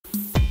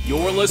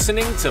You're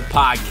listening to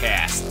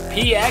Podcast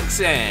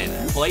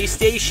PXN,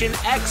 PlayStation,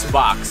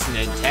 Xbox,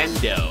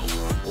 Nintendo.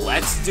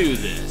 Let's do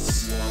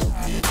this.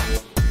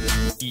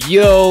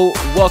 Yo,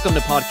 welcome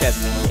to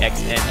Podcast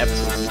PXN,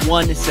 episode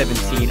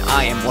 117.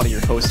 I am one of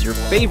your hosts, your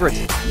favorite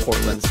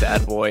Portland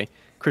sad boy,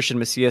 Christian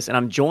Macias, and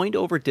I'm joined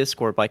over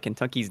Discord by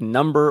Kentucky's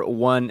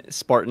 #1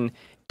 Spartan,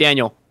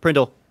 Daniel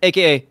Prindle,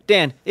 a.k.a.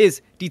 Dan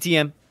is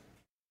DTM,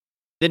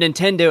 the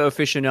Nintendo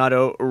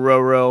aficionado,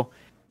 Roro,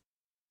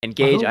 and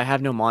Gage. I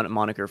have no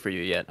moniker for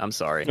you yet. I'm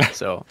sorry.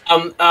 So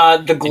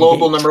the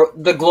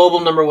global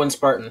number one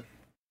Spartan.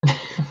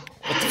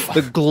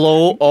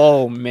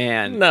 Oh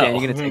man, no. Dan,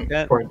 you gonna take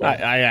that?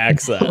 I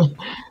axe that.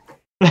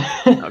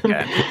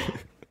 Okay.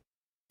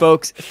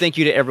 Folks, thank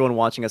you to everyone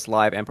watching us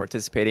live and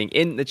participating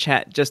in the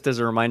chat. Just as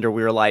a reminder,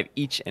 we are live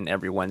each and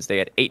every Wednesday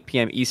at 8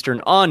 p.m.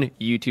 Eastern on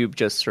YouTube.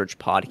 Just search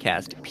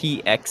Podcast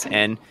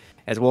PXN,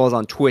 as well as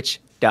on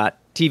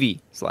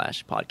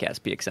twitch.tv/Podcast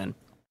PXN.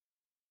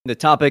 The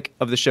topic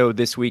of the show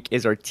this week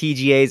is our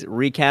TGA's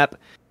recap,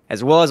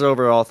 as well as our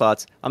overall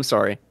thoughts. I'm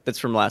sorry, that's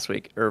from last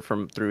week, or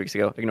from 3 weeks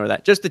ago. Ignore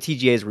that. Just the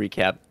TGA's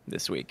recap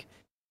this week.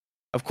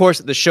 Of course,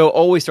 the show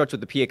always starts with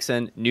the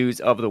PXN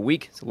news of the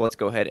week, so let's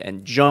go ahead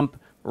and jump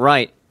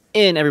right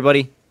in,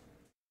 everybody.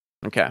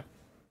 Okay.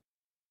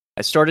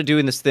 I started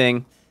doing this thing.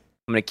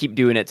 I'm going to keep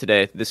doing it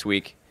this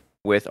week,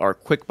 with our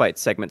Quick Bite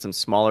segment, some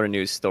smaller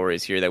news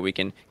stories here that we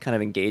can kind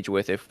of engage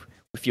with if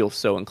we feel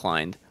so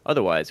inclined.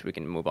 Otherwise, we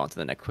can move on to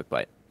the next Quick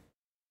Bite.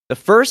 The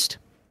first,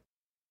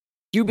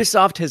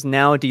 Ubisoft has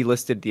now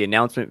delisted the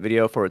announcement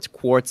video for its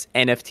Quartz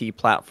NFT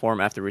platform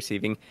after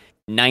receiving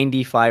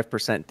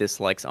 95%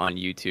 dislikes on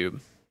YouTube.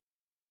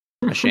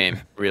 A shame,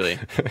 really.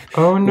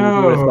 Oh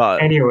no.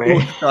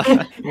 Anyway.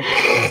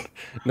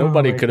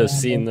 Nobody could have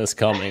seen this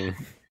coming.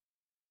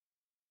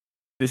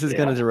 This is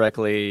going to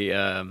directly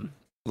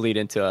lead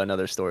into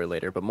another story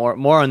later, but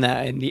more on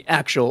that in the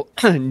actual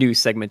news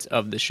segments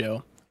of the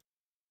show.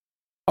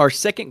 Our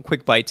second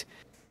Quick Bite,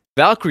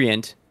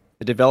 Valkyriant,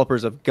 the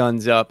developers of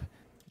Guns Up,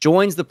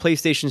 joins the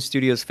PlayStation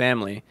Studios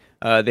family.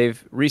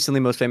 They've recently,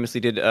 most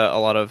famously, did a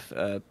lot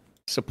of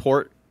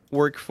support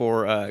work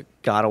for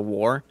God of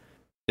War,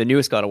 the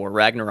newest God of War,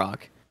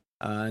 Ragnarok.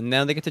 And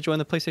now they get to join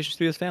the PlayStation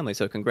Studios family,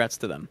 so congrats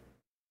to them.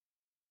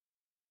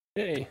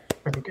 Yay.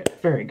 Very good.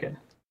 Very good.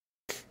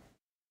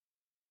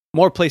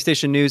 More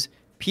PlayStation news.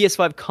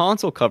 PS5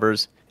 console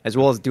covers, as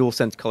well as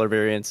DualSense color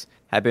variants,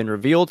 have been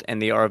revealed,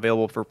 and they are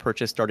available for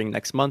purchase starting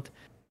next month.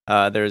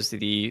 There's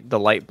the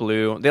light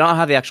blue. They don't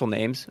have the actual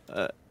names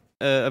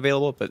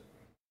available, but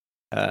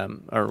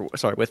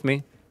with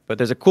me. But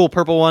there's a cool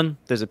purple one.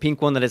 There's a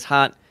pink one that is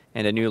hot,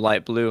 and a new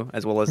light blue,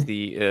 as well as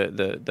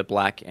the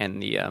black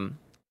and the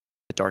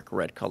dark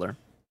red color,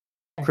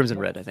 crimson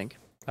red, I think.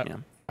 Yeah.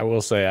 I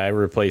will say I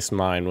replaced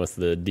mine with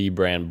the D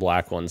brand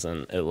black ones,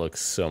 and it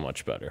looks so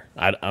much better.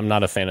 I'm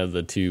not a fan of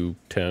the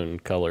two-tone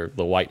color,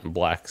 the white and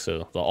black,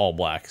 so the all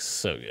black is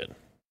so good.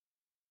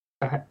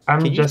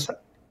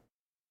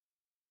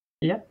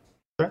 Yeah.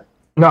 Sure.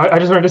 No, I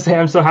just wanted to say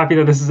I'm so happy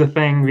that this is a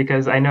thing,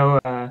 because I know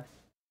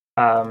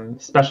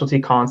specialty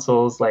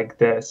consoles like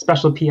the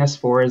special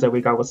PS4s that we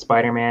got with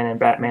Spider-Man and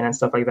Batman and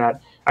stuff like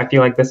that. I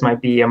feel like this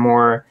might be a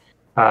more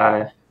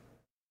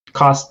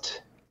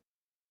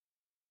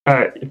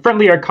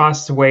friendlier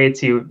cost way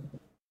to,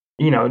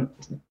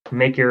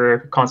 make your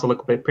console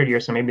look a bit prettier.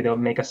 So maybe they'll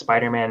make a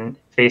Spider-Man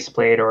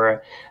faceplate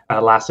or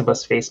a Last of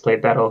Us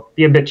faceplate that'll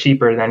be a bit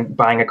cheaper than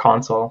buying a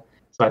console.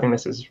 So I think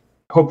this is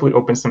hopefully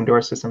opens some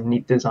doors to some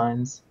neat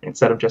designs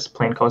instead of just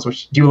plain colors,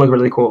 which do look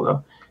really cool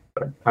though.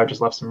 But I would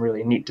just love some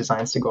really neat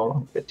designs to go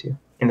along with it too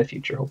in the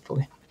future,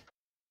 hopefully.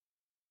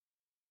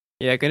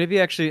 Yeah, going to be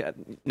actually,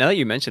 now that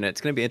you mention it,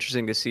 it's going to be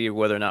interesting to see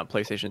whether or not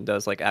PlayStation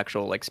does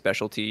actual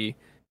specialty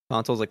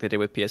consoles like they did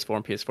with PS4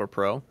 and PS4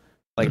 Pro.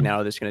 Now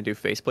they're just going to do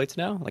faceplates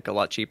now, a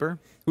lot cheaper.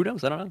 Who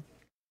knows? I don't know.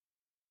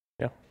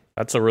 Yeah,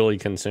 that's a really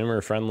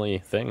consumer-friendly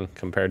thing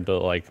compared to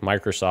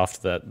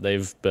Microsoft, that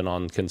they've been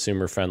on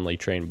consumer-friendly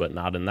train, but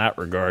not in that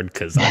regard,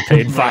 because I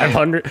paid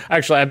 $500.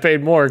 Actually, I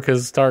paid more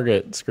because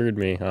Target screwed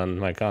me on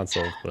my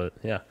console, but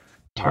yeah.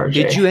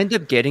 Target. Did you end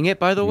up getting it,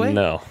 by the way?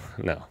 No.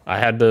 I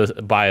had to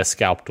buy a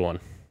scalped one.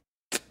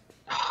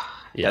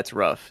 Yeah. That's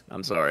rough.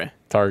 I'm sorry.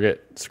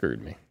 Target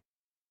screwed me.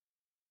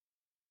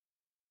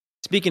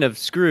 Speaking of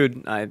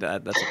screwed, that's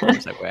a fun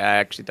segue. I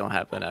actually don't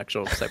have an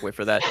actual segue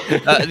for that.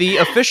 The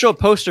official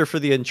poster for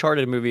the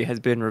Uncharted movie has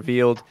been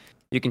revealed.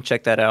 You can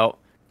check that out.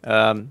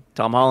 Tom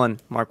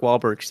Holland, Mark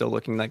Wahlberg still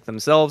looking like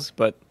themselves,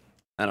 but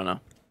I don't know.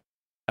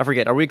 I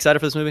forget. Are we excited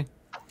for this movie?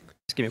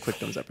 Just give me a quick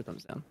thumbs up or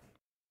thumbs down.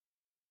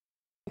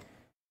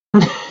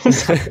 We're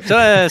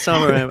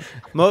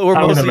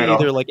mostly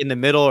either in the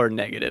middle or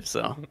negative.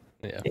 So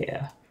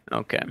yeah.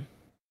 Okay.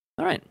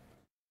 All right.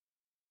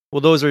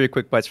 Well, those are your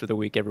quick bites for the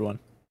week, everyone.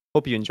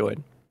 Hope you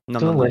enjoyed.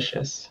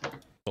 Delicious.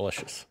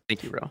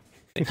 Thank you, bro.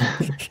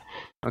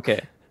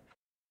 Okay.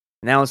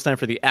 Now it's time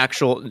for the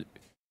actual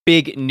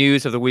big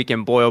news of the week,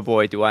 and boy, oh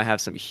boy, do I have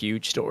some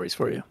huge stories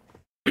for you.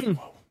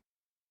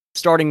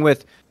 Starting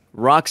with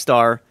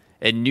Rockstar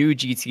a new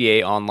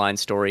GTA Online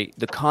story.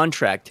 The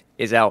Contract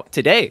is out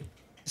today,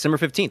 December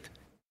 15th,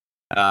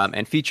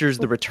 and features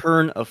the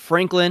return of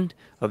Franklin,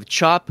 of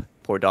Chop,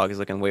 poor dog is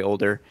looking way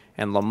older,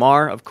 and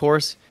Lamar, of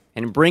course,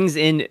 and brings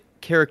in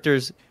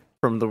characters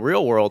from the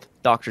real world,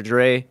 Dr.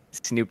 Dre,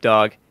 Snoop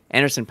Dogg,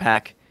 Anderson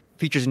 .Paak,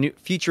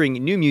 featuring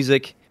new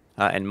music,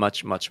 and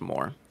much, much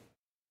more.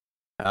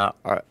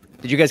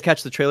 Did you guys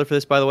catch the trailer for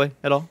this, by the way,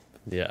 at all?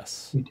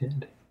 Yes. We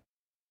did.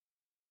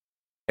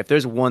 If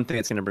there's one thing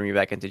that's going to bring me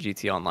back into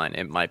GTA Online,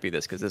 it might be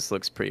this, because this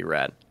looks pretty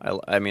rad.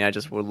 I mean, I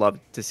just would love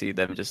to see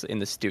them just in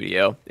the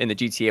studio, in the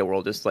GTA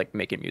world, just like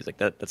making music.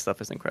 That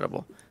stuff is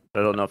incredible.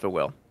 But I don't know if it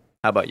will.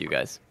 How about you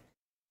guys?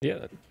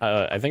 Yeah,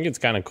 I think it's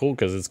kind of cool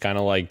because it's kind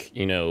of like,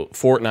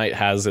 Fortnite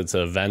has its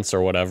events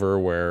or whatever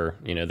where,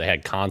 they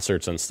had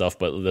concerts and stuff,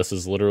 but this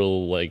is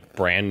literally like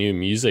brand new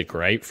music,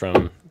 right?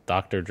 From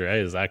Dr. Dre.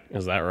 Is that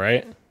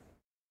right?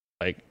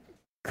 Like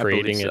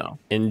creating it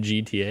in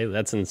GTA.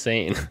 That's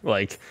insane.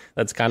 Like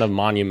that's kind of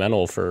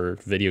monumental for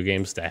video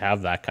games to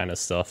have that kind of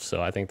stuff.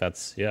 So I think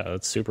that's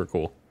super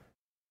cool.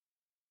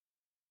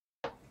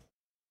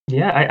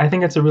 Yeah, I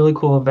think it's a really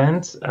cool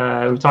event.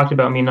 We've talked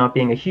about me not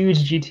being a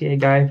huge GTA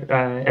guy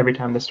every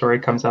time the story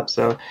comes up,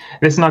 so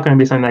this is not going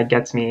to be something that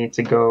gets me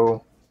to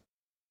go.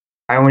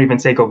 I won't even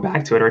say go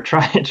back to it or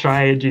try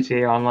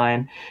GTA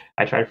Online.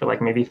 I tried for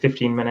like maybe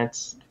 15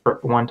 minutes for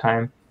one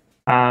time.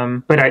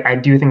 But I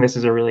do think this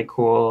is a really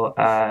cool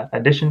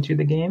addition to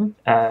the game.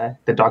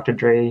 The Dr.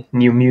 Dre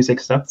new music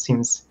stuff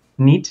seems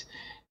neat.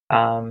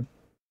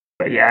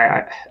 But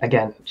yeah,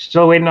 again,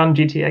 still waiting on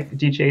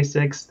GTA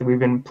 6. We've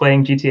been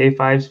playing GTA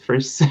 5 for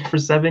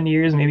 7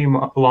 years, maybe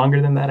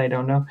longer than that. I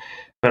don't know.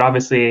 But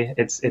obviously,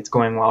 it's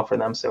going well for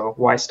them. So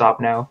why stop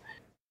now?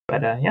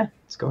 But yeah,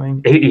 it's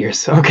going 8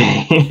 years.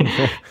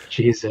 Okay,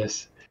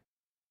 Jesus.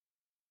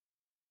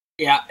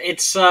 Yeah,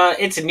 it's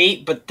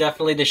neat, but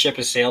definitely the ship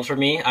has sailed for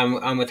me.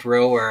 I'm with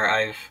Ro,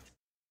 where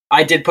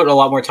I did put a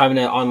lot more time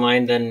into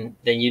online than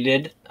you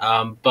did,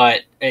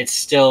 but it's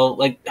still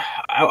like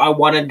I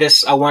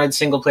wanted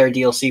single player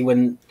DLC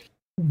when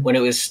it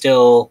was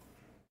still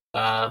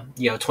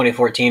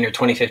 2014 or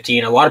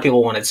 2015. A lot of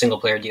people wanted single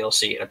player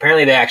DLC, and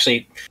apparently they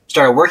actually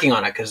started working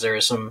on it because there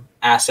were some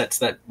assets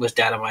that was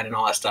data mined and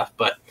all that stuff.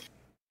 But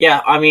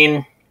yeah, I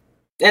mean,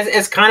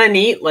 it's kind of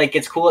neat. Like,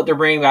 it's cool that they're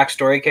bringing back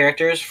story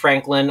characters.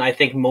 Franklin, I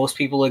think most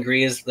people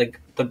agree, is like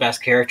the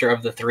best character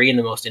of the three and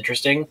the most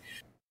interesting.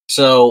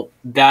 So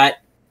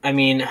that, I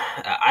mean,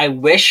 I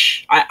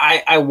wish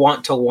I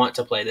want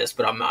to play this,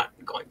 but I'm not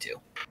going to.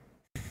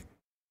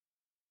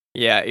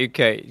 Yeah,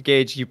 okay,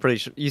 Gage,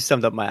 you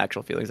summed up my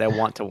actual feelings. I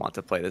want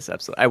to play this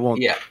episode. I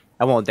won't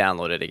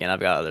download it again. I've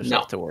got other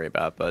stuff to worry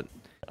about, but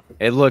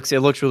it looks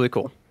really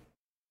cool.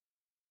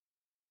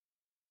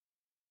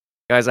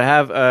 Guys, I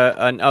have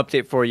an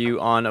update for you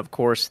on, of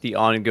course, the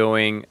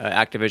ongoing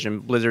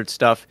Activision Blizzard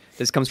stuff.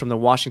 This comes from the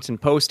Washington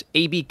Post.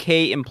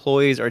 ABK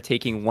employees are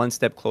taking one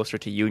step closer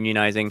to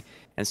unionizing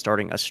and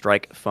starting a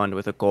strike fund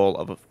with a goal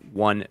of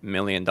 $1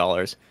 million.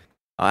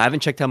 I haven't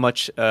checked how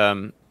much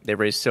they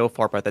raised so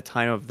far, but at the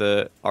time of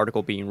the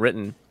article being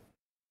written,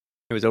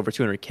 it was over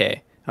 $200K.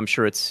 I'm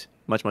sure it's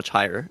much, much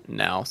higher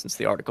now since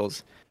the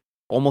article's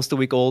almost a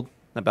week old,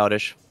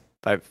 about-ish,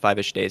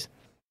 five-ish days.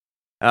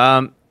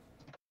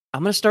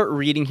 I'm going to start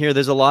reading here.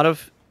 There's a lot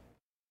of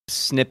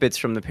snippets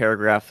from the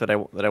paragraph that I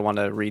want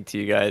to read to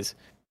you guys.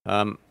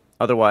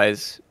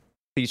 Otherwise,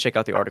 please check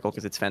out the article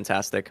because it's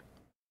fantastic.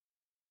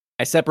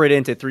 I separate it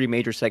into three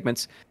major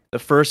segments. The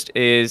first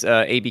is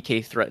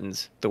ABK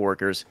threatens the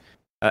workers.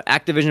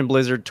 Activision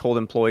Blizzard told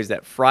employees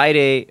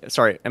Friday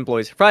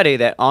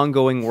that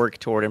ongoing work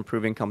toward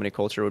improving company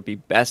culture would be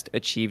best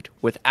achieved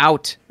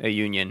without a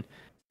union,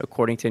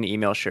 according to an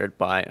email shared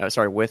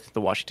with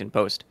the Washington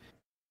Post.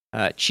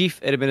 Chief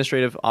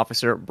Administrative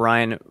Officer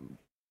Brian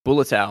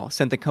Bulatow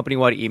sent the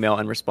company-wide email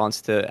in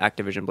response to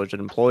Activision Blizzard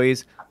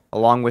employees,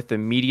 along with the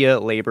Media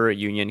Labor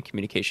Union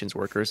Communications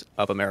Workers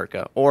of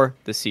America, or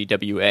the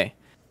CWA,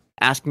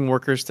 asking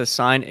workers to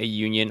sign a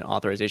union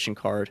authorization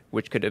card,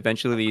 which could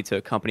eventually lead to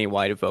a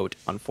company-wide vote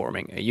on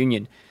forming a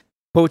union.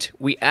 Quote,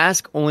 "We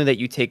ask only that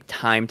you take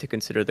time to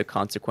consider the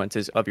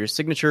consequences of your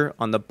signature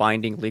on the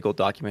binding legal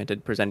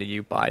document presented to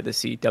you by the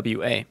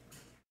CWA,"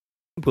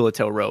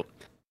 Bulatow wrote.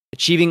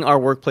 "Achieving our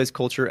workplace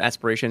culture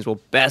aspirations will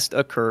best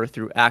occur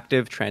through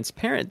active,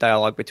 transparent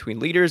dialogue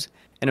between leaders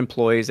and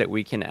employees that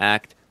we can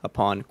act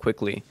upon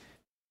quickly.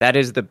 That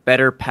is the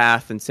better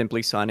path than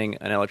simply signing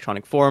an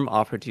electronic form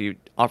offered to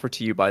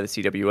you by the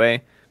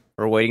CWA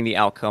or awaiting the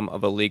outcome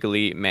of a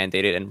legally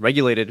mandated and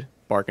regulated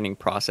bargaining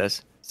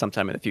process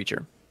sometime in the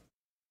future."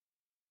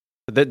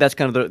 That's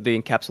kind of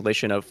the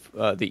encapsulation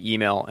of the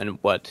email and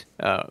what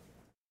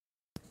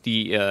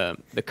the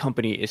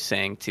company is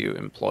saying to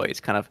employees,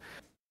 kind of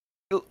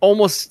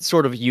almost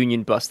sort of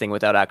union busting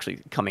without actually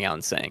coming out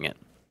and saying it.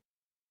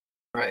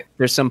 Right.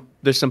 There's some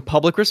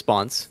public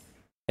response,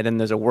 and then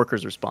there's a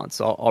workers' response.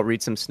 So I'll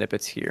read some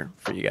snippets here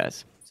for you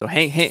guys. So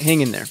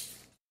hang in there.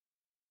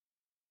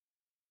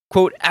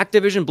 Quote,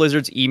 Activision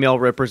Blizzard's email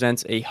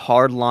represents a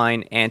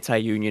hardline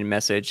anti-union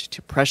message to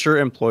pressure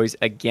employees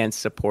against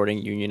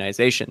supporting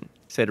unionization,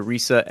 said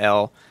Risa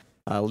L.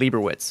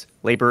 Leibowitz,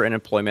 labor and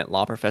employment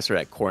law professor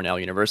at Cornell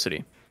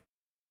University.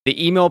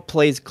 The email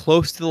plays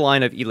close to the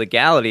line of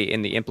illegality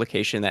in the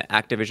implication that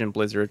Activision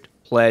Blizzard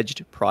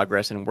pledged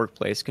progress in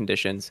workplace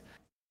conditions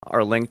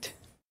are linked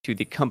to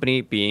the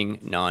company being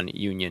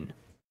non-union.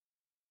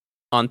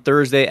 On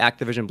Thursday,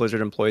 Activision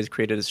Blizzard employees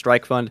created a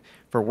strike fund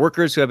for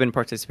workers who have been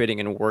participating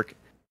in work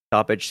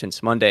stoppage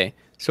since Monday.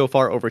 So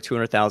far, over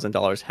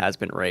 $200,000 has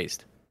been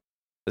raised.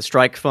 The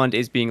strike fund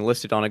is being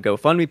listed on a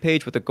GoFundMe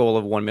page with a goal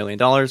of $1 million,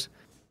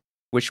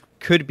 which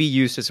could be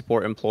used to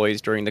support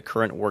employees during the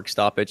current work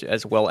stoppage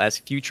as well as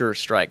future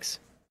strikes.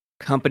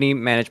 Company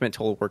management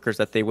told workers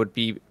that they would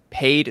be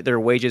paid their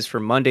wages for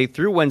Monday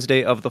through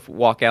Wednesday of the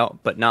walkout,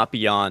 but not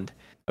beyond,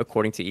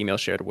 according to email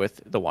shared with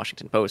the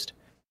Washington Post.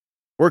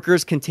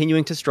 Workers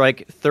continuing to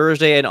strike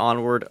Thursday and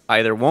onward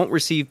either won't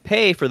receive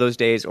pay for those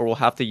days or will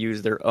have to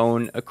use their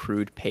own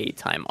accrued paid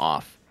time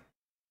off.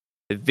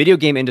 The video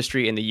game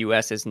industry in the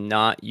U.S. is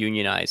not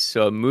unionized,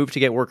 so a move to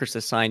get workers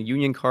to sign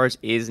union cards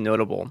is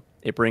notable.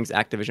 It brings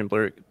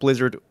Activision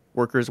Blizzard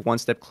workers one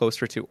step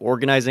closer to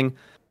organizing,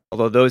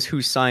 although those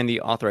who sign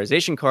the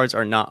authorization cards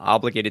are not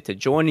obligated to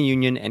join a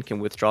union and can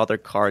withdraw their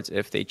cards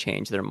if they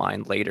change their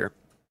mind later.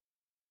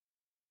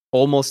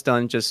 Almost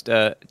done, just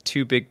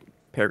two big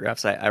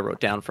paragraphs I wrote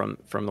down from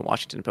the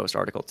Washington Post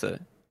article to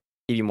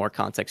give you more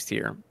context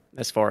here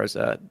as far as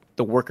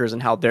the workers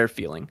and how they're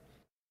feeling.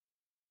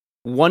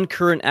 One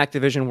current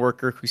Activision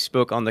worker who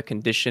spoke on the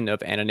condition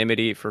of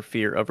anonymity for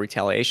fear of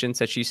retaliation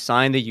said she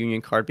signed the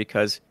union card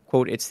because,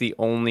 quote, it's the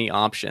only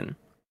option.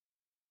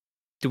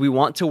 Do we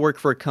want to work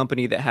for a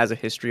company that has a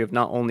history of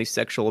not only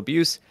sexual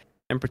abuse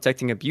and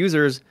protecting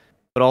abusers,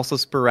 but also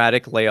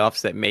sporadic layoffs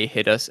that may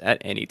hit us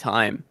at any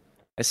time,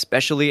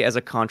 especially as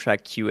a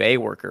contract QA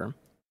worker?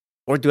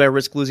 Or do I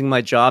risk losing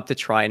my job to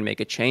try and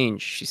make a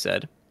change, she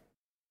said.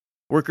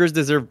 Workers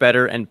deserve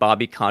better, and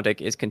Bobby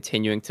Kotick is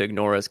continuing to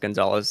ignore us,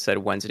 Gonzalez said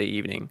Wednesday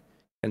evening.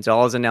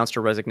 Gonzalez announced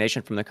her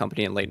resignation from the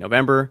company in late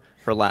November.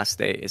 Her last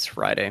day is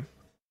Friday.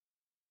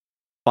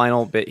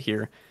 Final bit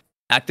here.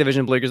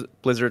 Activision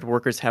Blizzard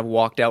workers have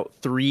walked out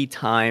 3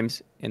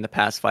 times in the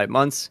past 5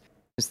 months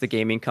since the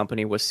gaming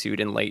company was sued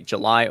in late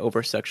July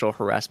over sexual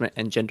harassment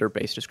and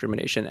gender-based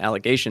discrimination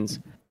allegations.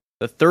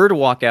 The third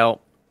walkout,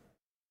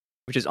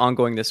 which is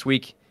ongoing this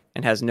week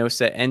and has no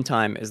set end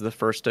time, is the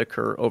first to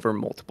occur over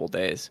multiple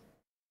days.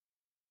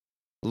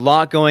 A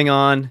lot going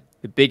on.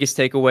 The biggest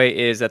takeaway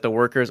is that the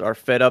workers are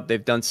fed up.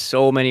 They've done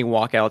so many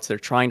walkouts. They're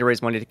trying to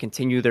raise money to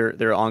continue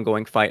their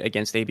ongoing fight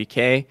against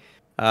ABK.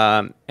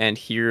 And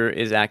here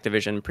is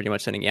Activision pretty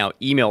much sending out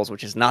emails,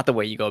 which is not the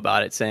way you go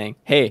about it, saying,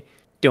 hey,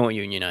 don't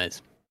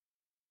unionize.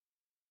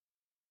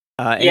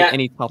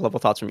 Any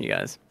top-level thoughts from you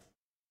guys?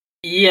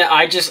 Yeah,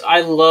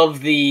 I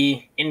love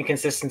the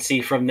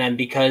inconsistency from them,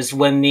 because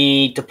when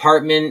the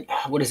Department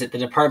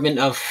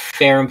of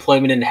Fair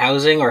Employment and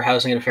Housing, or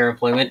Housing and Fair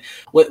Employment,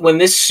 when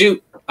this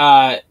suit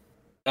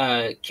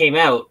came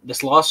out,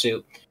 this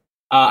lawsuit,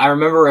 I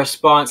remember a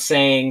response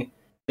saying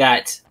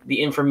that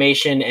the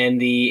information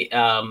and the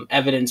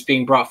evidence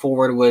being brought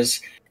forward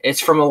it's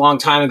from a long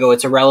time ago,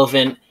 it's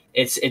irrelevant,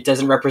 it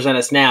doesn't represent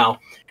us now.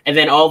 And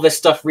then all this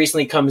stuff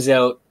recently comes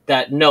out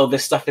that, no,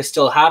 this stuff is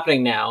still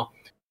happening now.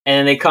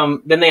 And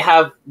then they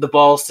have the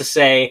balls to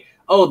say,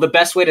 oh, the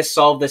best way to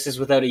solve this is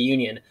without a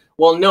union.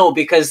 Well, no,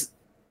 because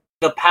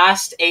the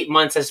past 8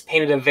 months has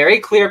painted a very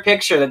clear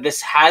picture that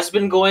this has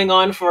been going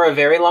on for a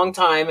very long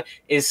time,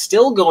 is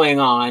still going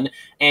on,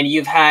 and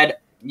you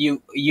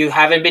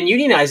haven't been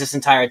unionized this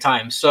entire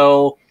time.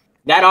 So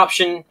that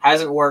option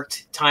hasn't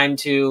worked. Time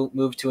to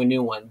move to a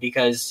new one,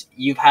 because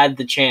you've had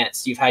the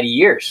chance. You've had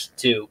years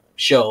to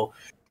show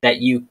that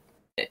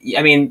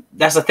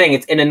that's the thing.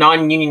 It's in a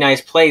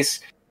non-unionized place.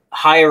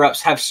 Higher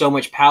ups have so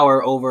much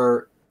power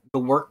over the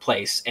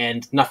workplace,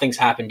 and nothing's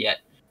happened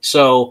yet.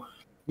 So,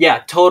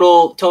 yeah,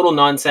 total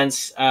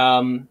nonsense.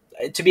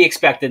 To be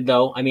expected,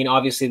 though. I mean,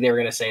 obviously they're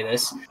going to say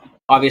this.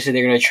 Obviously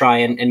they're going to try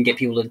and get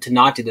people to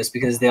not do this,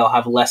 because they'll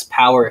have less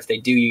power if they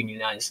do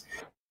unionize.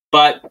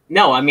 But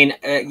no, I mean,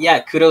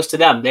 kudos to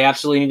them. They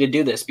absolutely need to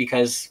do this,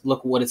 because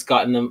look what it's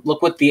gotten them.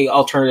 Look what the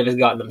alternative has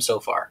gotten them so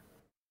far.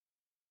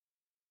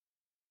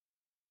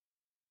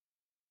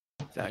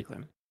 Exactly.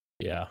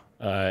 Yeah,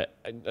 I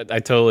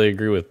totally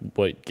agree with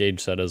what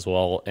Gage said as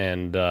well,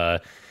 and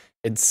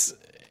it's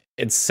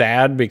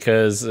sad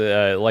because,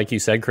 like you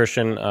said,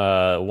 Christian,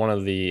 one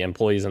of the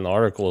employees in the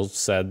article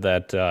said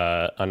that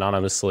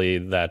anonymously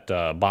that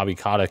Bobby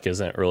Kotick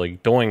isn't really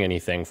doing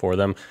anything for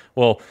them.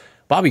 Well,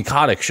 Bobby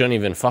Kotick shouldn't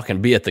even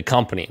fucking be at the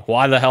company.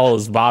 Why the hell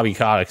is Bobby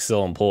Kotick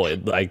still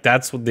employed? Like,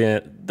 that's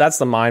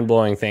the mind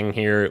blowing thing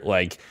here.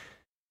 Like,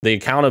 the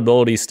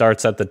accountability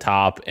starts at the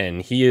top,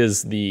 and he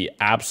is the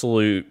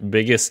absolute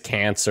biggest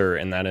cancer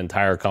in that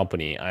entire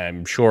company.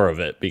 I'm sure of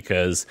it,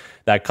 because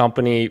that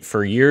company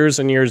for years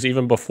and years,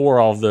 even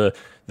before all of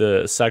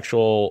the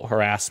sexual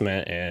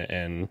harassment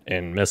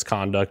and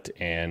misconduct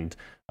and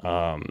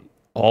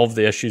all of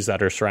the issues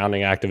that are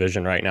surrounding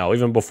Activision right now,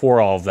 even before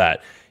all of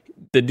that,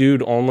 the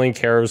dude only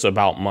cares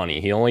about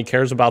money. He only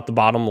cares about the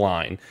bottom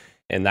line.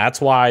 And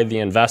that's why the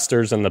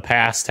investors in the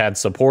past had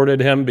supported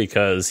him,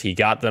 because he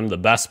got them the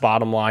best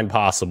bottom line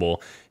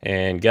possible.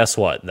 And guess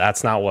what?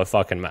 That's not what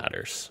fucking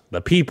matters. The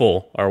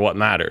people are what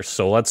matters.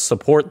 So let's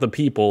support the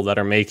people that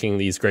are making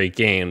these great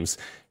games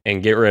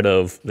and get rid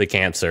of the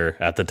cancer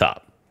at the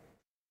top.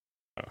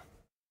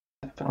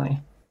 Definitely.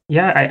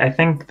 Yeah, I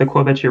think the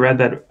quote that you read,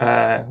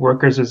 that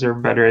workers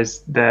deserve better,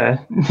 is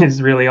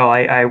really all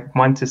I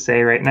want to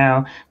say right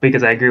now,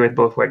 because I agree with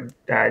both what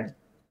Dan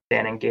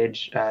and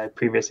Gage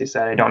previously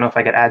said. I don't know if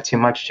I could add too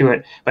much to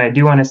it, but I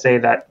do want to say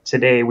that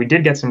today we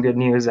did get some good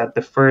news that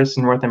the first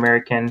North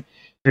American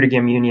Video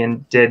Game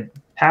Union did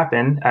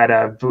happen at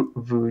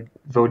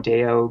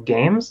Vodeo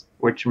Games,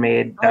 which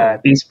made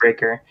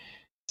Beastbreaker.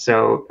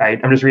 So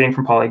I'm just reading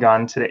from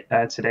Polygon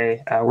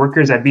today.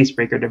 Workers at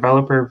Beastbreaker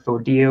developer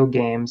Vodeo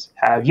Games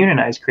have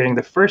unionized, creating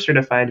the first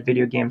certified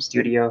video game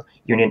studio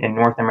union in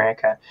North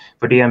America.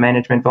 Vodeo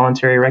management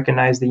voluntarily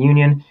recognized the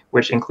union,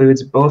 which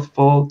includes both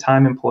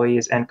full-time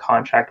employees and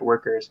contract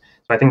workers.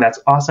 So I think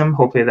that's awesome.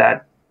 Hopefully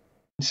that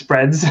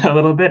spreads a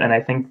little bit, and I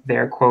think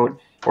their quote,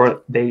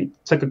 or they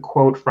took a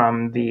quote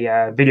from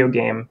the video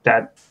game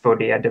that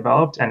Vodeo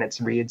developed, and it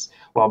reads,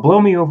 "While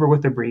blow me over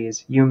with a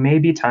breeze, you may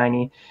be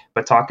tiny,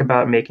 but talk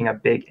about making a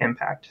big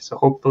impact." So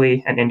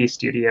hopefully an indie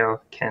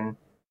studio can,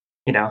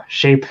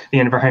 shape the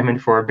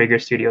environment for bigger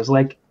studios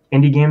like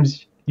indie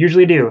games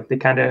usually do. They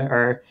kind of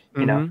are,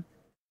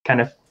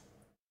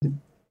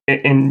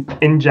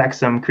 inject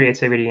some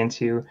creativity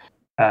into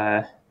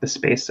the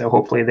space. So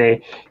hopefully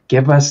they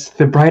give us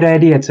the bright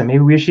idea to maybe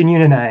we should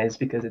unionize,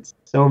 because it's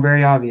so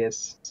very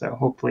obvious. So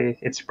hopefully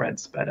it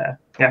spreads. But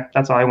yeah,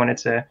 that's all I wanted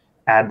to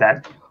add,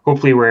 that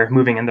hopefully we're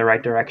moving in the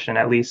right direction,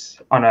 at least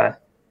on a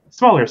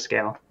smaller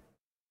scale.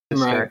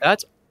 Right.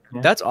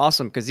 That's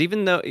awesome, because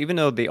even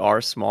though they are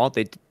small,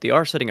 they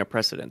are setting a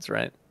precedence,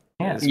 right?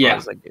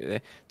 Yeah.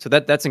 So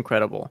that's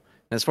incredible.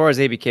 And as far as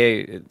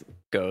ABK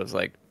goes,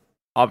 like,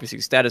 obviously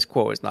status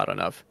quo is not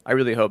enough. I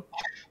really hope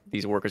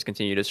these workers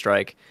continue to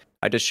strike.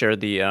 I just shared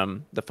the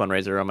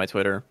fundraiser on my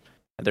Twitter.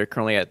 They're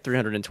currently at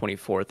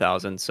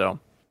 324,000, so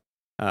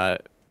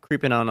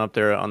creeping on up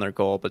there on their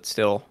goal, but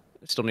still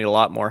need a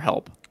lot more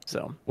help.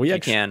 So you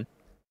can.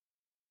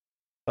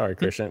 Sorry,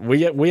 Christian.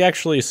 We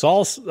actually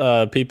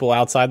saw people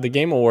outside the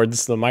Game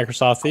Awards, the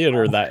Microsoft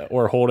Theater, that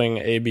were holding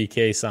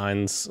ABK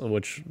signs,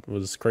 which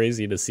was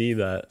crazy to see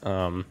that.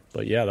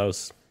 But yeah, that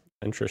was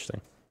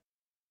interesting.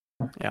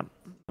 Yeah,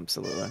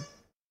 absolutely.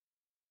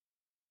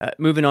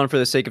 Moving on for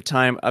the sake of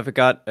time, I've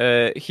got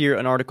here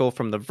an article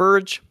from The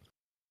Verge.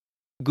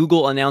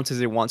 Google announces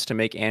it wants to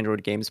make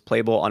Android games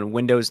playable on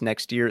Windows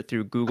next year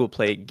through Google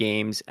Play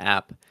Games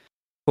app.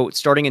 Quote,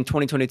 starting in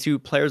 2022,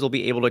 players will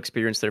be able to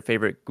experience their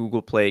favorite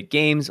Google Play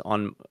games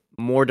on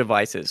more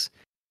devices,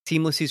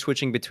 seamlessly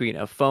switching between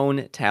a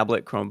phone,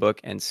 tablet, Chromebook,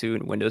 and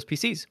soon Windows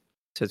PCs,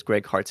 says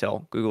Greg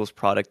Hartel, Google's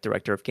product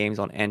director of games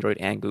on Android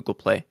and Google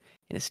Play,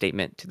 in a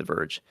statement to The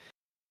Verge.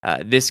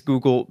 This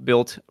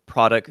Google-built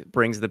product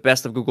brings the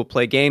best of Google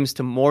Play games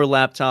to more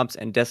laptops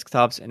and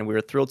desktops, and we're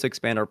thrilled to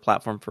expand our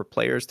platform for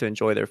players to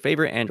enjoy their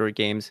favorite Android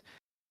games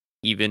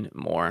even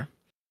more.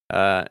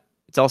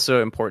 It's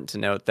also important to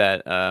note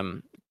that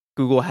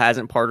Google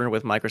hasn't partnered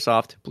with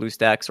Microsoft,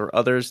 BlueStacks, or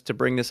others to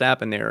bring this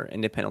app, and they're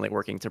independently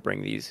working to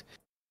bring these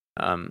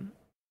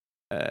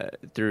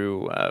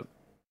through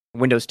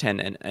Windows 10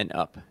 and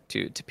up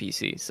to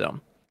PC. So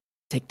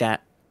take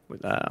that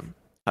with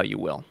how you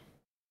will.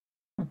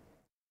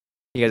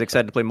 You guys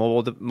excited to play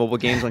mobile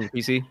games on your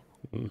PC?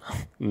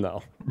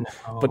 No.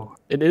 But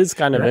it is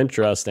kind of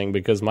interesting,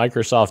 because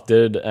Microsoft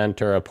did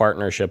enter a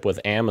partnership with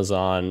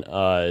Amazon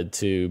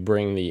to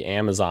bring the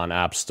Amazon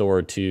App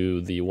Store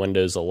to the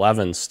Windows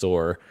 11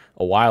 store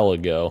a while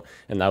ago,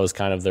 and that was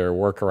kind of their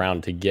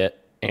workaround to get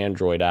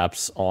Android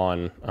apps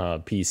on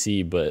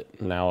PC,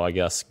 but now I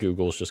guess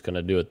Google's just going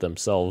to do it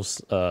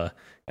themselves.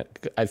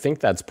 I think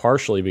that's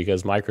partially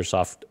because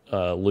Microsoft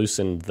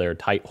loosened their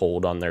tight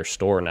hold on their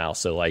store now,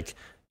 so like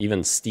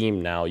even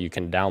Steam now, you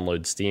can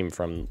download Steam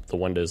from the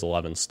Windows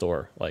 11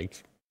 store.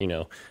 Like,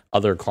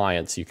 other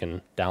clients you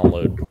can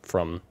download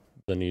from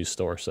the new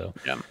store. So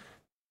yeah,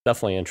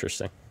 definitely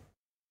interesting.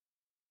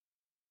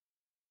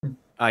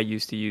 I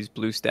used to use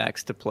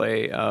BlueStacks to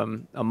play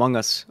Among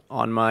Us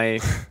on my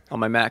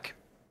Mac.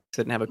 I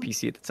didn't have a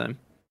PC at the time.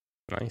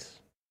 Nice.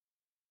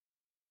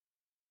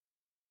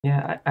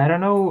 Yeah, I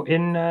don't know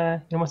in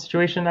what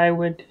situation I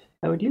would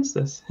use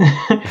this,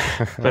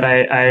 but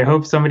I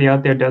hope somebody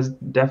out there does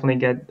definitely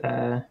get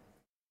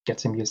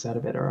some use out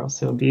of it, or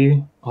else it'll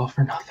be all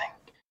for nothing.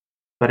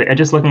 But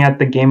just looking at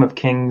the Game of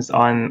Kings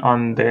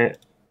on the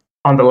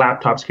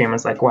laptop screen,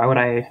 it's like, why would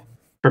I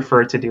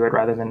prefer to do it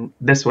rather than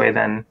this way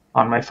than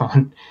on my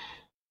phone?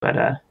 But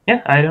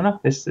yeah, I don't know.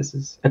 This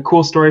is a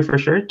cool story for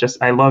sure. Just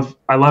I love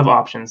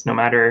options. No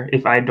matter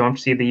if I don't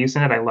see the use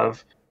in it, I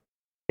love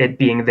it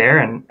being there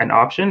and an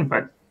option.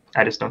 But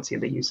I just don't see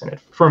the use in it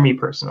for me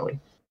personally.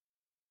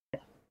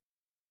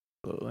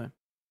 Absolutely.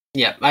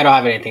 Yeah, I don't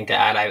have anything to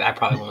add. I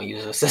probably won't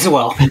use this as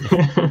well.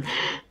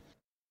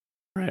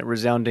 Right,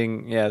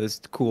 resounding. Yeah, this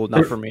is cool.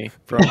 Not for me.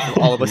 From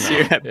all of us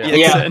here at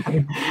Yeah.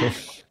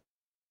 PXN.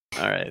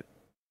 All right.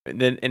 And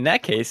then in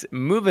that case,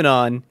 moving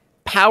on.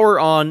 Power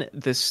On,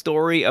 the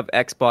story of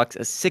Xbox, a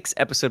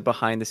 6-episode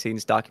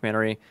behind-the-scenes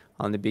documentary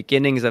on the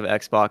beginnings of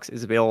Xbox,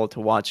 is available to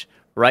watch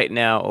right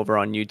now over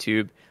on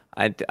YouTube.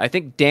 I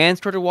think Dan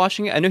started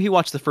watching it. I know he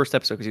watched the first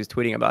episode because he was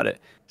tweeting about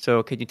it.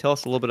 So can you tell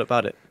us a little bit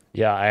about it?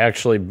 Yeah, I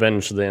actually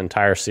binged the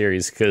entire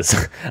series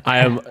because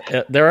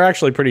they're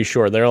actually pretty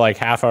short. They're like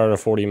half hour to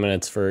 40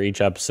 minutes for each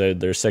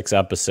episode. There's 6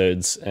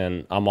 episodes,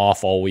 and I'm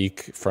off all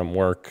week from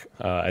work.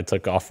 I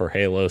took off for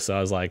Halo, so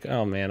I was like,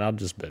 oh man, I'll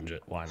just binge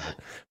it. Why not?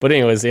 But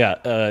anyways, yeah,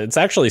 it's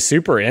actually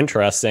super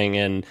interesting,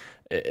 and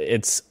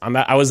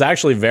I was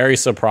actually very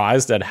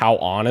surprised at how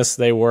honest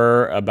they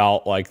were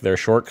about like their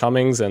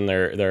shortcomings and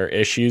their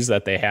issues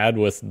that they had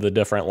with the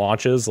different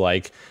launches.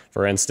 Like,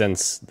 for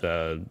instance,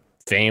 the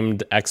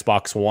famed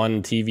Xbox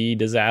One TV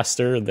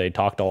disaster. They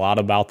talked a lot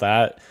about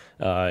that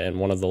in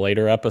one of the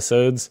later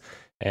episodes.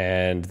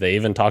 And they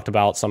even talked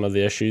about some of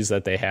the issues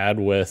that they had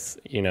with,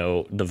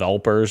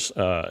 developers,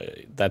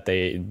 that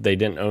they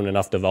didn't own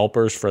enough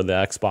developers for the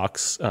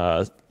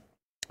Xbox,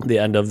 the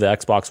end of the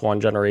Xbox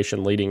One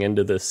generation leading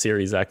into the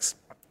Series X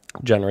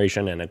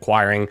generation, and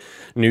acquiring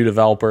new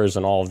developers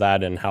and all of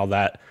that, and how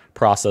that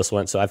process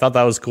went. So I thought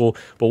that was cool.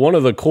 But one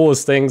of the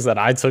coolest things that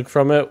I took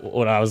from it,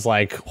 when I was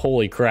like,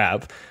 holy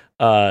crap,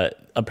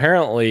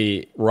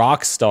 apparently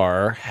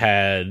Rockstar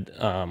had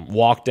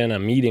walked in a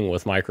meeting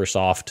with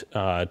Microsoft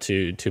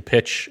to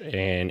pitch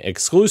an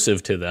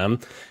exclusive to them.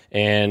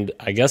 And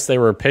I guess they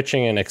were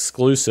pitching an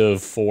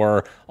exclusive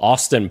for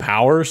Austin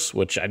Powers,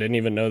 which I didn't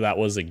even know that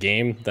was a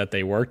game that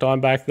they worked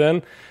on back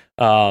then.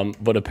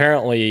 But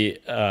apparently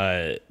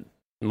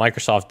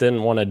Microsoft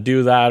didn't want to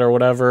do that or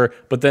whatever.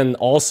 But then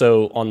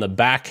also on the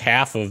back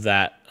half of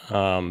that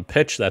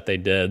pitch that they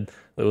did,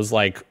 it was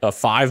like a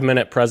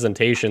 5-minute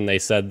presentation. They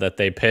said that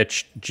they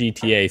pitched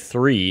GTA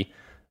 3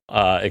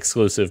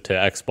 exclusive to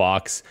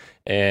Xbox.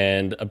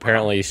 And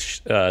apparently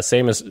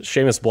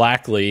Seamus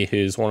Blackley,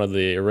 who's one of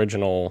the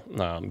original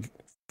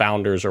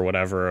founders or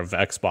whatever of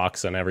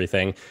Xbox and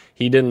everything,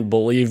 he didn't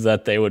believe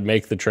that they would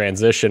make the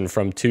transition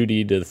from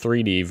 2D to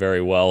 3D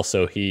very well.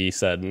 So he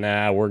said,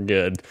 nah, we're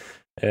good.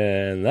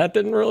 And that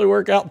didn't really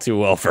work out too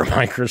well for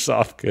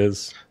Microsoft,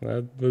 because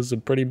that was a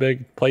pretty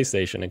big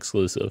PlayStation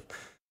exclusive.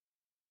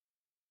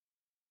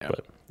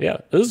 But yeah,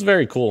 it was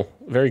very cool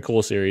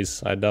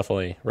series. I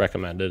definitely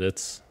recommend it.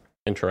 It's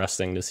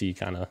interesting to see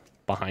kind of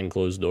behind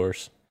closed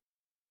doors.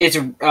 It's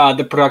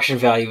the production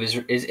value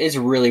is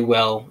really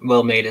well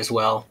made as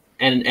well,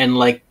 and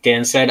like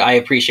Dan said, I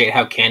appreciate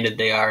how candid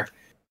they are.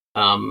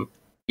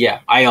 Yeah,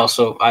 I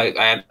also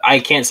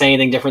I can't say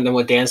anything different than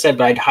what Dan said,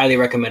 but I'd highly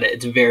recommend it.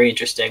 It's very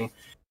interesting.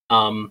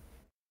 Yeah,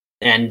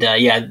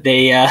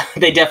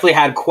 they definitely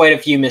had quite a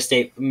few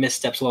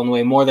missteps along the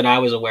way, more than I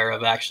was aware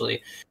of,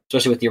 actually,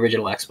 especially with the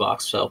original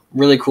Xbox. So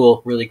really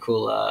cool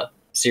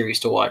series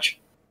to watch.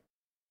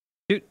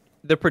 Dude,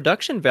 the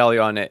production value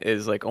on it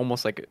is like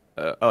almost like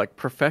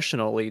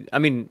professionally. I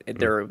mean,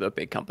 they're a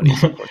big company,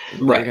 so of course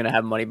Right. they're gonna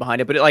have money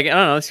behind it. But I don't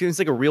know, it seems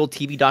like a real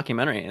TV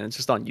documentary, and it's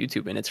just on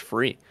YouTube and it's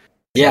free.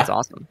 Yeah. That's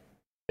awesome.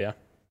 Yeah.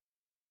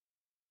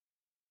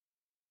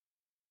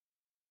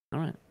 All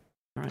right.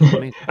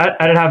 Amazing.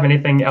 I don't have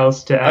anything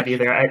else to add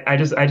either. I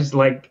just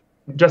like,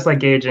 just like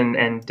Gage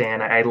and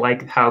Dan, I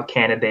like how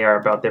candid they are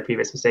about their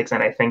previous mistakes,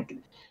 and I think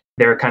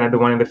they're kind of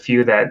one of the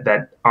few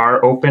that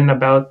are open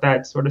about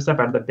that sort of stuff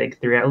out of the big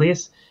three, at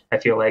least. I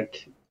feel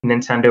like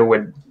Nintendo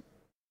would,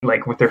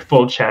 like, with their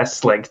full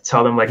chest, like,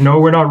 tell them, like, no,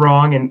 we're not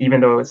wrong, and even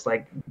though it's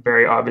like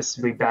very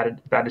obviously bad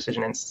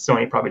decision, and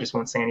Sony probably just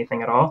won't say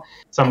anything at all.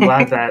 So I'm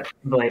glad that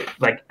like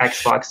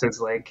Xbox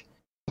is like,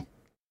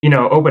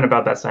 open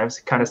about that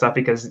kind of stuff,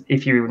 because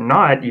if you're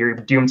not, you're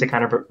doomed to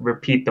kind of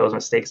repeat those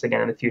mistakes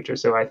again in the future.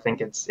 So I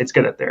think it's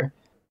good that they're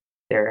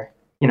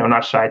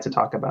not shy to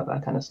talk about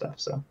that kind of stuff.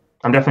 So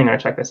I'm definitely going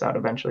to check this out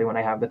eventually when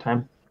I have the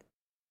time.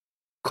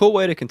 Cool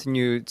way to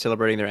continue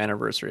celebrating their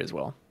anniversary as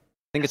well.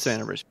 I think it's their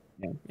anniversary.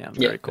 Yeah,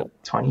 very cool.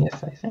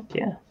 20th, I think.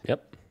 Yeah.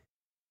 Yep.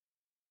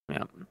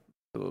 Yeah,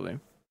 absolutely.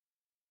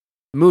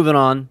 Moving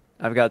on,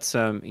 I've got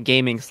some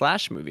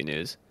gaming/movie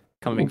news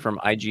coming from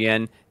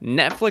IGN.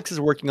 Netflix is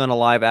working on a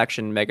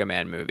live-action Mega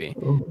Man movie.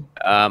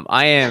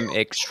 I am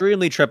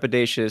extremely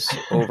trepidatious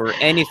over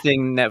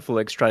anything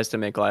Netflix tries to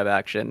make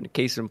live-action.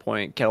 Case in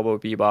point, Cowboy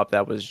Bebop,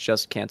 that was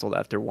just canceled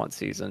after one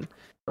season.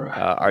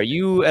 Are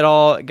you at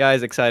all,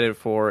 guys, excited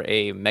for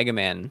a Mega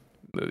Man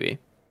movie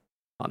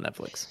on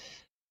Netflix?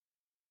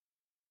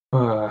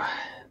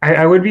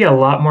 I would be a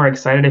lot more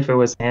excited if it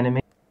was anime.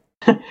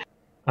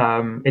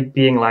 It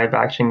being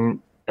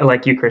live-action,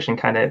 like you, Christian,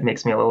 kind of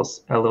makes me a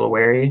little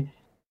wary.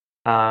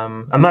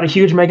 I'm not a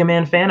huge Mega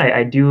Man fan.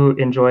 I do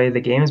enjoy the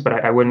games,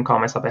 but I wouldn't call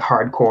myself a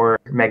hardcore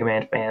Mega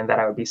Man fan that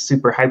I would be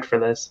super hyped for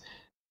this.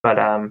 But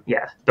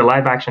yeah, the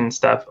live action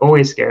stuff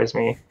always scares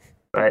me.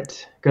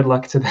 But good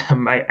luck to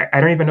them. I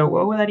don't even know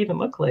what would that even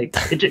look like.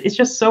 It's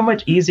just so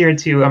much easier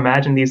to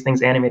imagine these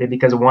things animated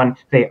because one,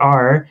 they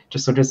are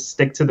just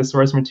stick to the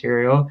source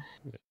material.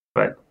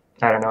 But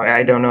I don't know.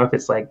 I don't know if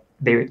it's like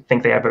they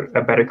think they have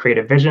a better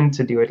creative vision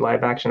to do it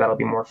live action that'll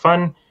be more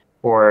fun,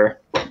 or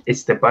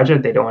it's the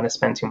budget, they don't want to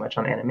spend too much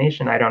on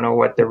animation. I don't know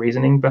what the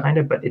reasoning behind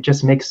it, but it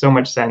just makes so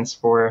much sense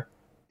for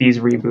these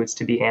reboots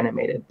to be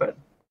animated. But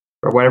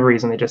for whatever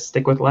reason, they just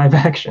stick with live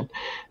action.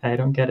 I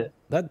don't get it.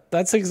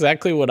 That's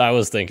exactly what I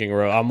was thinking,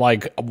 Ro. I'm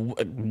like,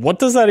 what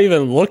does that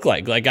even look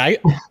like? Like, I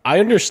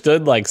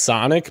understood like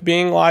Sonic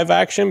being live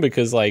action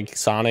because like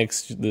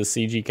Sonic's the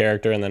CG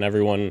character, and then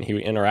everyone he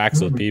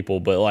interacts with people.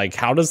 But like,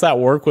 how does that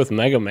work with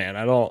Mega Man?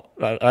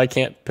 I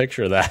can't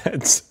picture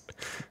that.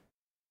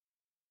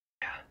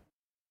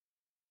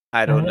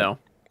 I don't know,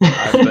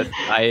 but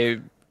I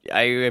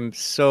am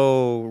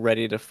so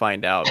ready to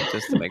find out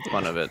just to make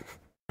fun of it.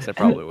 I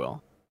probably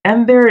will.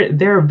 And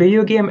their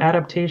video game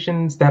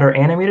adaptations that are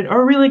animated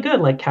are really good,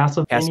 like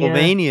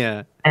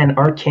Castlevania and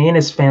Arcane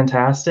is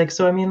fantastic.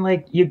 So I mean,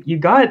 like you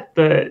got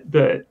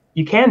the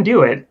you can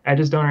do it. I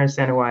just don't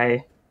understand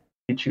why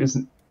you choose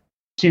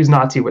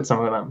not to with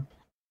some of them.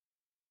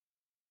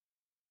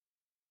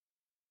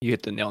 You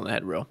hit the nail on the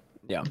head, bro.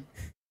 Yeah.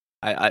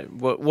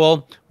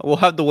 We'll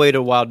have to wait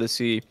a while to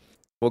see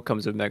what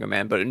comes of Mega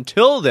Man. But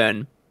until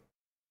then,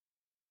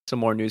 some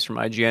more news from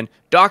IGN.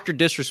 Dr.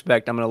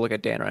 Disrespect, I'm going to look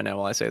at Dan right now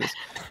while I say this.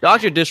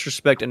 Dr.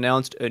 Disrespect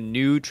announced a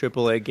new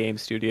AAA game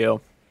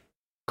studio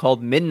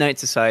called Midnight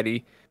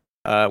Society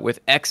with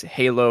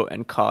ex-Halo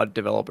and COD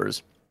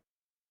developers.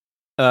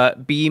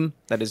 Beam,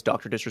 that is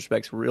Dr.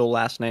 Disrespect's real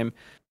last name,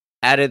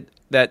 added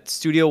that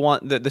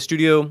the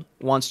studio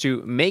wants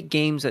to make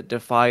games that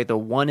defy the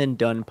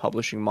one-and-done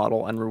publishing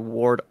model and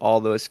reward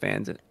all those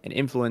fans and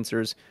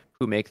influencers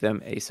who make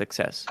them a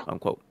success,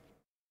 unquote.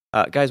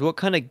 Guys, what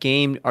kind of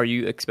game are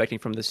you expecting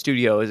from the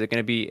studio? Is it going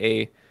to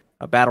be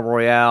a battle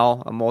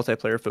royale, a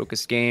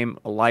multiplayer-focused game,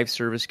 a live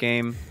service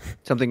game,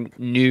 something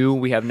new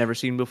we have never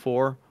seen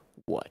before?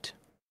 What?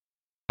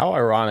 How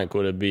ironic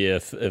would it be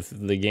if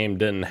the game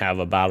didn't have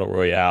a battle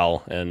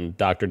royale and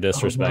Dr.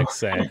 Disrespect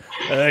saying,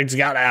 it's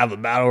got to have a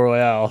battle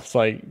royale? It's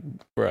like,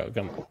 bro,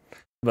 come on.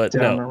 But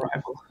no.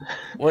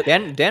 What?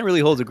 Dan really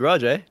holds a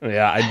grudge, eh?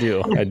 Yeah, I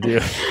do.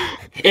 If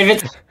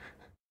it's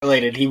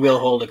related, he will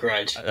hold a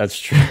grudge. That's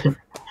true.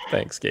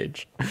 Thanks,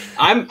 Gage.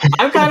 I'm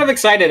kind of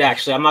excited,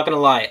 actually. I'm not gonna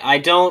lie. I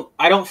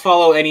don't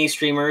follow any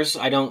streamers.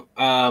 I don't.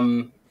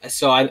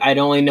 So I'd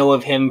only know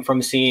of him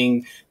from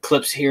seeing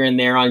clips here and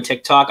there on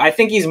TikTok. I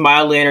think he's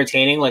mildly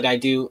entertaining. Like I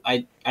do.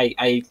 I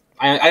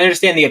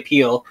understand the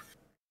appeal,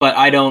 but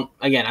I don't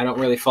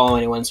really follow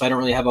anyone, so I don't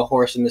really have a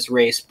horse in this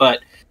race. But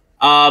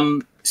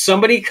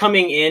somebody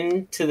coming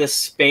into the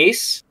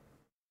space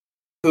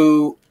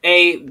who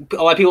a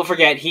lot of people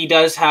forget he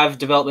does have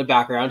development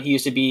background. He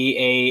used to be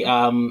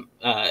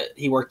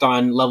he worked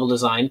on level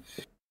design,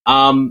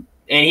 and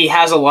he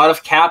has a lot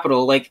of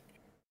capital. Like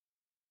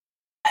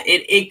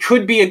it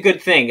could be a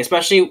good thing,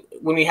 especially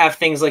when we have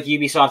things like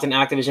Ubisoft and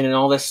Activision and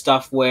all this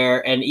stuff.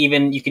 And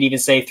even you could even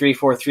say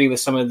 343 with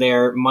some of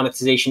their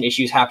monetization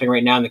issues happening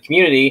right now in the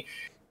community.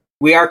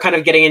 We are kind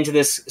of getting into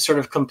this sort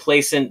of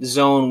complacent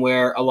zone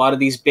where a lot of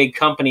these big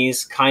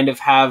companies kind of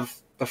have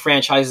the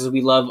franchises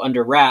we love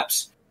under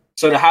wraps.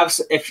 So to have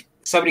if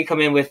somebody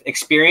come in with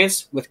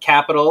experience, with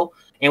capital,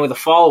 and with a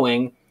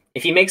following,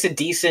 if he makes a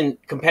decent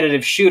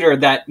competitive shooter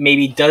that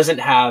maybe doesn't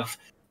have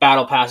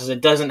battle passes,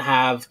 it doesn't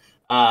have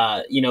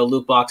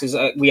loot boxes,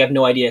 we have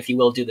no idea if he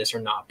will do this or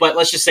not. But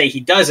let's just say he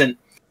doesn't,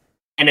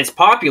 and it's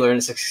popular and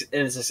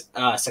it's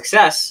a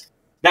success,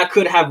 that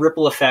could have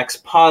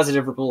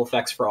positive ripple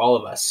effects for all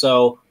of us.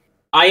 So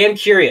I am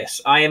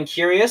curious,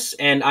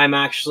 and I'm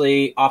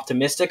actually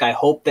optimistic. I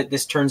hope that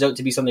this turns out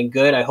to be something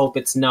good. I hope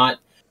it's not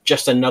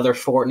just another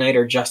Fortnite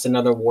or just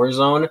another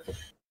Warzone.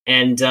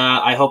 And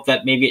I hope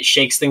that maybe it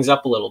shakes things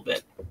up a little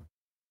bit.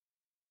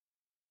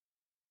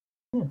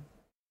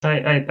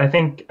 I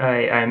think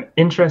I'm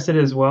interested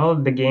as well.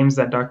 The games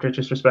that Dr.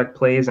 Disrespect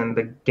plays and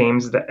the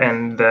games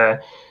the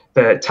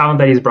talent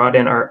that he's brought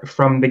in are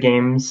from the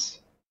games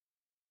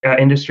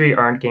industry,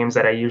 aren't games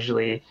that I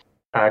usually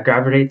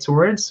gravitate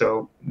towards.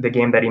 So the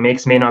game that he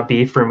makes may not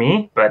be for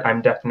me, but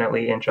I'm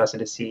definitely interested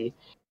to see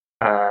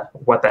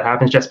what that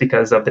happens, just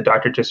because of the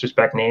Dr.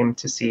 Disrespect name,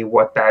 to see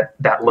what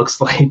that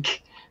looks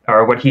like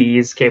or what he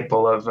is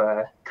capable of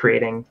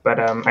creating. But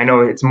I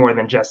know it's more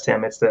than just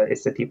him. It's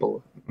the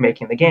people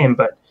making the game.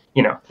 But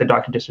the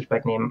Dr.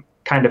 Disrespect name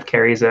kind of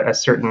carries a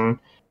certain,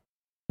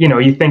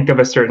 you think of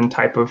a certain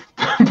type of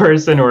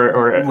person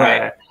or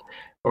right.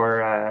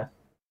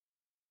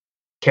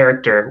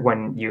 Character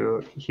when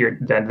you hear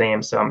that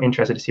name. So I'm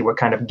interested to see what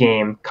kind of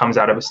game comes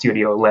out of a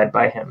studio led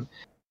by him.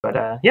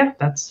 But yeah,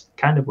 that's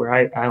kind of where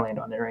I land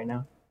on it right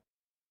now.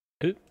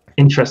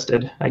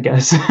 Interested, I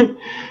guess.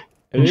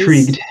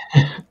 Intrigued.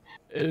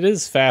 It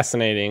is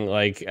fascinating.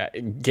 Like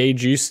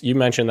Gage, you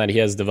mentioned that he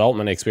has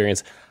development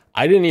experience.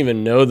 I didn't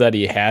even know that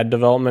he had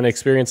development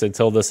experience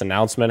until this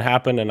announcement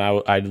happened, and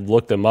I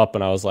looked him up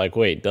and I was like,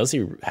 wait, does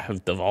he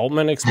have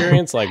development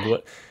experience? Like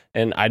what?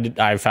 And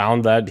I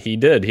found that he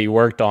did. He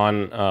worked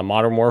on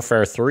Modern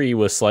Warfare 3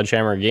 with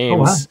Sledgehammer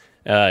Games.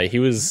 Oh, wow. He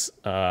was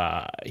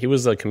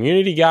a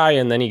community guy,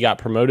 and then he got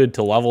promoted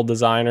to level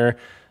designer.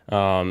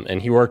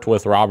 And he worked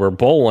with Robert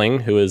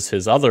Bowling, who is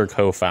his other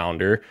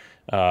co-founder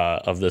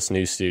of this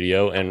new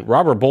studio. And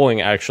Robert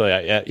Bowling,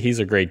 actually, he's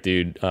a great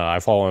dude. I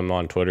follow him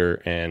on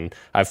Twitter, and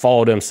I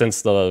followed him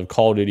since the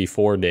Call of Duty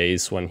 4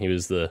 days when he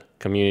was the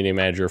community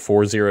manager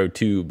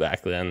 402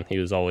 back then. He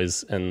was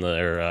always in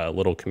their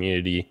little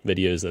community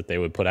videos that they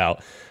would put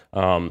out.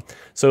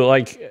 So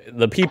like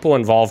the people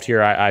involved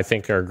here, I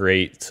think are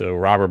great. So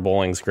Robert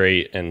Bowling's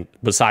great. And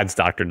besides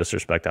Dr.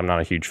 Disrespect, I'm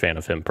not a huge fan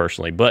of him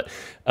personally, but,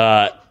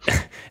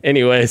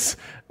 anyways,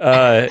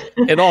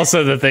 and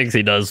also the things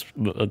he does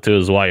to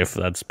his wife,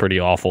 that's pretty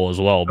awful as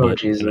well. Oh, but,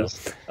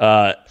 Jesus.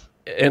 And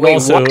Wait,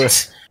 also,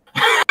 what?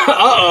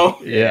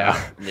 Uh-oh.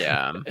 yeah.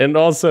 Yeah. And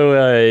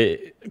also,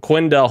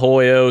 Quinn Del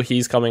Hoyo,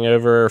 he's coming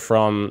over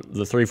from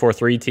the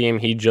 343 team.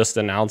 He just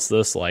announced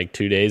this like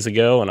 2 days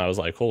ago, and I was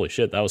like, holy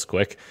shit, that was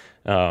quick.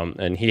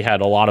 And he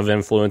had a lot of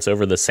influence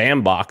over the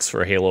sandbox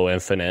for Halo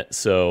Infinite,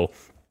 so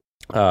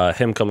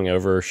him coming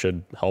over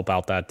should help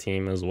out that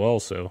team as well.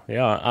 So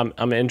yeah,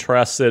 I'm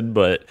interested,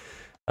 but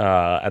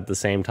at the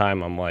same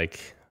time, I'm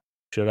like,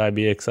 should I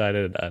be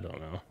excited? I don't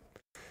know.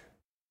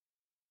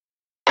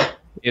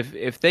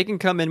 If they can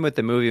come in with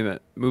the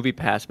movie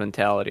pass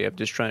mentality of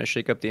just trying to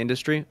shake up the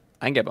industry,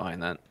 I can get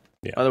behind that.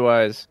 Yeah.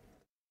 Otherwise,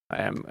 I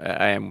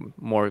am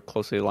more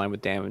closely aligned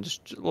with Dan and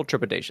just a little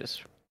trepidatious.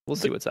 We'll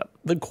see what's up.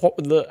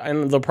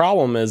 The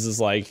problem is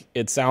like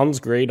it sounds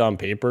great on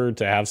paper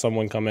to have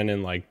someone come in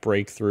and like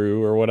break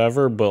through or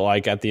whatever, but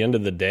like at the end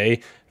of the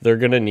day, they're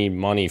gonna need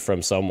money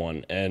from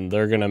someone, and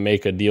they're gonna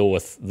make a deal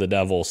with the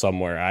devil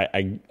somewhere.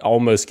 I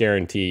almost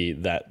guarantee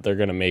that they're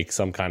gonna make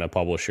some kind of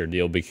publisher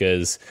deal,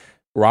 because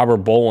Robert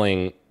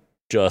Bowling,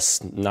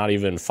 just not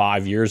even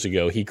 5 years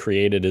ago, he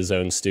created his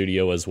own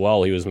studio as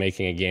well. He was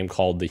making a game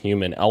called The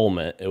Human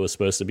Element. It was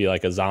supposed to be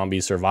like a zombie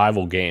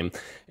survival game,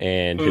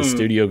 and his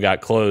studio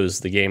got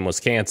closed. The game was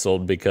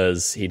canceled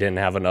because he didn't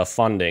have enough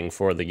funding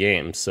for the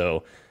game.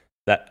 So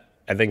that,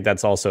 I think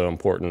that's also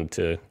important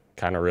to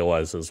kind of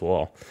realize as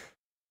well.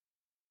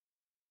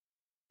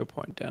 Good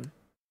point, Dan.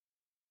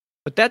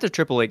 But that's a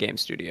AAA game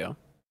studio.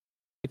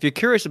 If you're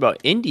curious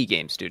about indie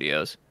game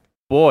studios,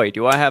 boy,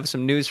 do I have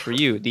some news for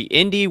you. The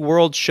Indie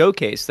World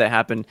Showcase that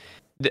happened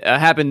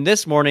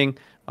this morning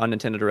on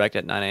Nintendo Direct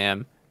at 9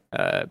 a.m.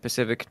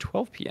 Pacific,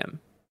 12 p.m.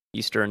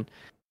 Eastern.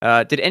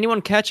 Did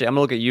anyone catch it? I'm going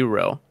to look at you,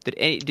 Ro.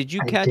 Did you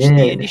catch the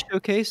Indie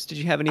Showcase? Did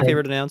you have any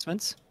favorite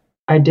announcements?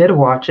 I did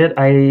watch it.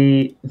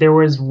 There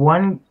was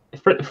one,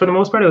 for the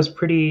most part, it was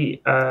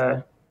pretty,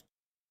 I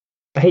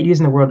hate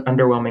using the word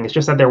underwhelming. It's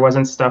just that there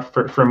wasn't stuff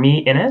for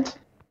me in it.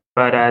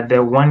 But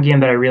the one game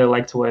that I really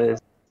liked was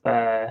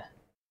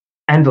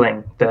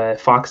Endling, the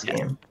Fox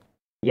game.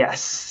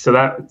 Yes. So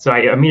I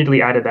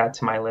immediately added that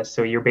to my list.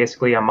 So you're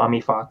basically a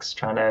mommy fox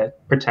trying to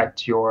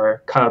protect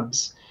your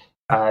cubs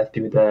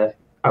through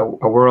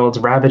a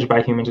world ravaged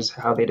by humans, is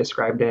how they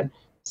described it.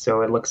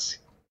 So it looks,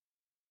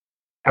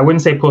 I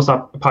wouldn't say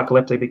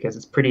post-apocalyptic because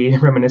it's pretty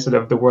reminiscent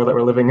of the world that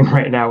we're living in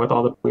right now with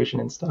all the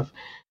pollution and stuff.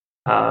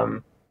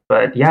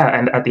 But yeah,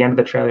 and at the end of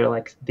the trailer,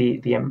 like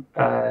the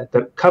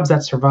cubs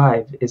that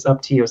survive is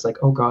up to you. It's like,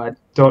 oh god,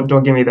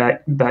 don't give me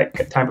that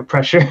type of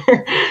pressure.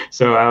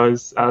 So I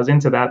was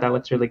into that. That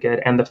looks really good.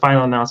 And the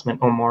final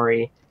announcement,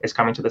 Omori is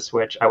coming to the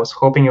Switch. I was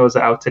hoping it was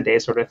out today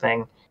sort of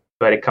thing,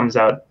 but it comes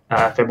out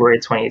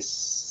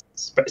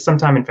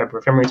sometime in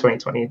February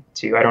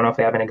 2022. I don't know if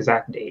they have an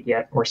exact date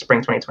yet, or spring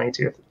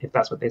 2022 if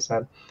that's what they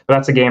said. But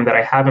that's a game that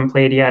I haven't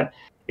played yet.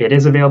 It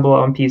is available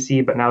on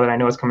PC, but now that I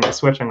know it's coming to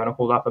Switch, I'm going to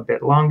hold off a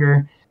bit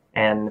longer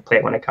and play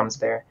it when it comes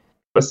there.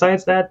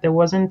 Besides that, there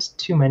wasn't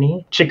too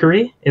many.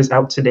 Chicory is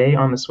out today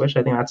on the Switch.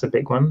 I think that's a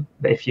big one.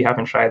 If you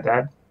haven't tried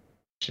that, you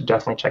should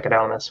definitely check it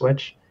out on the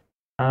Switch.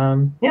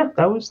 Yeah,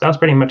 that was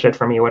pretty much it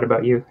for me. What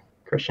about you,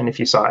 Christian, if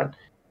you saw it?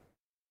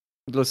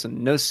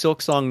 Listen, no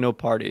Silk Song, no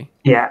party.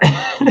 Yeah.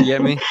 You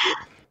get me?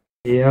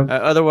 Yeah.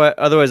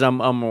 Otherwise, I'm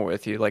more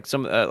with you. Like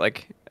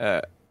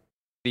the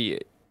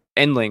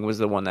Endling was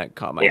the one that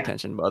caught my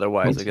attention, but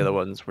otherwise, like the other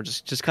ones were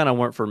just kind of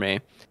weren't for me.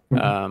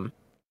 Mm-hmm.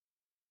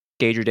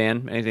 Gage or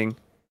Dan, anything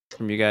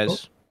from you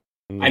guys?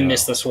 No. I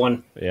missed this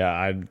one. Yeah,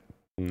 I have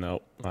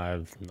nothing.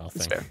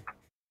 That's fair.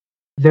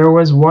 There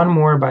was one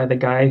more by the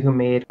guy who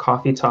made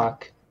Coffee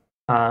Talk.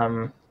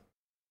 I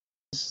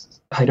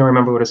don't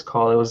remember what it's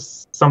called. It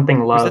was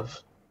something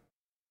Love.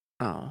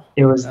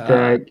 It was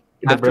the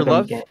After rhythm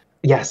Love? game.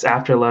 Yes,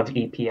 After Love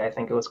EP, I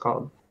think it was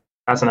called.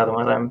 That's another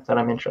one that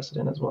I'm interested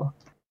in as well.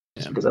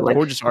 Just because I like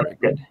gorgeous art.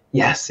 Good.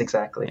 Yes,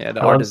 exactly. Yeah,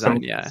 the I art love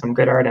design. some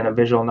good art and a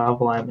visual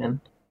novel I'm in.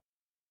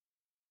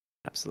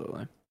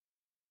 Absolutely.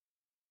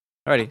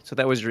 Alrighty, so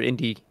that was your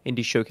indie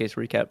showcase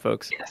recap,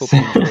 folks. Yes. Hope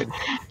you enjoyed.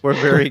 We're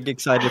very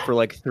excited for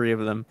like 3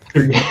 of them.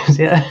 3 games,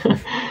 yeah.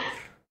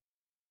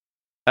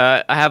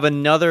 I have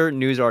another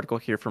news article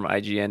here from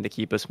IGN to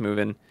keep us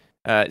moving.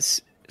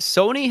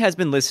 Sony has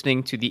been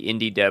listening to the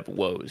indie dev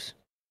woes.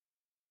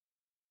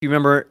 you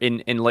remember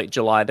in late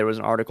July, there was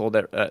an article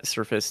that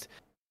surfaced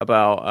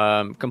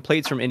about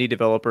complaints from indie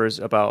developers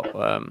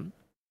about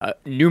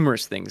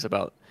numerous things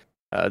about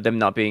them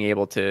not being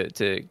able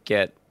to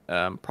get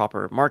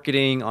proper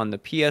marketing on the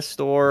PS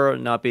Store,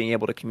 not being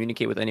able to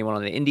communicate with anyone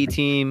on the indie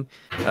team,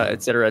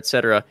 et cetera, et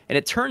cetera. And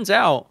it turns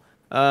out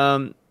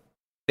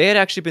they had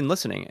actually been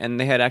listening, and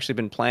they had actually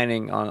been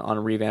planning on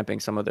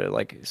revamping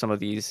some of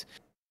these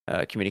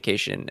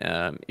communication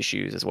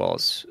issues, as well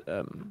as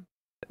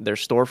their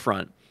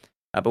storefront.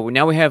 But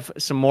now we have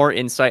some more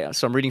insight.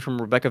 So I'm reading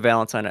from Rebecca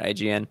Valentine at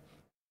IGN.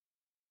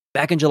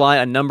 Back in July,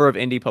 a number of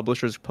indie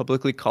publishers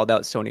publicly called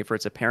out Sony for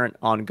its apparent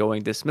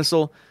ongoing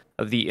dismissal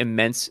of the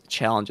immense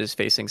challenges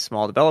facing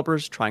small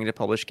developers trying to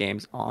publish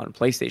games on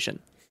PlayStation.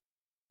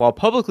 While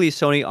publicly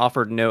Sony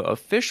offered no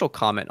official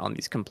comment on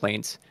these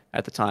complaints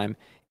at the time,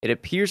 it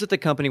appears that the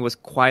company was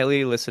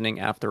quietly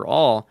listening after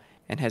all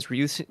and has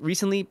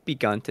recently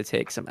begun to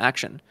take some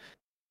action.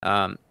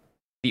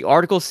 The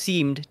article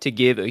seemed to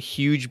give a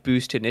huge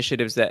boost to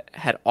initiatives that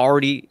had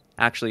already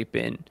actually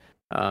been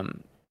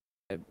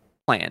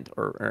planned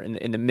or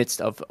in the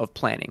midst of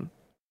planning.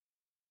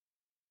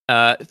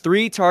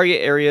 3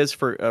 target areas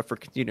for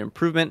continued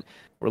improvement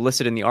were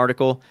listed in the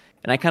article,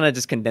 and I kind of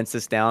just condensed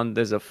this down.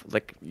 There's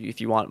if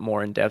you want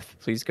more in depth,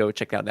 please go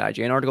check out the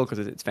IGN article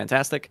because it's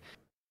fantastic.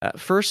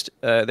 First,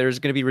 there's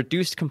going to be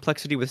reduced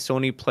complexity with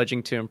Sony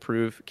pledging to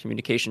improve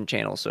communication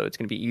channels, so it's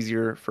going to be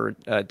easier for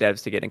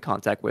devs to get in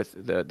contact with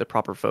the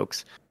proper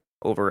folks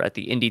over at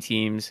the indie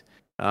teams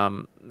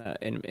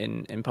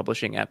in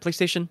publishing at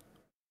PlayStation.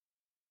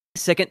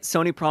 Second,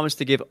 Sony promised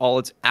to give all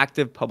its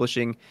active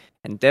publishing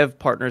and dev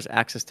partners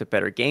access to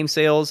better game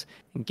sales,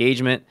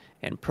 engagement,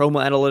 and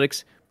promo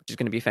analytics, which is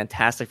going to be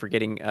fantastic for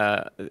getting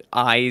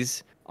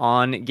eyes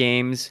on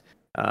games.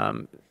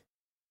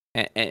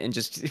 And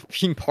just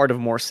being part of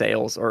more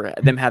sales, or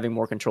them having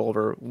more control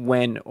over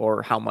when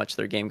or how much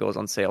their game goes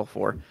on sale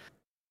for.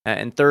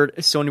 And third,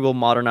 Sony will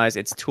modernize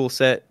its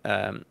toolset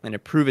and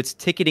improve its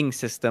ticketing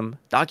system,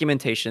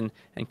 documentation,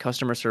 and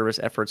customer service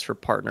efforts for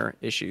partner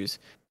issues.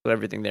 So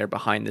everything there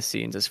behind the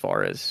scenes as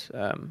far as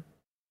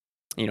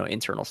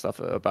internal stuff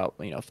about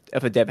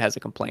if a dev has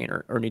a complaint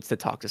or needs to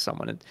talk to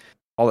someone, and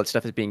all that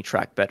stuff is being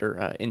tracked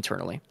better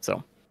internally.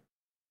 So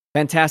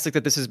fantastic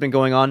that this has been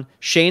going on.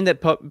 Shame that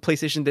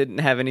PlayStation didn't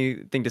have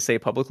anything to say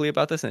publicly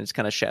about this, and it's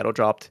kind of shadow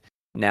dropped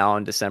now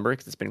in December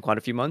because it's been quite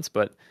a few months.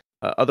 But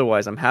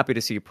otherwise, I'm happy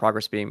to see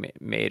progress being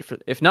made,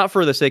 if not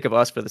for the sake of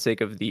us, for the sake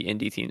of the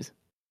indie teams.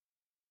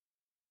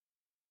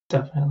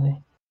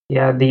 Definitely.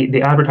 Yeah,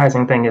 the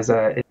advertising thing is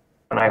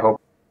and I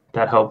hope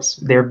that helps.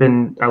 There have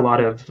been a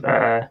lot of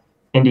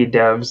indie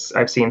devs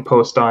I've seen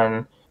post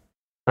on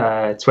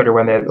Twitter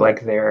when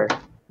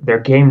their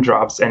game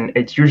drops, and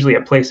it's usually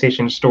a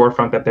PlayStation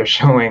storefront that they're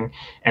showing,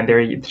 and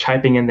they're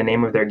typing in the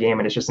name of their game,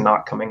 and it's just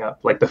not coming up,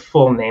 like the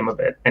full name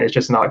of it, and it's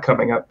just not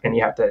coming up, and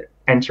you have to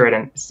enter it,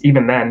 and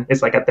even then,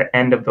 it's like at the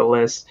end of the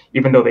list,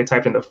 even though they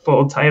typed in the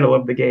full title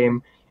of the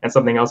game, and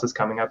something else is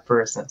coming up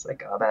first, and it's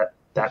like, oh,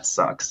 that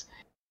sucks.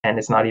 And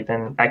it's not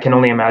even, I can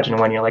only imagine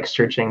when you're like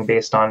searching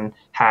based on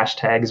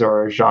hashtags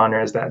or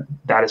genres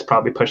that is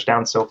probably pushed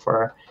down so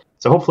far.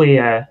 So hopefully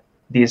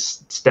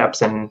these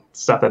steps and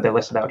stuff that they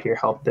listed out here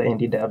help the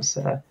indie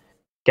devs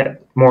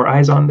get more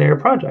eyes on their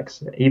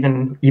projects,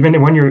 even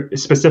when you're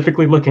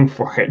specifically looking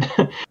for it.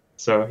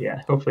 So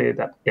yeah, hopefully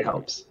that it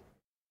helps.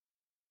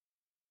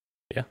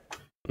 Yeah.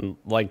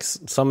 Like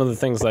some of the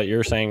things that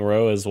you're saying,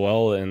 Ro, as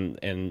well,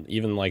 and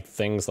even like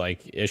things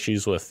like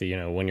issues with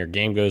when your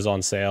game goes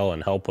on sale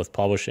and help with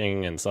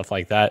publishing and stuff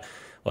like that,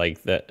 like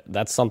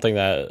that's something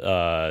that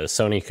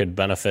Sony could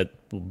benefit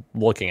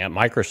looking at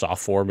Microsoft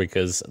for,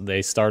 because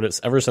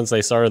ever since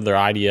they started their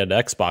ID at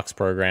Xbox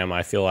program,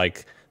 I feel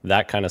like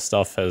that kind of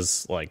stuff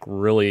has like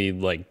really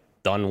like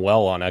done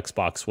well on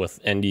Xbox,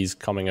 with indies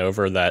coming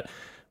over that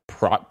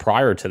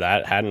prior to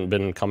that hadn't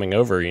been coming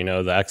over. The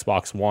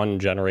Xbox One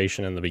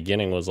generation in the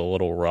beginning was a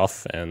little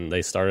rough, and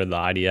they started the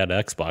ID at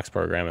Xbox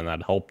program, and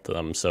that helped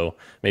them. So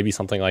maybe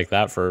something like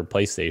that for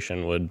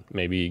PlayStation would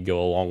maybe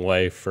go a long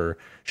way for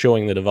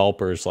showing the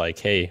developers like,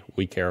 hey,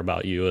 we care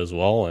about you as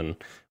well, and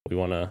we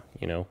want to,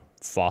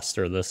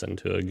 foster this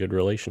into a good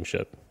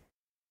relationship.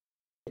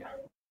 Yeah.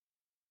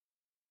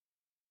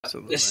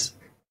 Absolutely. This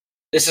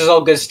is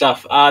all good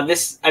stuff. A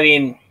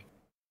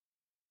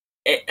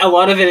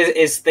lot of it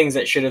is things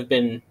that should have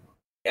been,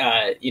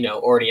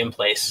 already in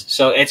place.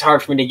 So it's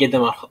hard for me to give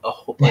them a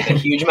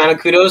huge amount of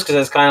kudos, because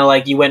it's kind of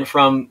like you went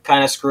from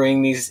kind of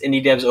screwing these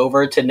indie devs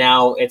over to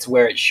now it's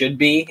where it should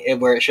be,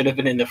 where it should have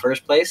been in the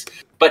first place.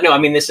 But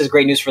no, this is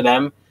great news for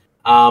them.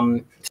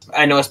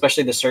 I know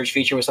especially the search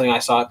feature was something I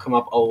saw come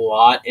up a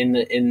lot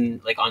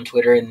in on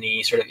Twitter in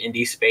the sort of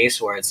indie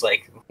space, where it's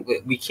like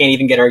we can't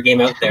even get our game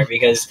out there,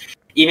 because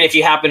even if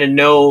you happen to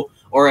know,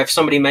 or if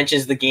somebody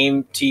mentions the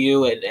game to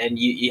you and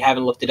you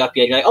haven't looked it up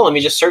yet, you're like, oh, let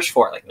me just search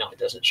for it. Like, no, it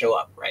doesn't show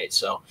up, right?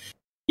 So,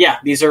 yeah,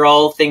 these are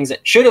all things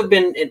that should have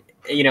been,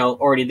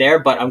 already there,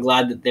 but I'm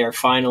glad that they're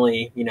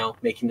finally,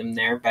 making them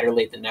there. Better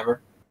late than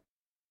never.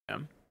 Yeah.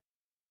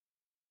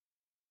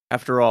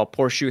 After all,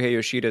 poor Shuhei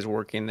Yoshida is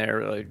working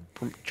there, like,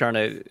 trying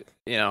to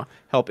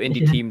help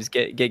indie teams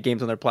get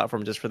games on their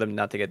platform just for them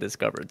not to get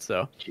discovered.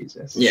 So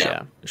Jesus.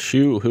 Yeah.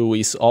 Shu, who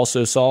we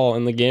also saw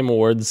in the Game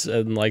Awards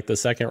in like the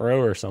second row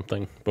or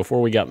something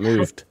before we got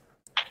moved.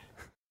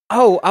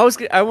 Oh, I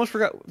almost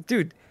forgot,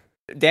 dude.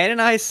 Dan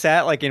and I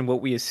sat like in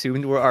what we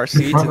assumed were our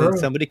seats, and then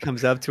somebody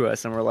comes up to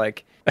us and we're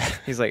like,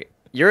 he's like,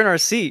 "You're in our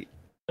seat."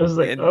 I was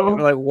like, And oh.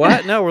 we're like,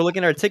 "What? No, we're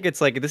looking at our tickets.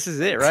 Like, this is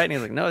it, right?" And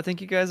he's like, "No, I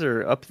think you guys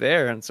are up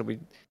there." And so we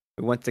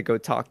went to go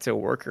talk to a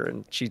worker,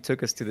 and she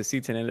took us to the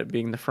seats and ended up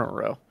being in the front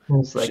row. I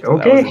was like, So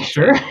that okay, was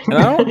sure. And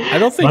I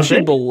don't think Love she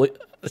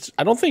it.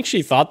 I don't think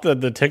she thought that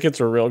the tickets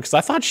were real, because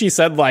I thought she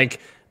said like,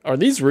 "Are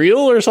these real?"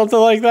 or something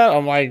like that.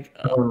 I'm like,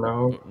 Oh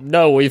no.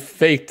 no, we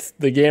faked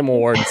the Game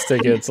Awards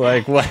tickets.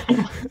 Like what?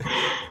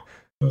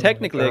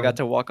 Technically, I got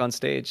to walk on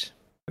stage.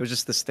 It was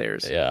just the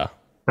stairs, Yeah.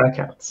 That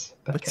counts.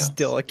 That but counts.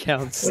 still, it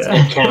counts.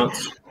 Yeah. It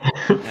counts.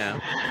 Yeah.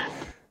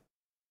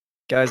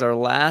 Guys, our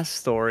last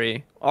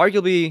story,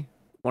 arguably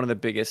one of the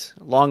biggest,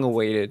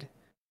 long-awaited,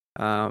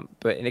 and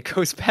it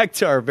goes back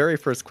to our very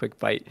first quick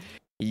bite.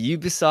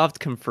 Ubisoft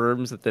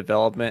confirms the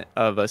development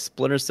of a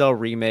Splinter Cell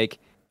remake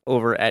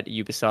over at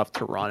Ubisoft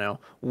Toronto.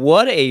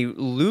 What a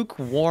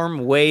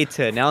lukewarm way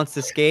to announce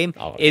this game!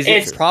 Oh, Is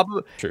it's it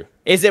probably? True.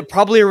 Is it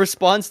probably a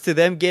response to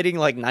them getting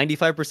like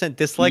 95%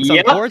 dislikes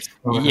Yep. on ports?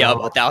 Oh, Yep,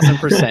 no.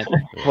 1,000%.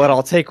 But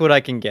I'll take what I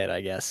can get, I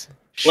guess.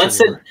 Sure.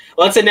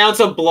 Let's announce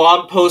a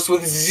blog post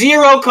with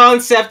zero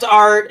concept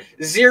art,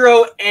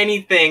 zero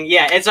anything.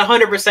 Yeah, it's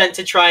 100%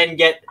 to try and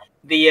get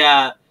the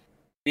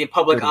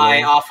public Goodwill.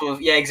 eye off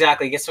of. Yeah,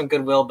 exactly. Get some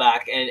goodwill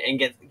back and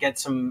get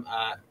some.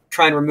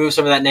 Try and remove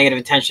some of that negative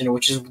attention,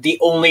 which is the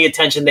only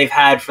attention they've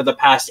had for the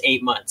past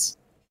 8 months.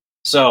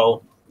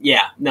 So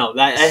yeah, no,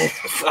 that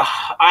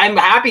I'm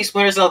happy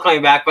Splinter Cell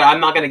coming back, but I'm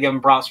not going to give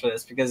them props for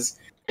this, because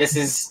this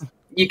is,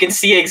 you can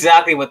see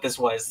exactly what this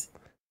was.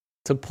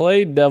 To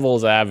play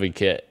devil's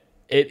advocate,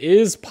 it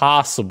is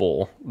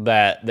possible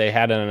that they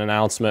had an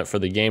announcement for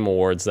the Game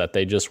Awards that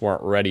they just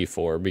weren't ready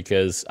for,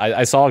 because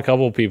I saw a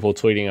couple of people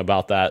tweeting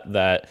about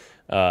that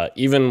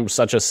even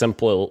such a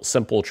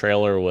simple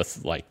trailer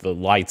with like the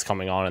lights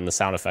coming on and the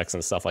sound effects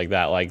and stuff like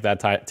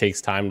that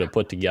takes time to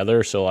put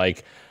together. So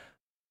like,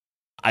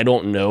 I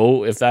don't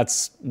know if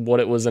that's what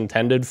it was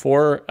intended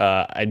for.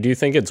 I do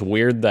think it's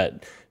weird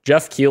that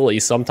Jeff Keighley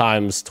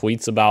sometimes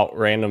tweets about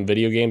random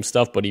video game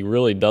stuff, but he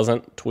really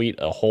doesn't tweet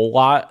a whole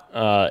lot.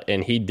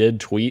 And he did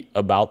tweet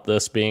about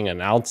this being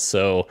announced.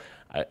 So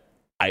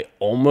I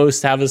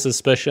almost have a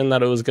suspicion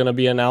that it was going to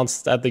be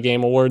announced at the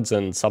Game Awards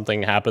and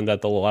something happened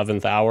at the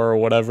 11th hour or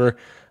whatever.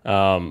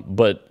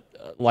 But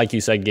like you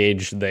said,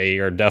 Gage, they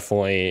are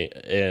definitely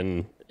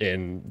in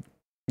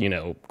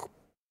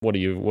what do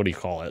you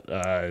call it?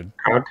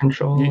 Crowd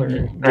control, or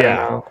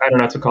Yeah. I don't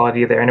know what to call it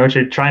either. I know what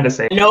you're trying to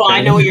say. No,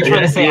 I know what you're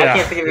trying to say. Yeah. I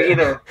can't think of it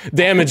either.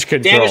 Damage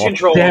control. Damage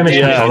control. Damage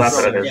Yes. control. That's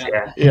what it is. Yeah.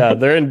 Yeah. Yeah,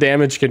 they're in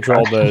damage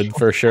control mode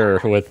for sure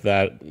with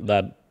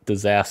that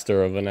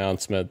disaster of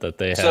announcement that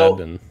they had. So-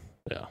 And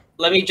yeah.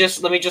 Let me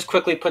just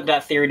quickly put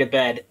that theory to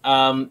bed.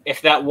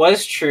 If that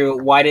was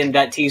true, why didn't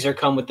that teaser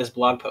come with this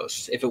blog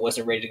post if it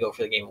wasn't ready to go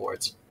for the Game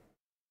Awards?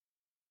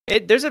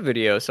 There's a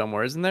video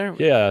somewhere, isn't there?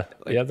 Yeah,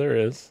 there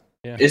is.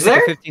 Yeah. Is It's like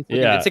there? a 15 second,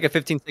 Yeah. It's like a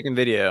 15-second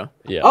video.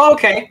 Yeah. Oh,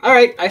 okay. All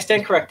right. I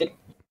stand corrected.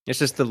 It's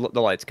just the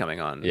lights coming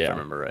on, if Yeah. I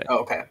remember right. Oh,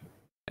 okay.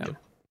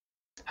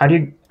 How do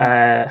you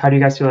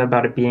guys feel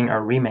about it being a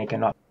remake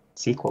and not a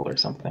sequel or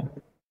something?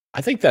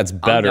 I think that's I'm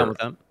down better. with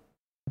them.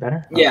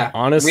 Better? Yeah.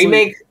 Honestly,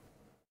 Remake.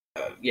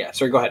 Yeah.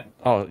 Sorry. Go ahead.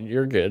 Oh,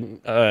 you're good.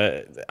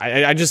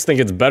 I just think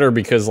it's better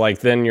because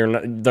like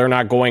then they're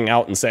not going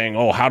out and saying,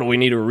 oh, how do we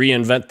need to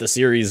reinvent the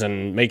series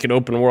and make it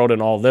open world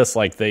and all this.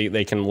 Like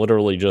they can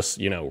literally just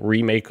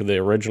remake the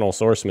original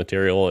source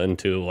material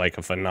into like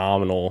a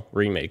phenomenal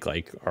remake,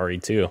 like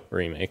RE2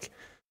 remake.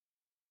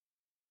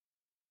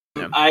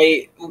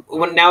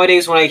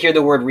 Nowadays when I hear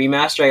the word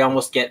remaster, I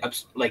almost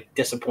get like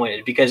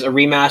disappointed, because a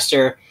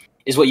remaster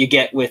is what you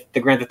get with the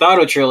Grand Theft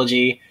Auto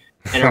trilogy,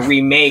 and a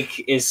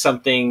remake is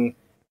something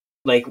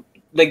like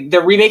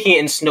they're remaking it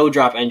in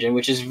Snowdrop Engine,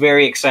 which is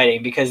very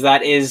exciting, because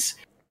that is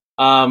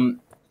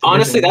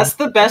honestly that's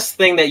the best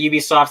thing that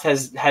Ubisoft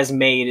has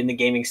made in the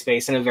gaming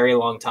space in a very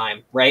long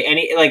time, right?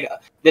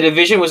 The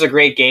Division was a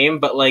great game,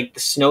 but like the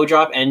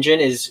Snowdrop Engine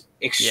is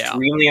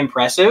extremely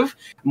impressive,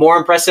 more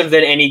impressive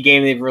than any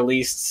game they've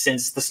released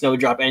since the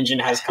Snowdrop Engine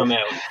has come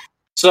out.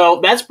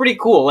 So that's pretty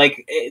cool.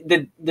 Like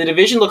the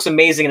Division looks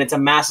amazing, and it's a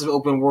massive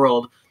open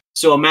world.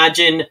 So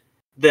imagine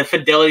the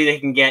fidelity they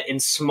can get in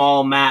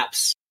small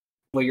maps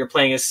where you're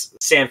playing as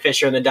Sam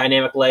Fisher and the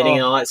dynamic lighting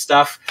and all that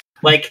stuff.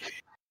 Like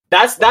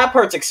that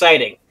part's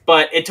exciting,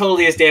 but it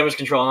totally is damage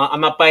control.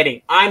 I'm not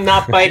biting. I'm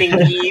not biting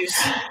Eves.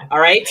 All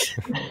right?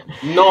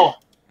 No.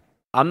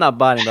 I'm not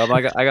biting, but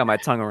I got my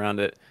tongue around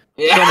it.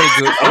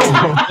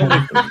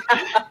 Yeah.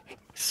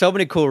 So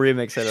many cool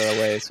remakes out of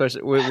the way,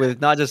 especially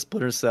with not just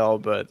Splinter Cell,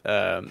 but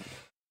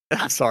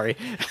sorry,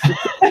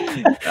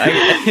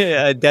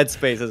 Dead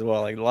Space as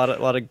well. Like a lot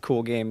of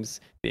cool games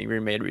being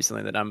remade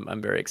recently that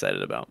I'm very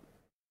excited about.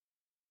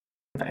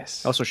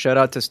 Nice. Also, shout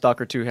out to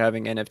Stalker 2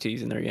 having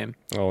NFTs in their game.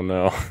 Oh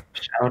no.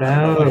 Shout I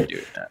don't know why you're out.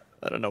 doing that.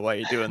 I don't know why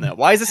you're doing that.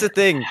 Why is this a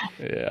thing?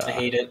 I Yeah.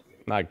 hate it.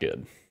 Not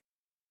good.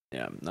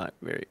 Yeah, not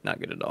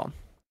good at all.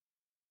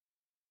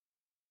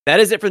 That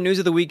is it for news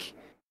of the week.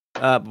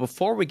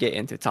 Before we get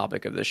into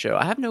topic of the show,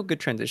 I have no good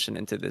transition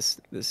into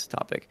this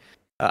topic.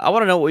 I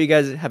want to know what you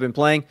guys have been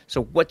playing.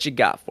 So, what you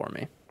got for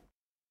me,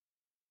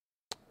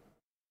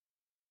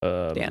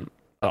 Dan?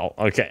 Oh,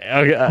 okay.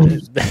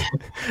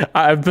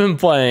 I've been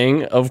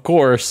playing, of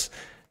course,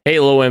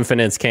 Halo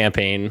Infinite's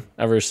campaign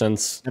ever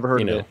since. Never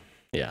heard of it.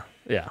 Yeah.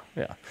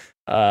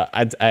 I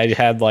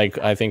had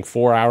I think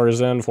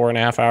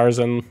 4.5 hours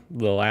in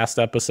the last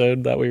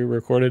episode that we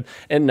recorded,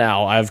 and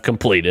now I've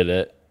completed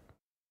it.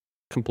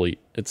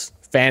 It's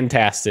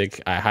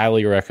fantastic. I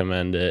highly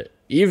recommend it.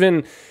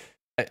 Even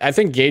I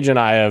think Gage and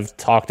I have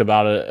talked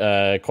about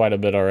it quite a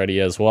bit already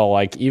as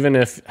well. Even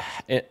if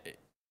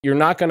you're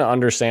not going to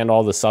understand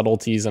all the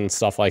subtleties and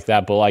stuff like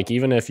that, but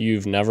even if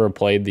you've never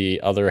played the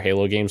other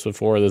Halo games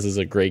before, this is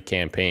a great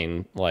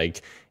campaign.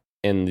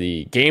 And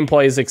the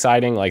gameplay is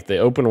exciting. The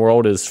open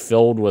world is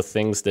filled with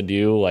things to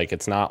do.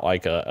 It's not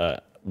like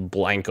a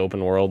blank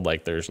open world.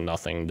 There's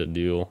nothing to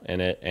do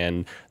in it.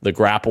 And the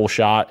grapple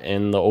shot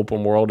in the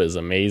open world is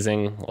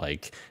amazing.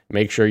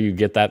 Make sure you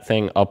get that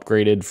thing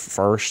upgraded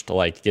first.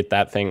 Get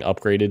that thing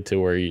upgraded to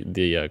where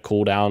the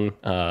cooldown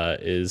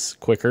is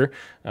quicker.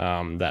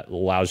 That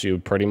allows you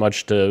pretty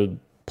much to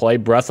play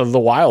Breath of the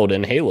Wild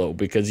in Halo,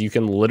 because you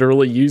can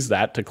literally use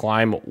that to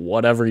climb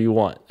whatever you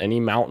want. Any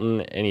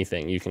mountain,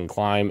 anything. You can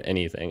climb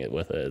anything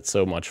with it. It's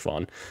so much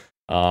fun.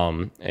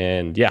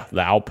 And yeah,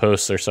 the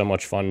outposts are so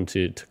much fun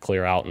to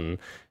clear out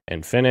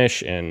and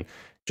finish. And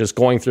just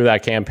going through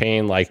that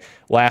campaign,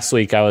 last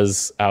week I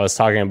was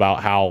talking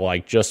about how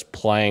just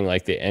playing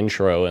the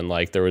intro, and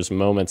there was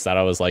moments that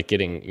I was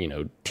getting,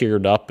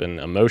 teared up and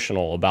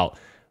emotional about.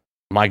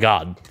 My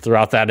God,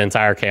 throughout that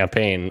entire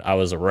campaign, I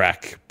was a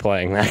wreck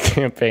playing that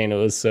campaign. It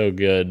was so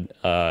good.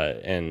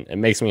 And it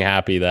makes me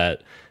happy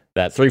that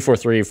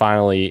 343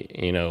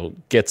 finally,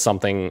 gets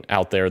something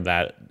out there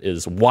that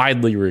is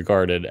widely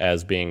regarded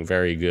as being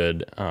very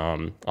good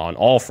on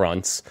all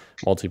fronts,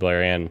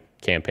 multiplayer and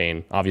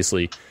campaign.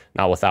 Obviously,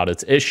 not without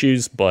its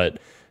issues, but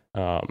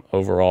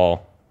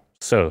overall,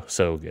 so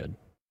good.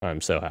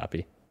 I'm so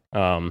happy.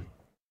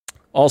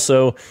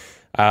 Also,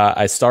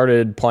 I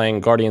started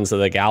playing Guardians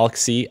of the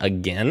Galaxy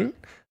again,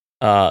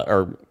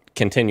 or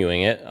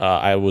continuing it.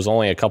 I was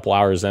only a couple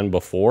hours in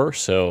before,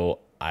 so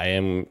I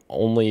am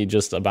only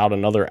just about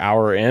another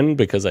hour in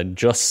because I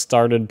just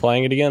started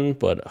playing it again.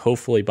 But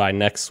hopefully by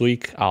next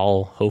week,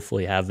 I'll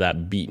hopefully have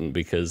that beaten,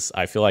 because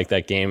I feel like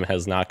that game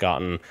has not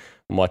gotten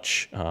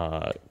much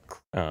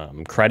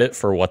credit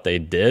for what they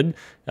did.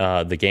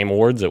 The Game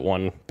Awards, it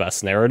won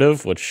Best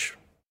Narrative, which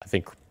I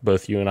think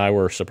both you and I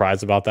were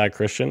surprised about that,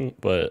 Christian,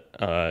 but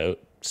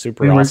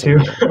super awesome. We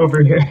were too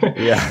over here.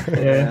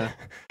 Yeah.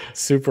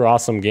 Super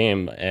awesome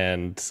game,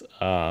 and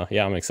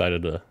I'm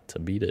excited to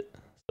beat it.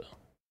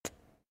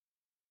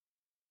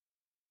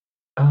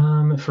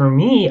 For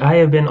me, I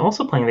have been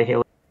also playing the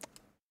Halo.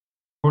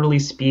 Totally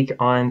speak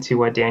on to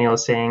what Daniel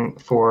is saying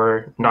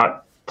for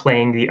not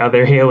playing the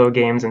other Halo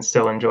games and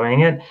still enjoying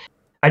it.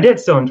 I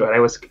did still enjoy it. I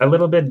was a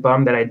little bit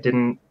bummed that I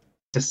didn't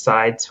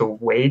decide to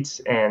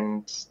wait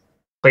and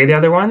play the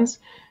other ones,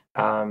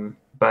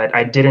 but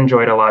I did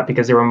enjoy it a lot,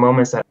 because there were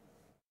moments that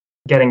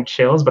getting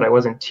chills, but I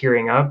wasn't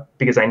tearing up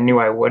because I knew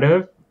I would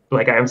have.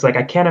 I was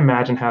I can't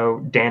imagine how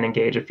Dan and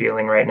Gage are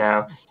feeling right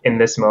now in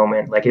this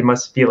moment. It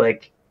must feel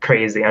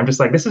crazy. I'm just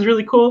this is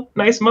really cool,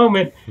 nice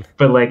moment.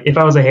 But if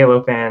I was a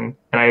Halo fan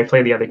and I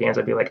played the other games,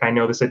 I'd be I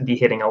know this would be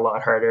hitting a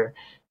lot harder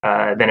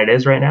than it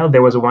is right now.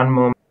 There was one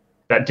moment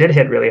that did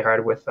hit really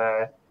hard with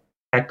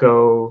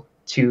Echo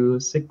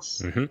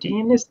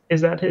 216.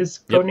 Is that his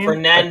code name?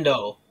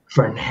 Fernando,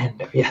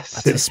 yes.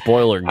 That's a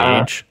spoiler,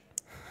 Gage.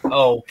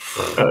 Oh.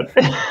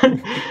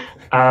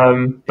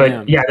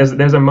 But yeah,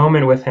 there's a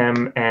moment with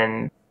him,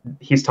 and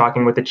he's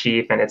talking with the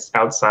chief, and it's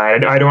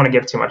outside. I don't want to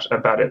give too much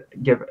about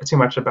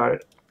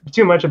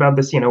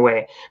the scene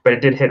away, but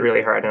it did hit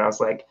really hard, and I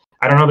was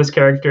I don't know this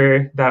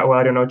character that well.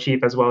 I don't know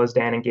Chief as well as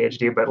Dan and Gage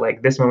do, but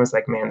this moment's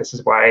man,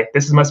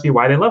 this must be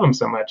why they love him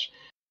so much.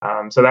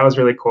 So that was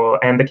really cool,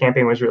 and the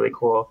campaign was really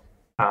cool.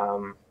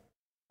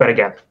 But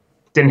again,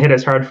 didn't hit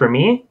as hard for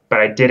me, but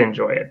I did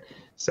enjoy it.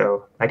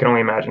 So I can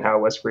only imagine how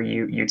it was for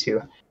you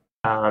two.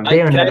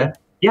 Bayonetta.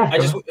 I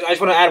just want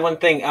to add one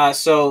thing.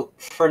 So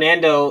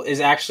Fernando is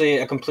actually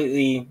a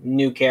completely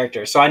new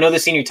character. So I know the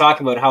scene you're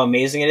talking about, how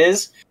amazing it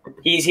is.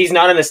 He's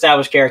not an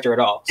established character at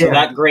all. So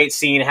that great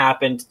scene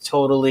happened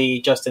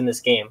totally just in this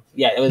game.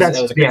 Yeah, it was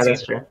a great scene.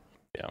 That's true.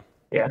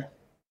 Yeah.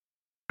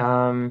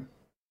 What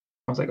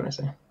was I going to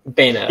say?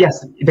 Bayonetta.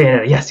 Yes,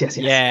 Bayonetta. Yes.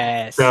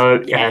 Yes.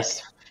 So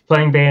yes,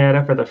 playing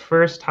Bayonetta for the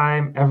first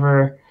time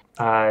ever.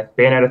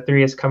 Bayonetta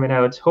 3 is coming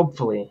out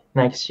hopefully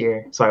next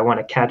year. So I want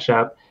to catch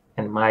up.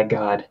 And my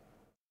God.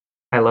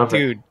 I love her.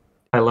 Dude.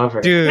 I love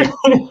her. Dude.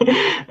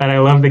 And I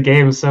love the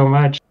game so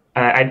much.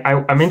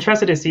 I'm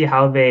interested to see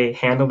how they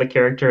handle the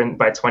character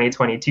by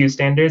 2022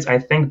 standards. I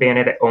think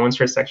Bayonetta owns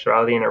her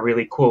sexuality in a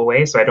really cool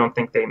way, so I don't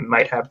think they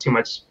might have too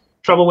much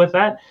trouble with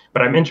that.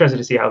 But I'm interested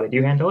to see how they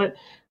do handle it.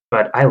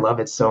 But I love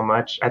it so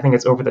much. I think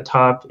it's over the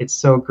top. It's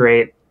so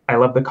great. I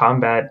love the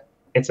combat.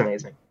 It's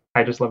amazing.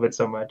 I just love it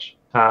so much.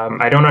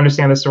 I don't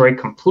understand the story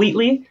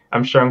completely.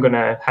 I'm sure I'm going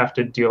to have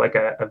to do like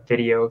a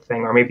video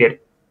thing, or maybe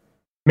it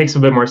makes a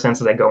bit more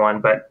sense as I go on.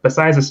 But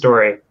besides the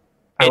story,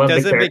 I love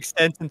doesn't make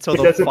sense until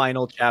the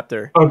final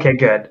chapter. Okay,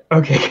 good.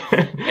 Okay,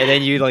 good. And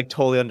then you like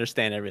totally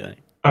understand everything.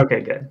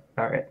 Okay, good.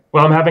 All right.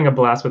 Well, I'm having a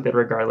blast with it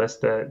regardless.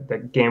 The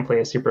gameplay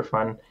is super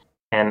fun.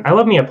 And I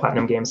love me a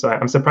Platinum game, so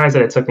I'm surprised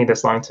that it took me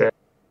this long to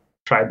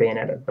try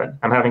Bayonetta, but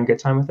I'm having a good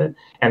time with it.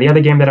 And the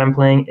other game that I'm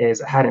playing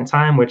is A Hat in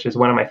Time, which is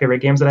one of my favorite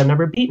games that I've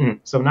never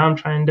beaten. So now I'm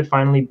trying to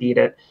finally beat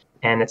it.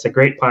 And it's a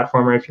great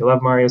platformer. If you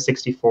love Mario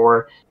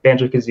 64,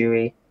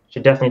 Banjo-Kazooie, you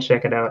should definitely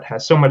check it out. It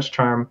has so much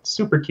charm,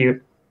 super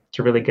cute. It's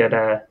a really good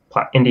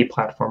indie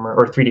platformer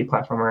or 3D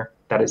platformer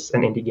that is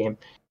an indie game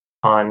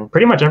on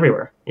pretty much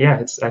everywhere.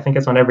 Yeah, I think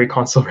it's on every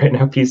console right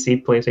now,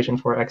 PC, PlayStation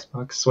 4,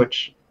 Xbox,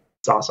 Switch.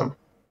 It's awesome.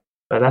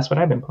 But that's what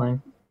I've been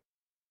playing.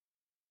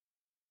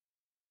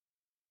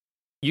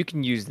 You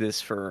can use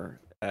this for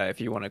if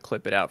you want to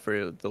clip it out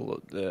for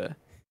the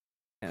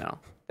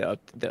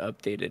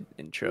updated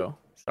intro.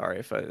 Sorry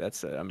if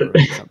I'm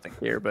ruining something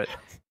here, but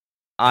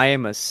I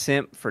am a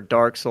simp for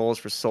Dark Souls,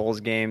 for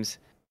Souls games.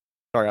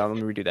 Sorry, let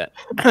me redo that.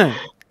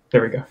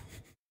 There we go.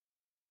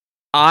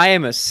 I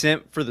am a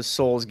simp for the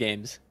Souls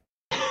games.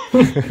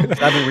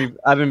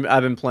 I've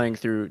been playing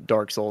through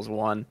Dark Souls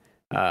 1,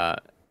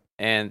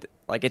 and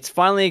like it's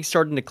finally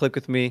starting to click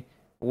with me.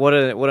 What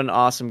an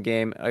awesome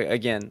game!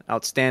 Again,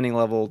 outstanding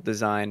level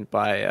design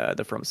by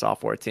the From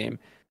Software team.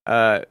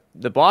 The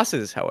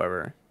bosses,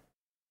 however,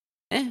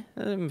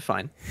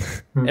 fine.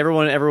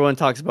 Everyone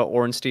talks about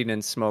Ornstein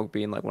and Smoke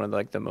being like one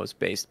of the most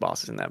based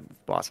bosses in that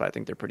boss fight. I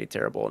think they're pretty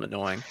terrible and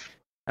annoying,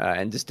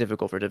 and just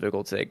difficult for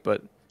difficult sake.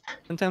 But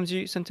sometimes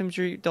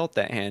you're dealt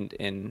that hand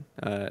in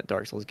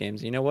Dark Souls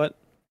games. You know what?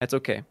 That's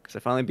okay because I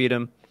finally beat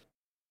him,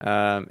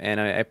 and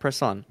I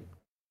press on.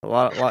 A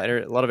lot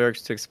of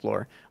areas to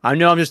explore. I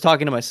know I'm just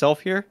talking to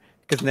myself here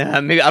because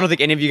maybe I don't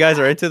think any of you guys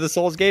are into the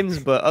Souls games,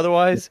 but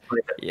otherwise,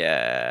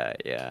 yeah.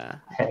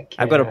 Heck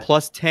I've got a yeah.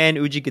 +10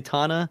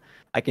 Ujigatana.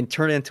 I can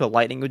turn it into a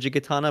lightning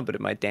Ujigatana,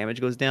 but my damage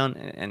goes down.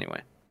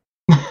 Anyway.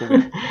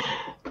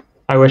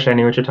 I wish I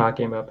knew what you're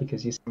talking about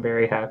because you seem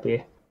very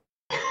happy.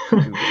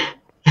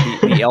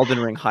 The Elden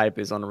Ring hype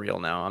is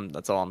unreal now.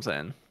 That's all I'm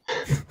saying.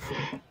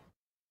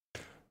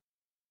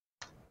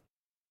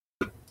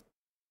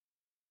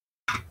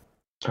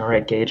 All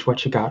right, Gage,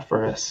 what you got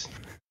for us?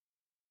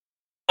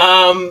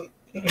 I've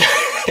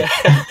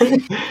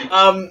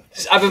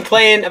been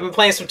playing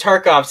some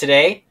Tarkov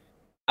today.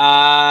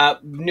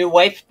 New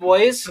wipe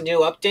boys, new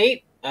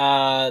update.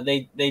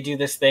 They do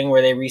this thing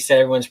where they reset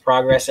everyone's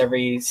progress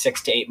every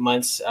 6 to 8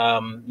 months.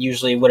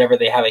 Usually whenever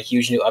they have a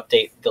huge new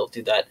update, they'll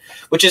do that,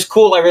 which is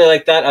cool. I really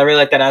like that. I really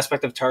like that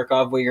aspect of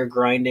Tarkov where you're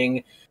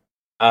grinding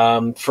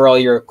for all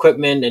your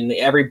equipment, and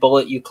every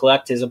bullet you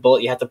collect is a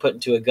bullet you have to put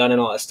into a gun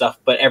and all that stuff.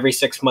 But every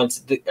 6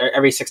 months,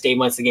 every 6 to 8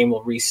 months, the game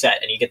will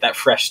reset, and you get that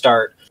fresh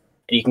start,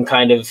 and you can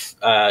kind of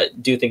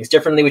do things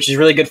differently, which is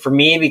really good for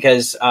me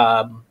because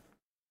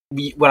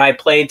when I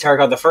played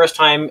Tarkov the first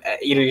time,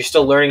 you're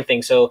still learning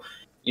things. So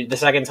the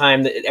second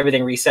time that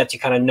everything resets, you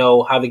kind of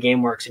know how the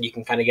game works, and you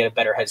can kind of get a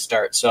better head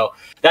start. So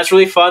that's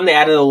really fun. They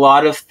added a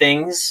lot of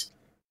things.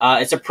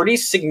 It's a pretty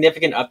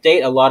significant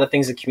update. A lot of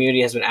things the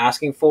community has been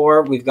asking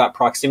for. We've got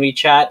proximity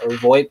chat, or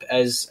VoIP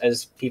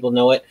as people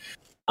know it,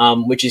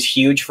 which is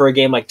huge for a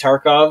game like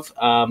Tarkov.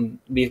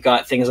 We've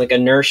got things like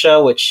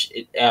inertia, which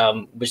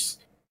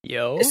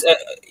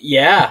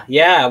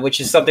which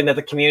is something that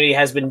the community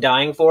has been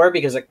dying for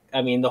because,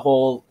 I mean, the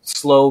whole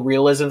slow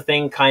realism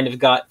thing kind of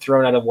got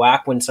thrown out of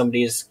whack when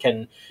somebody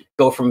can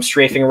go from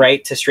strafing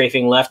right to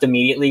strafing left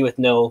immediately with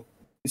no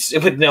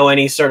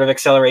any sort of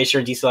acceleration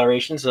or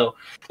deceleration. So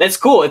that's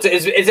cool. It's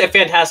a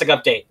fantastic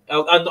update.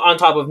 On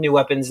top of new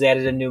weapons, they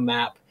added a new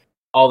map,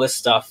 all this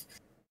stuff.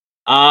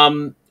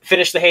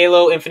 Finished the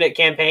Halo Infinite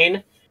campaign.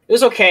 It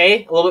was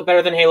okay, a little bit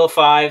better than Halo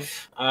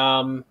 5.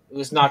 It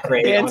was not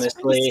great,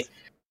 honestly.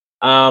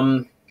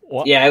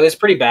 Yeah, it was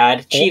pretty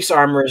bad. Chief's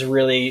armor is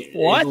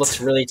it looks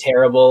really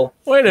terrible.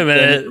 Wait a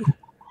minute.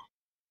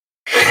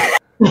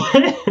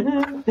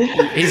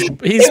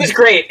 It was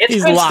great. It's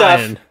he's good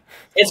lying. stuff.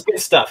 It's good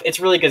stuff. It's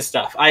really good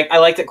stuff. I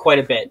liked it quite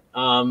a bit.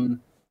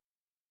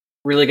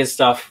 Really good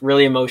stuff.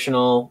 Really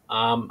emotional.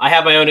 I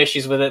have my own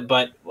issues with it,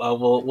 but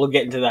we'll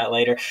get into that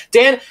later.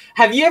 Dan,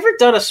 have you ever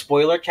done a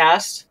spoiler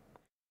cast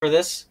for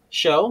this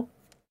show?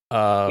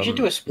 We should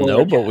do a spoiler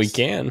No, but cast. we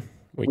can.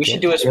 We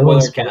should do a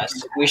spoiler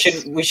cast. We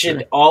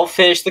should all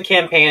finish the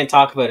campaign and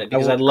talk about it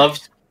because I'd love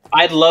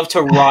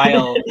to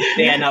rile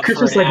Dan up for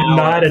Christian's an like, hour.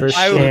 not a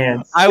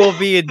chance. I will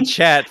be in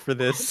chat for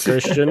this.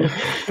 Christian,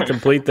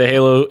 complete the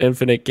Halo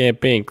Infinite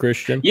campaign,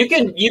 Christian. You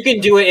can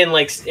do it in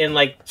like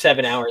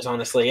 7 hours.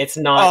 Honestly, it's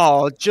not.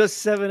 Oh, just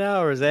 7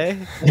 hours, eh?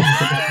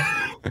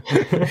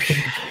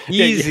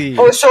 Easy.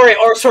 Oh,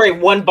 sorry.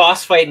 One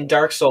boss fight in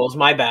Dark Souls.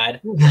 My bad.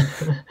 You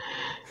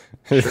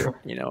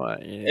know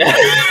what?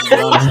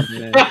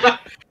 Yeah.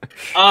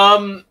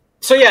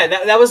 So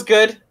yeah, that was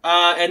good.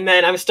 And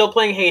then I'm still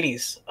playing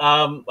Hades.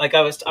 Like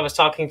I was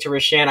talking to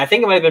Rashan. I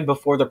think it might have been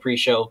before the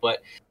pre-show,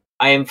 but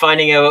I am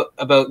finding out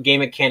about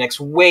game mechanics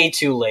way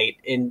too late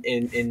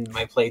in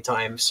my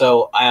playtime.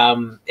 So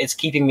it's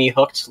keeping me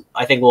hooked.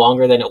 I think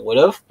longer than it would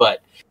have.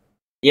 But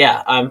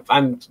yeah,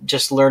 I'm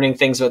just learning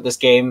things about this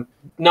game,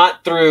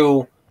 not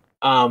through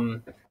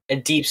a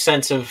deep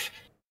sense of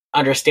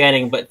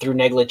understanding, but through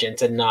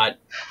negligence and not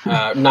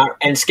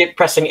and skip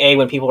pressing A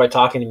when people are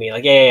talking to me.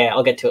 Like yeah,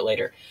 I'll get to it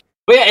later.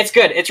 But yeah, it's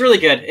good. It's really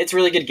good. It's a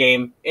really good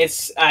game.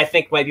 I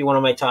think might be one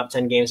of my top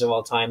 10 games of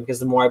all time, because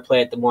the more I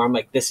play it, the more I'm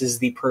like, this is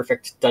the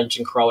perfect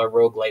dungeon crawler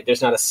roguelite.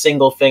 There's not a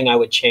single thing I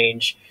would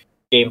change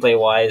gameplay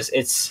wise.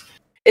 It's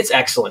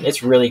excellent.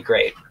 It's really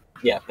great.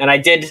 Yeah. And I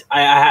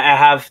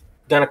have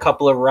done a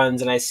couple of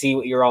runs, and I see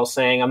what you're all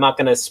saying. I'm not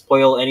going to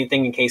spoil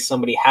anything in case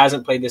somebody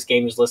hasn't played this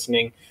game, is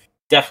listening.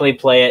 Definitely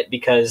play it,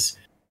 because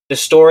the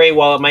story,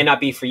 while it might not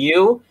be for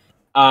you,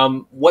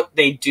 what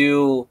they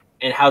do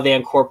and how they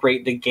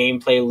incorporate the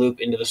gameplay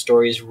loop into the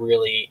story is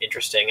really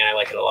interesting, and I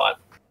like it a lot.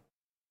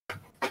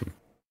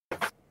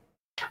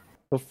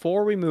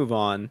 Before we move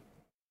on,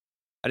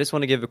 I just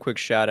want to give a quick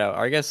shout out,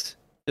 or I guess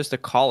just a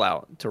call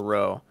out to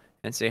Ro,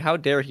 and say, how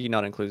dare he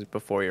not include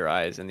Before Your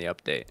Eyes in the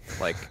update?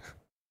 Like,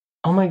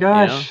 oh my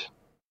gosh,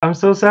 I'm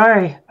so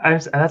sorry.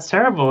 That's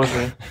terrible of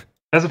me.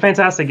 That's a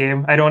fantastic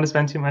game. I don't want to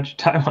spend too much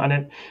time on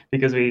it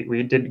because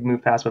we did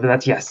move past it, but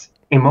that's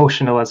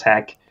emotional as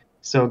heck.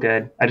 So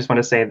good. I just want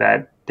to say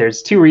that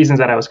there's two reasons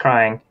that I was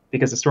crying,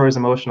 because the story is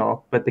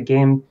emotional, but the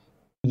game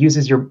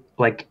uses your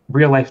like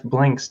real life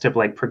blinks to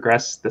like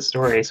progress the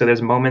story. So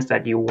there's moments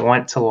that you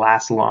want to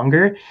last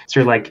longer. So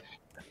you're like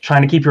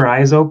trying to keep your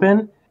eyes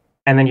open,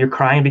 and then you're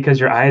crying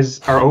because your eyes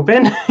are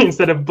open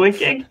instead of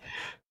blinking.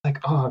 Like,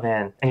 oh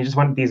man. And you just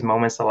want these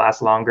moments to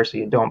last longer so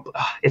you don't.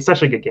 It's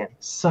such a good game.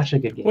 Such a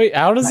good game. Wait,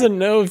 how does it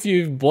know if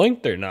you've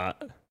blinked or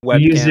not?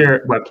 webcam. You use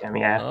your webcam,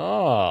 yeah.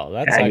 Oh,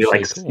 that's And actually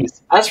you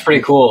cool. That's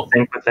pretty cool.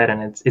 sync with it,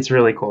 and it's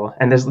really cool.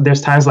 And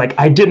there's times like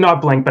I did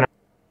not blink, but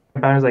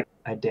I was like,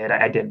 I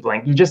did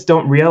blink. You just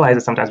don't realize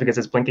it sometimes because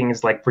its blinking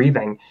is like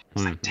breathing.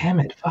 It's like, damn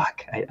it,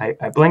 fuck.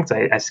 I blinked.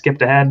 I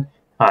skipped ahead.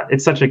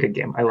 It's such a good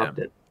game. I loved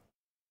it.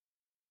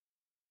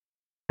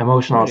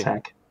 Emotional as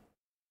heck.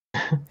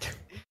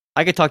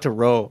 I could talk to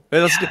Ro.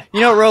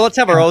 Ro, let's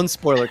have our own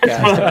spoiler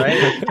cast, all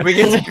right? We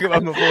can talk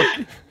about before.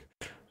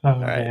 Oh,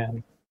 right.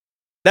 man.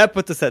 That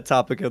puts us at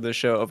topic of the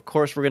show. Of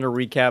course, we're going to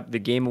recap the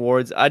Game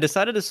Awards. I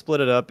decided to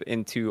split it up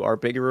into our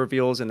bigger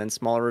reveals and then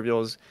smaller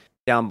reveals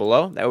down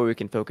below. That way we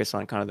can focus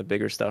on kind of the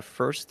bigger stuff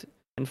first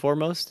and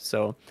foremost.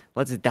 So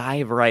let's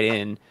dive right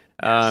in.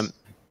 Yes.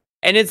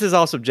 And this is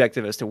all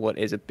subjective as to what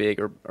is a big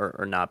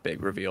or not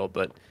big reveal,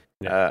 but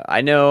I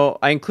know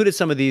I included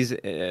some of these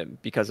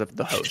because of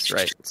the host,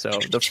 right? So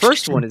the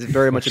first one is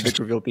very much a big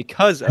reveal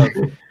because of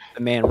the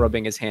man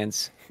rubbing his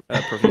hands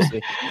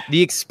profusely.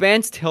 The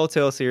Expanse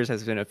Telltale series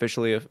has been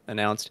officially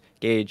announced.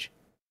 Gage,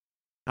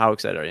 how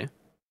excited are you?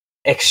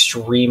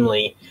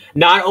 Extremely.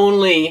 Not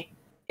only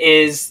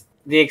is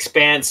The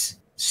Expanse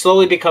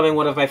slowly becoming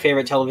one of my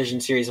favorite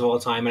television series of all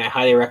time, and I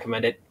highly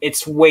recommend it.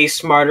 It's way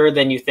smarter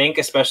than you think,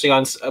 especially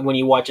when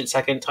you watch it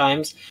second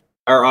times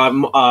or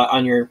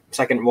on your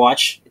second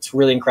watch. It's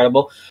really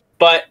incredible.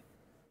 But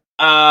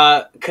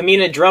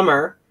Kamina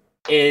Drummer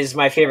is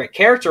my favorite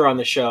character on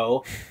the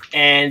show,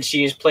 and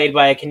she is played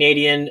by a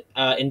Canadian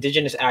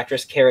Indigenous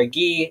actress, Cara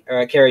G.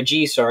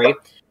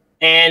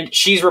 And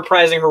she's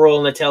reprising her role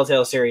in the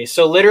Telltale series.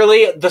 So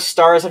literally, the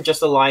stars have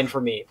just aligned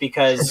for me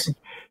because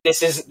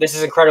this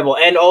is incredible.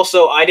 And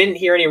also, I didn't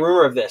hear any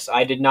rumor of this.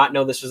 I did not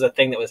know this was a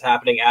thing that was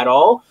happening at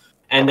all.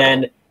 And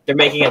then they're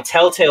making a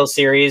Telltale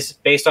series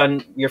based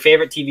on your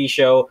favorite TV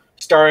show,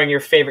 starring your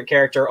favorite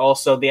character.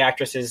 Also, the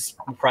actress is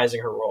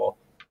reprising her role.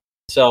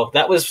 So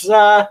that was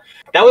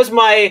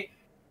my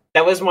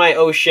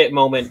oh shit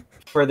moment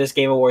for this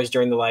Game Awards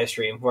during the live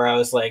stream, where I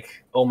was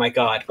like, oh my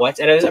god, what?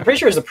 And I'm pretty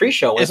sure it was the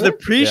pre-show, wasn't it? It's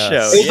the pre-show.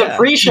 Yes. It was the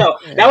pre-show.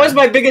 Yeah. That was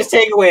my biggest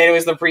takeaway, and it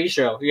was the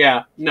pre-show.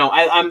 Yeah. No,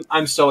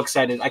 I'm so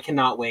excited. I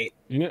cannot wait.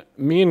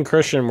 Me and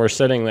Christian were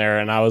sitting there,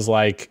 and I was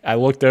like, I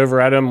looked over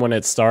at him when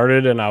it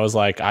started, and I was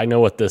like, I know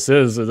what this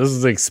is. This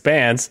is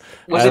Expanse.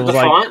 Was it the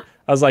font?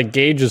 I was like,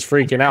 Gage is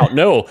freaking out.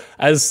 No,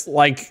 as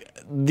like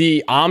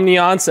the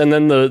ambiance and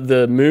then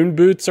the moon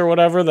boots or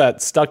whatever that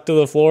stuck to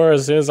the floor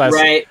as soon as I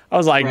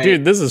was like,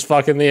 dude, this is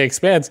fucking The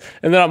Expanse.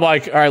 And then I'm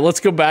like, all right, let's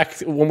go back.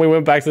 When we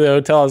went back to the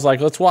hotel, I was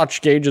like, let's watch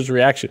Gage's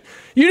reaction.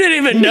 You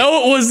didn't even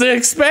know it was The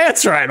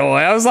Expanse right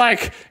away. I was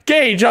like,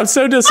 Gage, I'm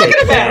so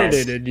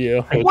disappointed in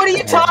you. What are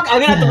you talking?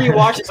 I'm gonna have to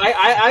rewatch this.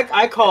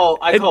 I call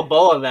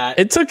bull on that.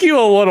 It took you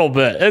a little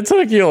bit.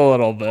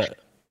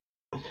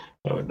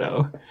 Oh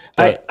no.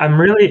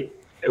 I'm really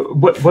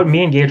what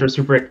me and Gage were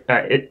super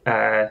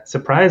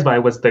surprised by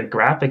was the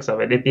graphics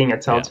of it being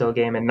a Telltale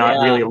game and not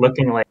really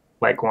looking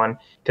like one,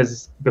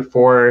 because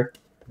before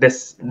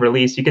this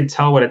release, you could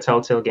tell what a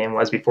Telltale game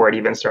was before it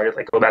even started.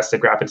 Like, oh, that's the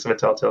graphics of a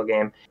Telltale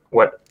game.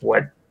 What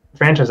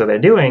franchise are they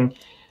doing?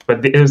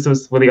 But it was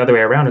the other way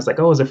around. It's like,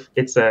 oh,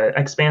 it's a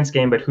Expanse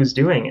game, but who's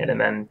doing it? And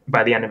then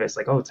by the end of it, it's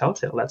like, oh,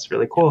 Telltale. That's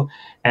really cool.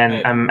 And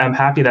Right. I'm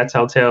happy that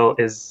Telltale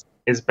is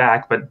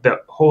back. But the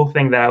whole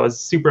thing that I was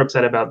super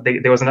upset about,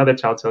 there was another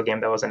Telltale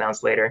game that was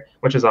announced later,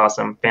 which is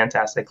awesome,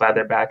 fantastic, glad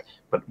they're back.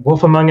 But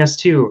Wolf Among Us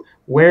 2,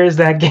 where is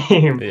that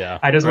game? Yeah.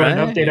 I just want an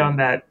Right. update on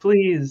that,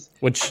 please.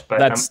 Which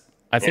But,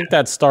 I think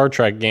that Star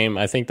Trek game,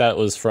 I think that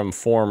was from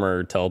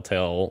former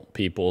Telltale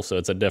people, so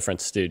it's a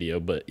different studio,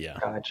 but yeah.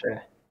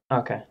 Gotcha.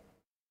 Okay.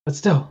 But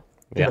still,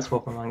 give Yeah. us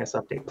Wolf Among Us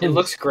update, It please.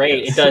 looks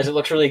great. It does. It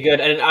looks really good.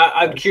 And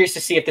I'm curious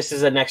to see if this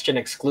is a next gen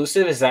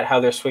exclusive. Is that how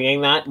they're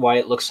swinging that? Why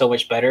it looks so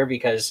much better?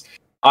 Because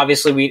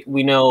obviously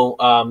we know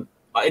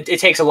it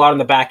takes a lot on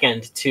the back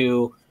end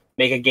to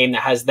make a game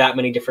that has that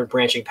many different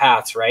branching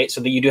paths, right?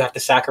 So that you do have to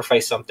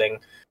sacrifice something,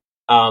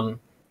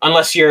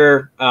 unless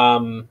you're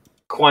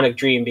Quantic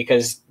Dream,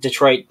 because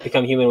Detroit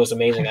Become Human was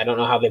amazing. I don't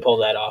know how they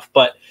pulled that off,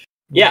 but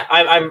yeah,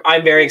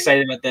 I'm very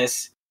excited about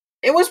this.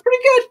 It was pretty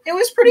good. It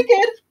was pretty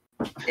good.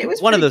 It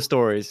was One of pretty- those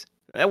stories.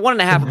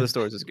 1.5 of those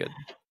stories is good.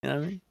 You know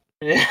what I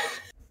mean?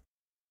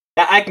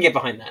 I can get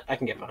behind that. I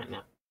can get behind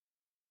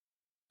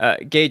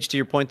that. Gage, to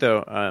your point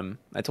though,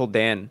 I told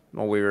Dan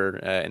while we were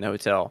in the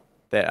hotel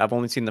that I've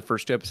only seen the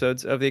first 2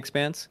 episodes of The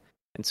Expanse,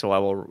 and so I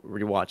will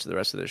rewatch the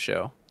rest of the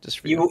show just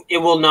for you. It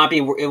will not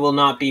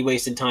be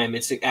wasted time.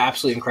 It's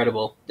absolutely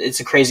incredible.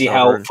 It's crazy So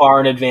how heard. far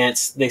in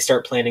advance they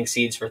start planting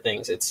seeds for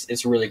things.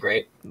 It's really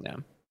great. Yeah,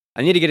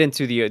 I need to get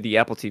into the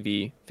Apple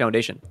TV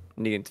Foundation.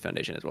 I need to get into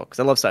Foundation as well because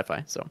I love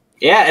sci-fi. So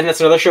Yeah, and that's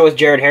another show with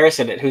Jared Harris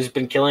in it, who's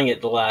been killing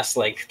it the last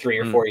like 3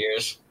 or Mm. 4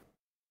 years.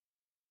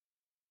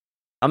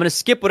 I'm gonna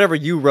skip whatever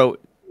you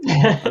wrote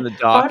on the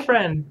doc. Pod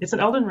Friend. It's an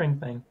Elden Ring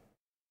thing.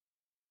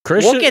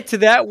 Christian, We'll get to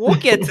that. We'll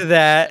get to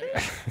that.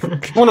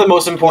 One of the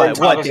most important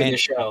What, topics in Dan? the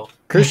show. You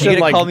Christian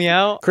gonna call like me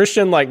out?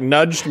 Christian like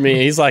nudged me.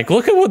 He's like,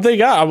 "Look at what they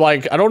got." I'm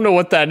like, "I don't know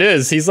what that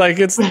is." He's like,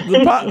 "It's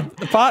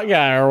the pot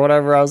guy or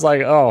whatever." I was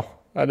like, "Oh,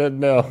 I didn't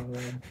know."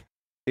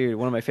 Dude,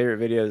 one of my favorite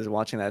videos is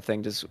watching that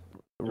thing just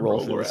roll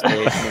through the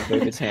around. stage and then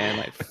David's hand.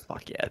 Like,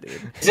 fuck yeah, dude.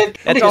 Is it,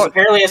 That's because all-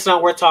 apparently it's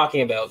not worth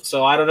talking about.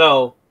 So I don't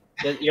know.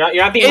 You're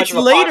not being much It's of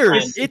a later.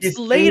 pot fan. It's He's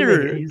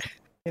later.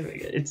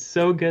 saving it. It's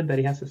so good that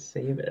he has to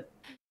save it.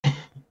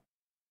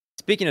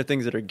 Speaking of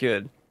things that are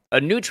good, a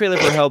new trailer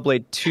for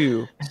Hellblade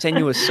 2,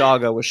 Senua's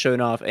Saga, was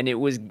shown off, and it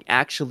was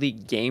actually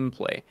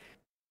gameplay.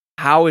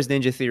 How is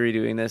Ninja Theory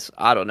doing this?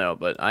 I don't know,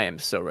 but I am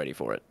so ready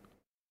for it.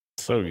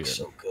 So good.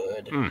 So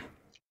good.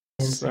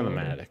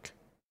 Cinematic.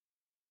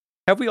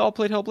 Have we all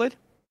played Hellblade?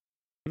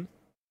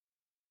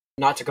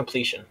 Not to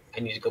completion. I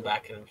need to go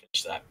back and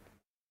finish that.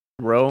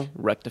 Row,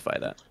 rectify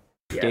that.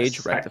 Yes.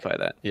 Gage, rectify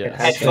that. Yeah.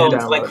 has been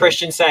Headphones, like downloaded.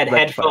 Christian said, Rectify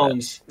that.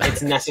 headphones.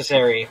 It's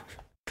necessary.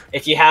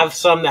 If you have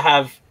some that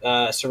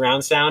have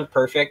surround sound,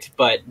 perfect.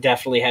 But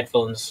definitely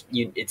headphones.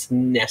 It's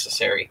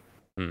necessary.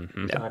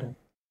 Mm-hmm. Yeah. Got it.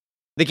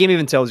 The game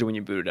even tells you when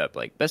you boot it up,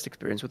 like, best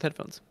experience with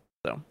headphones.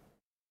 So,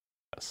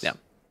 yeah.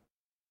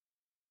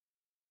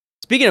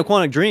 Speaking of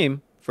Quantic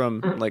Dream,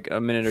 from like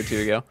a minute or two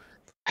ago,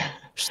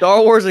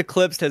 Star Wars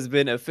Eclipsed has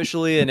been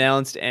officially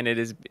announced, and it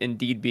is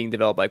indeed being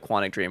developed by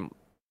Quantic Dream.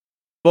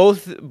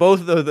 Both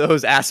of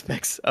those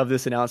aspects of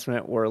this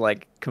announcement were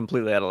like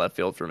completely out of left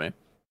field for me.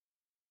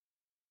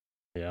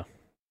 Yeah.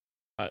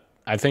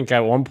 I think at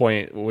one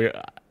point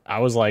I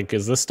was like,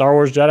 is this Star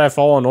Wars Jedi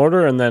Fallen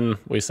Order? And then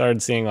we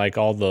started seeing like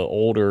all the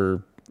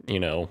older,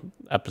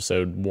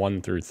 episode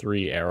 1 through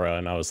 3 era,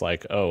 and I was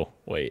like, oh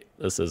wait,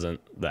 this isn't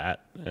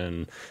that.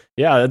 And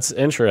yeah, it's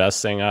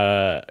interesting.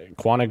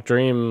 Quantic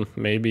Dream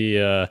maybe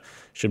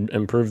should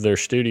improve their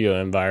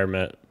studio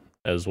environment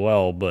as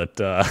well, but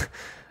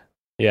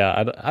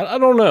yeah, I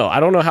don't know. I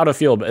don't know how to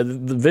feel.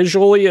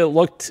 Visually, it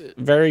looked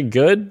very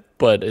good,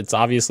 but it's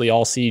obviously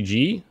all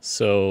CG.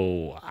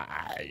 So,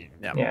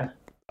 Yeah.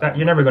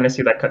 You're never going to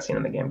see that cutscene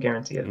in the game,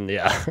 guarantee it.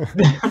 yeah.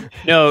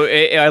 No,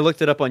 I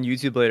looked it up on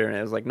YouTube later, and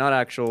it was like not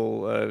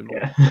actual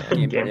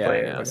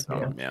Gameplay. Yeah,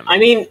 so, yeah. I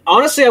mean,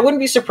 honestly, I wouldn't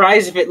be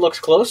surprised if it looks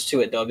close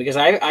to it though, because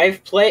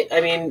I've played.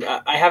 I mean,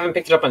 I haven't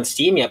picked it up on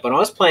Steam yet, but when I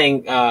was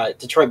playing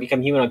Detroit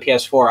Become Human on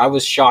PS4, I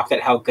was shocked at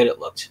how good it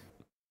looked.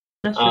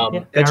 That's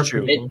That's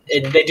true.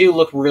 They do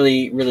look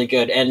really, really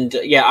good, and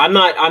yeah, I'm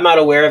not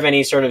aware of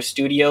any sort of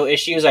studio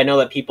issues. I know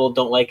that people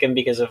don't like him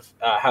because of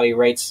how he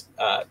writes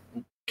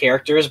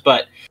characters,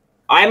 but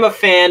I'm a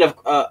fan of.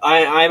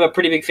 I'm a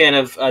pretty big fan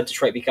of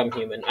Detroit Become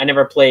Human. I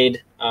never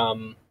played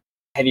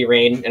Heavy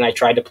Rain, and I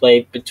tried to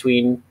play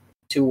Between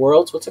Two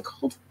Worlds. What's it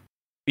called?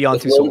 Beyond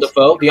With Two Willem Souls.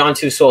 Dafoe? Beyond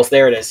Two Souls.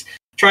 There it is.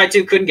 Tried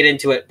to, couldn't get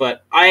into it,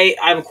 but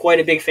I'm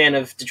quite a big fan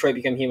of Detroit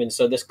Become Human.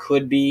 So this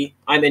could be.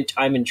 I'm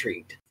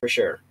intrigued for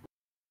sure.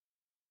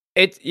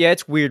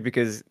 It's weird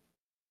because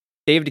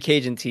David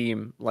Cage and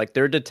team, like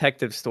their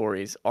detective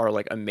stories are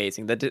like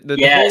amazing. The whole like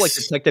Yes.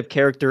 detective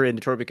character in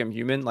Detroit Become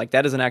Human, like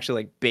that is an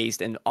actually like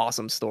based and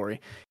awesome story.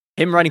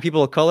 Him writing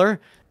people of color,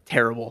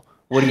 terrible.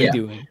 What are you Yeah.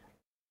 doing?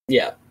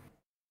 Yeah.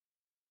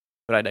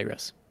 But I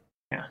digress.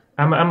 Yeah,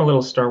 I'm a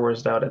little Star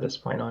Wars out at this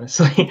point,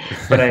 honestly,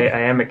 but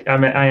I am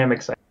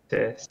excited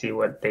to see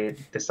what they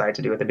decide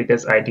to do with it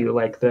because I do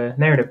like the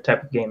narrative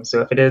type of game.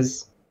 So if it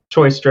is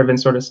choice driven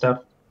sort of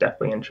stuff,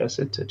 definitely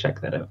interested to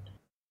check that out.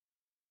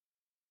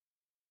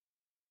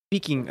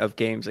 Speaking of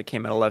games that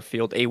came out of left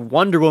field, a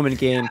Wonder Woman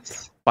game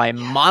by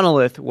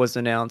Monolith was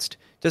announced.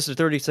 Just a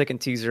 30-second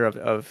teaser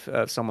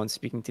of someone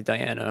speaking to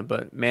Diana,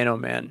 but man, oh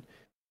man,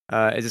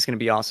 is this going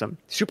to be awesome.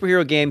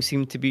 Superhero games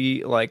seem to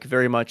be like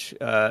very much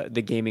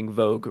the gaming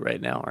vogue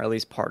right now, or at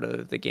least part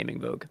of the gaming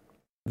vogue.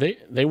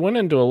 They went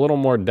into a little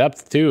more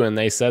depth too, and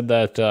they said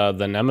that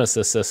the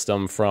Nemesis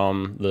system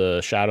from the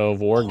Shadow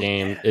of War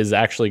game is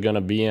actually going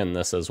to be in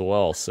this as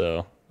well.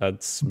 So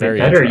that's very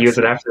they better use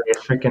it after they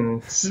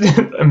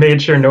freaking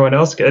made sure no one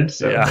else could.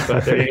 So Yeah. I'm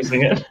glad they're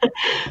using it.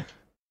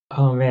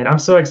 Oh man, I'm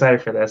so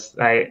excited for this.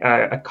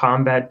 A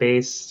combat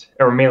based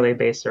or melee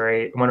based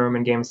Wonder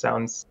Woman game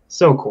sounds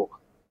so cool.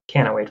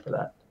 Cannot wait for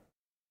that.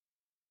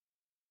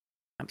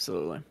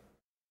 Absolutely.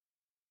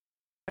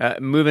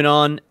 Moving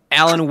on,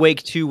 Alan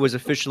Wake 2 was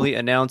officially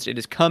announced. It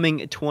is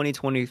coming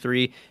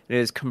 2023. It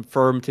is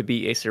confirmed to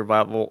be a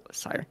survival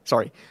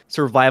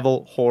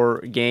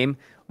horror game.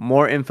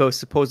 More info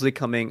supposedly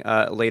coming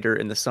later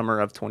in the summer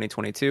of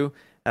 2022.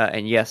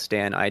 And yes,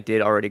 Dan, I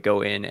did already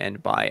go in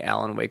and buy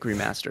Alan Wake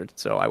Remastered,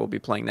 so I will be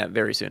playing that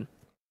very soon.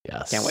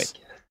 Yes. Can't wait.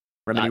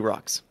 Remedy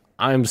rocks.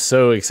 I'm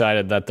so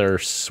excited that they're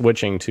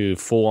switching to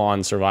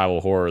full-on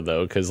survival horror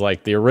though, because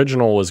like the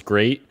original was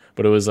great,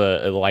 but it was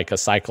a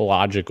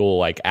psychological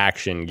like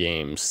action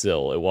game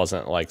still. It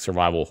wasn't like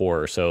survival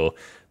horror. So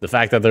the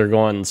fact that they're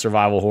going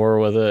survival horror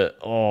with it,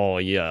 oh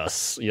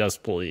yes,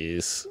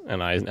 please.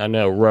 And I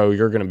know Ro,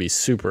 you're gonna be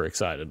super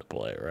excited to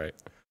play it, right?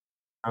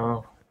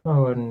 Oh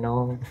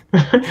no.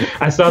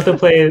 I still have to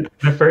play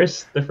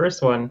the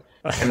first one,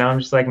 and now I'm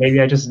just like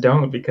maybe I just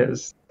don't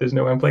because there's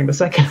no way I'm playing the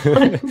second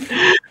one.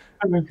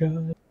 Oh my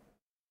god.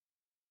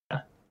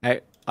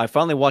 I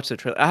finally watched the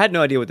trailer. I had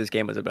no idea what this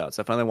game was about,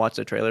 so I finally watched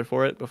the trailer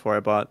for it before I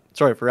bought.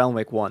 Sorry, for Alan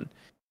Wake 1.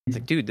 It's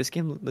like, dude, this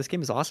game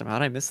is awesome. How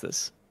did I miss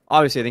this?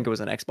 Obviously, I think it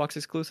was an Xbox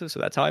exclusive, so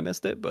that's how I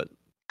missed it. But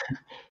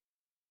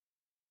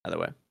either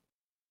way,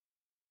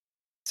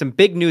 some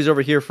big news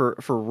over here for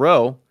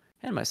Ro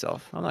and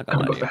myself. I'm not gonna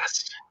Gotta lie go to you.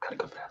 fast. Gotta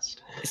go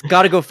fast. It's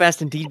got to go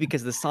fast indeed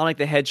because the Sonic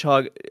the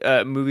Hedgehog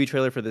movie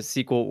trailer for the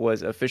sequel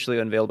was officially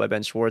unveiled by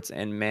Ben Schwartz,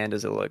 and man,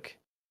 does it look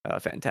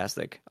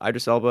fantastic.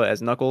 Idris Elba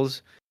as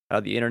Knuckles.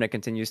 The internet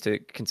continues to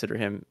consider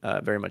him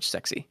very much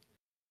sexy.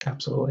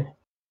 Absolutely.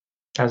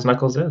 As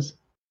Knuckles is.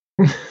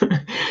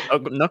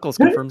 Knuckles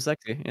confirmed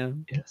sexy, yeah.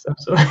 Yes,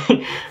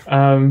 absolutely.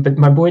 But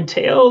my boy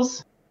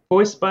Tails,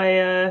 voiced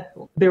by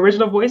the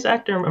original voice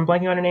actor, I'm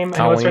blanking on her name. I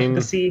know it's starting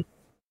to see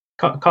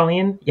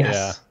Colleen. Yes.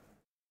 Yeah.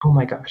 Oh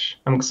my gosh.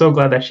 I'm so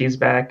glad that she's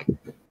back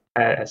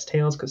as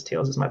Tails because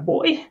Tails is my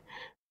boy.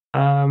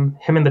 Him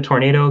and the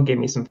tornado gave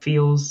me some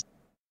feels.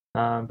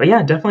 But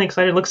yeah, definitely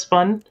excited. Looks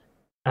fun.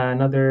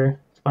 Another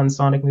fun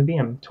Sonic movie.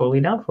 I'm totally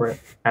down for it.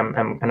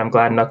 I'm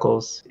glad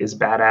Knuckles is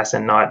badass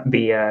and not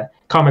the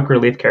comic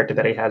relief character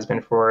that he has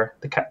been for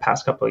the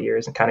past couple of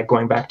years, and kind of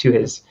going back to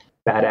his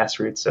badass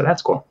roots. So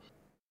that's cool.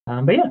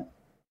 But yeah,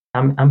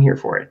 I'm here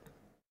for it.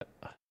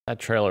 That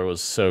trailer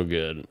was so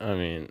good. I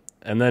mean,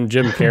 and then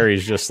Jim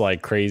Carrey's just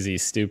like crazy,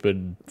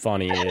 stupid,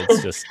 funny.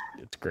 It's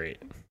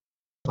great.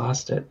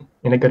 Lost it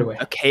in a good way.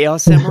 A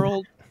Chaos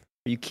Emerald?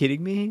 Are you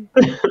kidding me?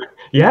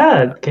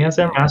 Yeah, Chaos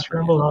Emerald, Master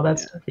Emerald, all that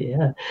stuff.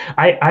 Yeah,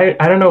 I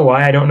don't know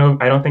why. I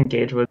don't think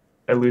Gage was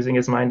losing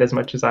his mind as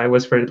much as I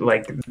was for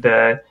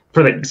the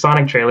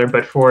Sonic trailer,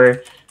 but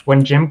for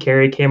when Jim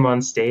Carrey came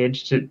on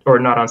stage or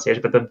not on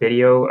stage, but the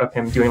video of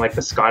him doing like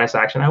the Scottish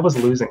accent, I was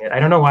losing it. I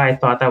don't know why I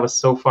thought that was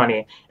so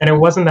funny, and it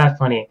wasn't that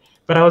funny,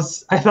 but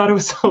I thought it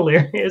was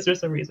hilarious for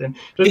some reason.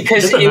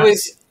 Because it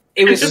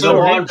was Just so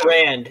a on random.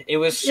 brand. It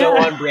was so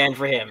on brand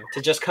for him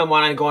to just come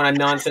on and go on a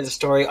nonsense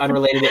story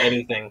unrelated to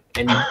anything.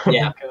 And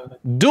yeah,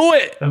 Do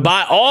it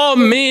by all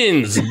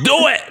means. Do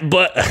it,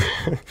 but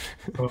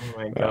Oh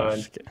my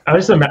god! I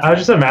was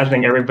just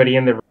imagining everybody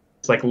in the room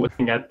just like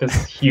looking at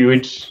this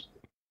huge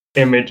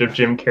image of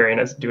Jim Carrey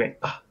and us doing.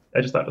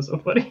 I just thought it was so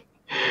funny.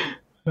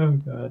 Oh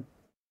god,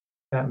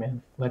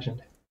 Batman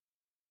legend.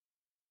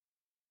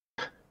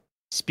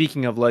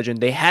 Speaking of legend,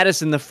 they had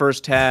us in the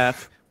first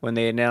half when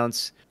they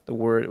announced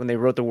when they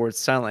wrote the word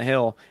Silent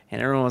Hill,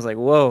 and everyone was like,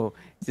 whoa,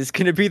 is this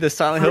going to be the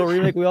Silent Hill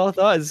remake we all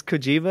thought? Is this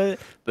Kojima?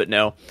 But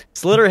no.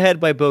 Slitterhead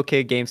by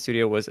Bokeh Game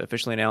Studio was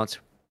officially announced,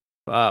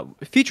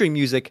 featuring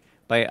music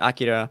by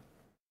Akira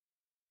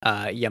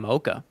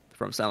Yamaoka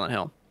from Silent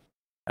Hill.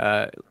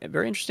 A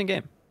very interesting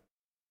game.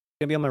 It's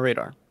going to be on my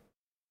radar.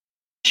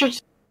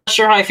 not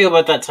sure how I feel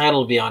about that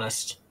title, to be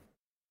honest.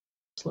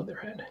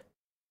 Slitherhead.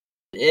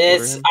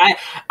 It's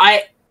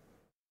I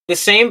the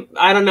same.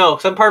 I don't know.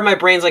 Some part of my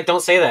brain's like,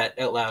 don't say that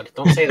out loud.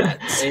 Don't say that.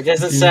 It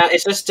doesn't sound.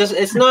 It's just.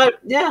 It's not.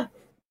 Yeah.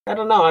 I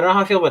don't know. I don't know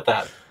how I feel about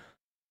that.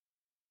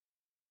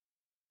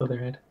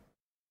 Slitherhead.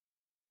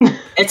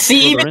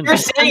 See, even you're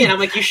saying it. I'm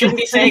like, you shouldn't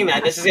be saying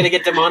that. This is gonna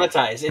get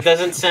demonetized. It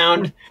doesn't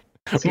sound.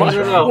 I don't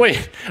know.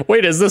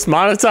 Wait, is this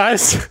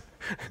monetized?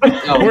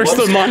 Where's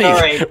the whoops. money? All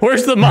right.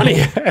 Where's the money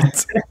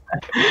at?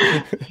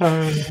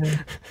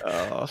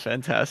 Oh,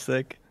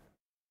 fantastic.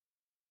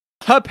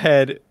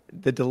 Cuphead,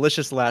 the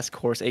Delicious Last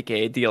Course,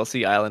 aka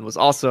DLC Island, was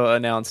also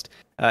announced,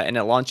 and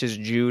it launches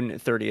June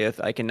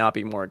 30th. I cannot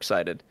be more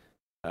excited.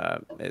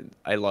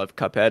 I love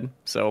Cuphead,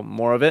 so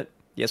more of it.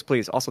 Yes,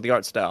 please. Also, the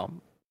art style.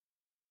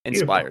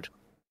 Inspired.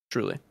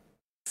 Truly.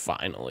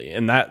 Finally.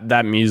 And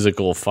that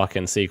musical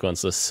fucking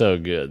sequence is so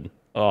good.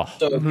 Oh,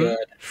 So Mhm. good.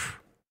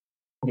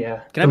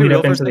 Yeah. Can I The be lead real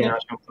up for a into the second?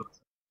 announcement.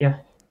 Yeah.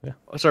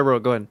 Oh, sorry, bro.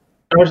 Go ahead.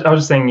 I was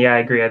just saying, yeah, I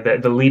agree.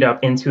 The lead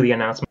up into the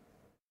announcement,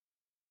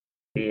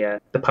 the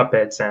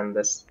puppets and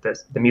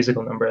the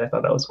musical number, I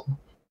thought that was cool.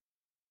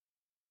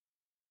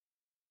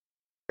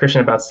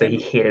 Christian about to say he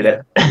hated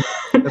Yeah.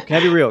 it. Can I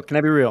be real? Can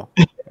I be real?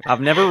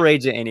 I've never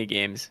raged at any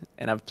games,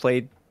 and I've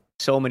played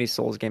so many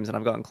Souls games, and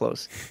I've gotten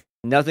close.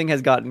 Nothing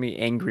has gotten me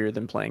angrier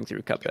than playing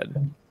through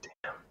Cuphead.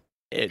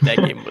 That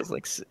game was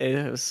like,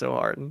 it was so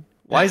hard.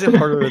 Why is it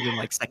harder than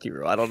like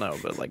Sekiro? I don't know,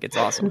 but like it's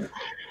awesome.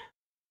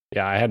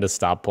 yeah, I had to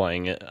stop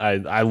playing it.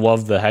 I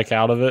love the heck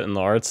out of it and the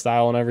art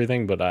style and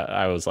everything, but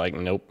I was like,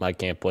 nope, I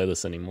can't play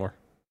this anymore.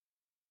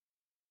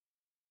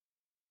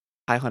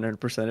 I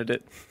 100%ed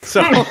it.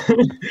 So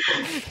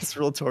it's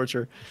real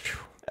torture.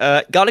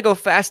 Gotta go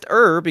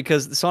faster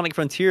because the Sonic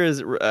Frontiers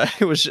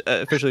it was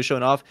officially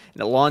shown off,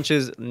 and it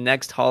launches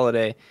next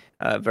holiday.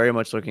 Very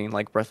much looking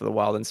like Breath of the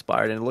Wild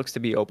inspired, and it looks to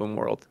be open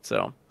world,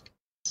 so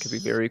it could be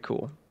very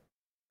cool.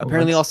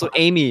 Apparently, also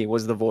Amy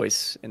was the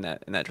voice in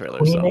that trailer.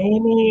 Queen So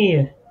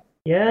Amy.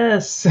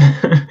 Yes.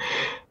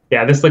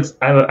 Yeah, this looks.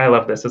 I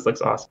love this. This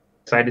looks awesome.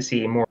 Excited to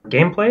see more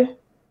gameplay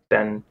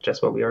than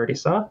just what we already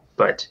saw.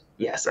 But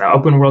yes,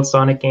 open world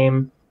Sonic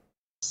game.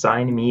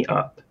 Sign me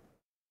up.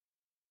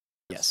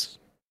 yes.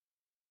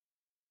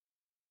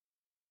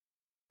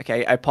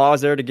 Okay, I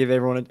paused there to give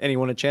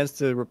anyone a chance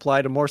to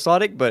reply to more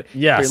Sonic, but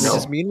Yes. apparently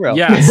just me and Rel.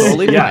 Yes.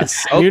 Totally fine.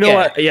 Yes. Okay. You know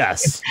what?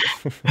 Yes.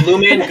 Blue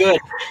Man good.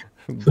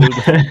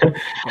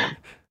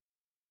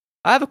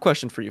 I have a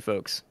question for you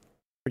folks.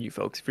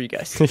 For you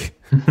guys.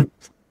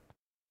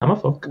 I'm a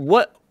folk.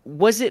 What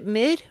was it,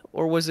 mid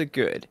or was it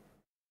good?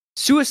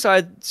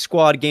 Suicide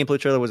Squad gameplay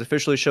trailer was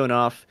officially shown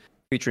off,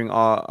 featuring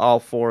all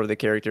four of the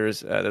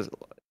characters. There's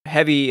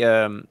heavy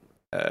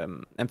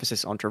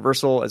emphasis on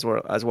traversal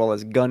as well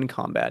as gun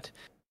combat.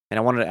 And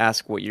I wanted to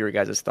ask what your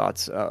guys'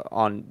 thoughts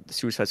on the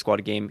Suicide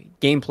Squad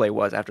gameplay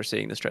was after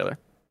seeing this trailer.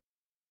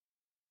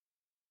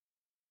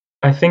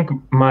 I think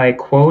my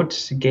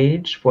quote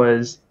gauge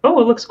was, "Oh,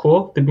 it looks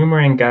cool. The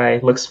boomerang guy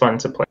looks fun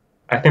to play."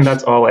 I think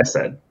that's all I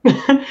said.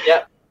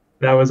 Yep.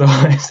 That was all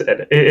I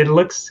said. It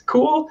looks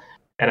cool,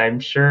 and I'm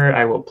sure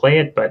I will play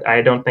it, but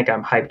I don't think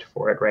I'm hyped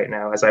for it right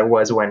now, as I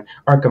was when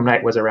Arkham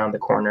Knight was around the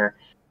corner.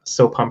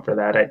 So pumped for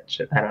that. I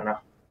don't know.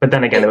 But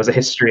then again, there was a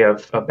history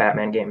of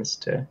Batman games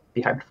to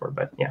be hyped for.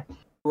 But yeah.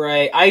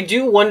 Right. I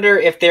do wonder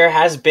if there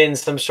has been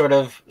some sort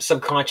of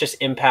subconscious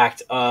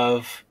impact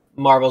of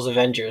Marvel's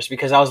Avengers,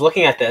 because I was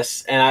looking at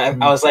this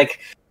and I was like,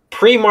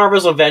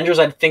 pre-Marvel's Avengers,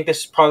 I think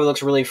this probably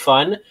looks really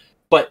fun,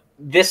 but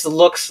this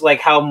looks like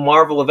how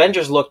Marvel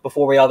Avengers looked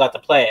before we all got to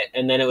play it,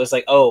 and then it was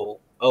like, oh,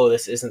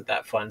 this isn't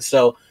that fun.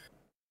 So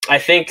I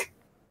think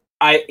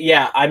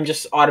I'm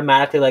just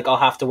automatically like, I'll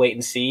have to wait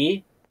and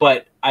see,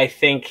 but I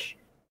think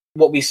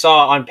what we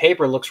saw on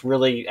paper looks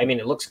really, I mean,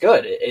 it looks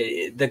good.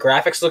 The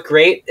graphics look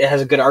great. It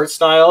has a good art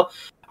style.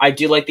 I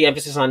do like the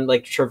emphasis on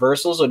like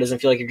traversal, so it doesn't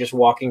feel like you're just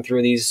walking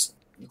through these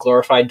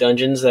glorified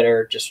dungeons that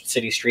are just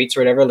city streets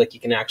or whatever. Like you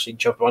can actually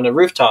jump on the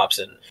rooftops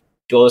and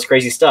do all this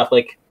crazy stuff.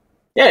 Like,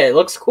 yeah, it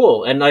looks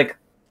cool. And like,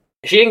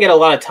 she didn't get a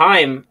lot of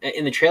time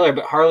in the trailer,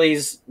 but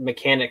Harley's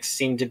mechanics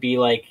seem to be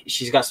like,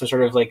 she's got some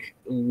sort of like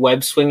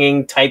web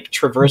swinging type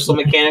traversal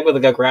mechanic with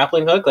like a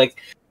grappling hook. Like,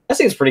 that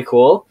seems pretty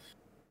cool.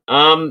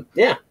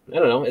 Yeah, I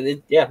don't know.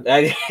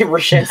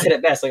 Rashan said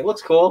it best. Like, it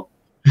looks cool.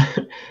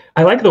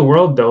 I like the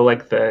world though.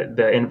 Like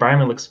the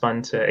environment looks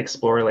fun to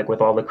explore. Like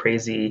with all the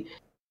crazy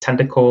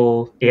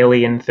tentacle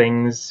alien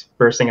things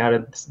bursting out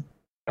of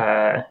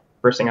the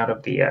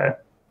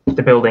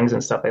buildings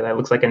and stuff like that. It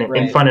looks like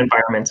a fun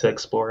environment to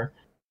explore.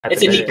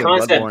 It's a neat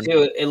concept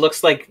too. It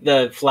looks like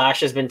the Flash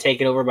has been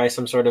taken over by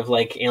some sort of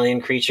like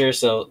alien creature,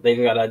 so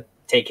they've got to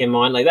take him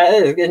on. Like that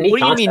is a neat What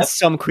do you concept. mean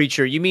some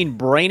creature? You mean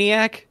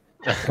Brainiac?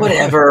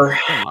 Whatever.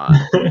 Come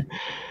on.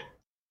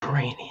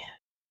 Brainiac.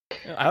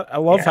 I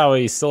love how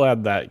he still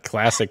had that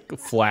classic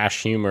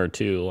Flash humor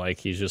too. Like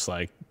he's just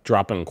like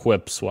dropping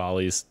quips while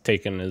he's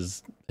taking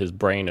his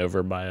brain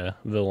over by a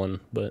villain.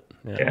 But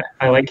yeah,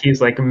 I like he's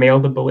like mail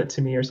the bullet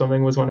to me or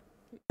something was one.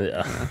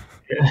 Yeah,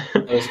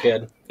 That was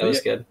good. That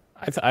was good.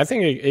 I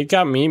think it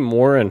got me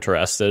more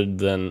interested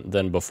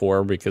than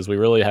before, because we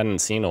really hadn't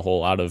seen a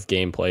whole lot of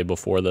gameplay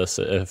before this,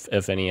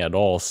 if any at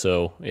all.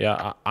 So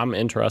yeah, I'm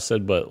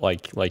interested, but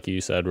like you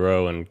said,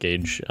 Ro and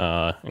Gage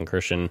and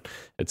Christian,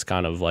 it's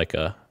kind of like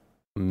a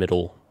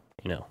middle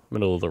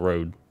of the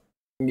road.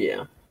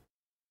 Yeah.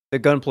 The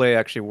gunplay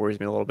actually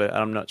worries me a little bit.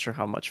 I'm not sure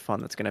how much fun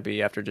that's going to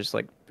be after just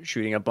like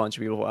shooting a bunch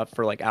of people up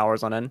for like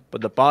hours on end. But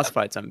the boss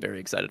fights I'm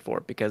very excited for,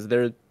 because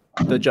they're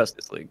the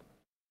Justice League.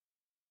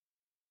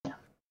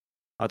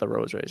 I thought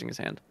Ro was raising his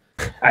hand.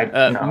 I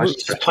was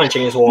He's just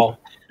punching his wall.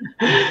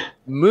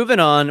 Moving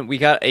on, we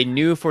got a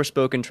new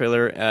Forspoken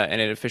trailer, and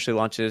it officially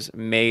launches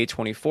May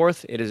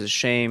 24th. It is a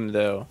shame,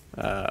 though.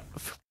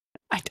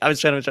 I was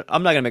trying to.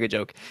 I'm not gonna make a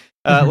joke.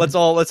 Let's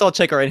all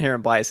check our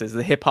inherent biases.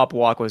 The hip hop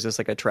walk was just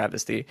like a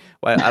travesty.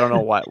 I don't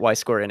know why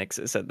Square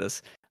Enix said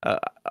this.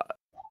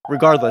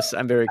 Regardless,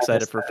 I'm very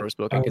excited for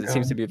Forspoken because it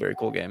seems to be a very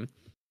cool game.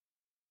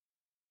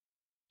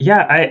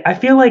 Yeah, I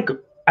feel like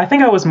I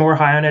think I was more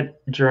high on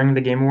it during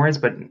the Game Awards,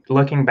 but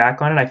looking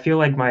back on it, I feel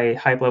like my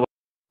hype level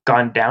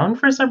gone down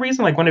for some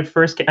reason. Like when it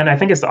first came, and I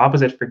think it's the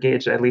opposite for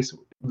Gage. At least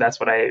that's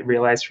what I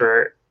realized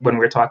for when we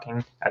were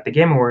talking at the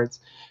Game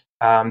Awards.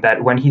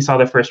 That when he saw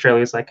the first trailer,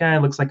 he was like,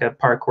 it looks like a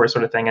parkour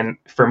sort of thing. And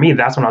for me,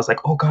 that's when I was like,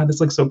 oh god, this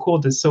looks so cool.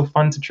 This is so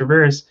fun to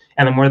traverse.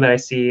 And the more that I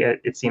see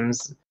it, it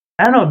seems,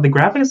 I don't know, the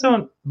graphics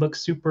don't look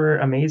super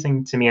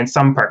amazing to me in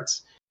some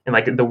parts. And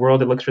like the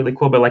world, it looks really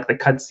cool, but like the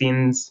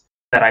cutscenes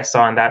that I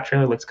saw in that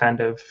trailer looks kind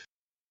of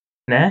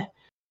meh.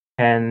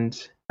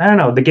 And I don't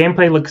know, the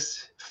gameplay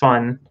looks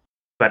fun,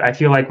 but I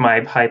feel like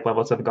my hype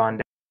levels have gone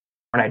down.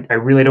 And I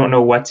really don't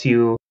know what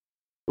to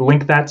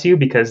link that to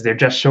because they're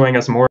just showing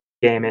us more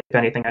game. If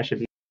anything, I should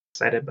be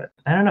excited, but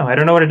I don't know. I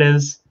don't know what it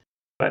is,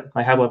 but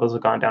my hype levels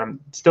have gone down. I'm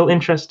still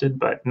interested,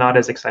 but not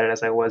as excited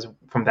as I was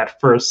from that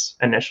first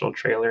initial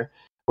trailer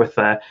with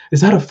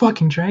is that a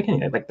fucking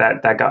dragon? Like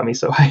that got me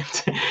so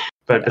hyped.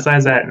 But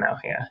besides that, no,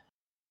 yeah.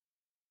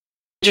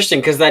 Interesting,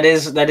 because that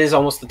is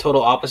almost the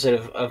total opposite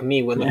of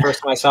me. When the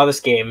first time I saw this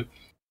game,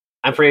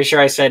 I'm pretty sure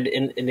I said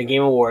in the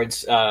Game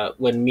Awards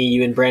when me,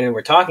 you, and Brandon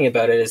were talking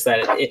about it, is that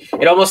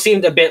it almost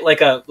seemed a bit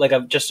like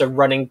a just a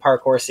running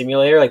parkour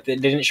simulator. Like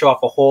it didn't show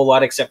off a whole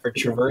lot except for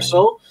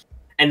traversal.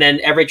 And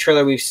then every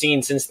trailer we've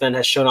seen since then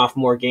has shown off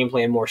more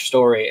gameplay and more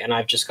story, and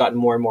I've just gotten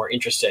more and more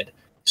interested.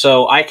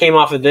 So I came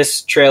off of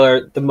this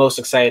trailer the most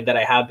excited that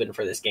I have been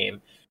for this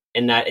game.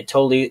 In that it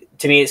totally,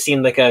 to me, it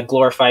seemed like a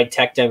glorified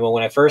tech demo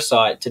when I first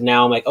saw it. To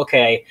now, I'm like,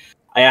 okay,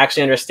 I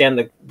actually understand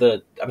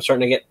I'm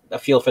starting to get a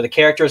feel for the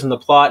characters and the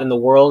plot and the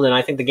world, and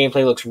I think the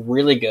gameplay looks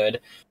really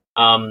good.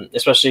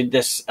 Especially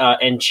this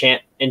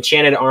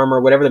enchanted armor,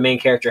 whatever the main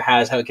character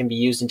has, how it can be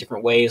used in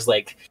different ways.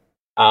 Like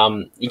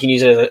you can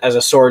use it as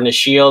a sword and a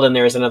shield, and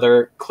there's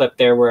another clip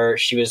there where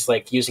she was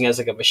like using it as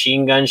like a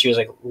machine gun. She was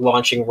like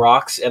launching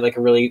rocks at like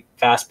a really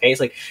fast pace.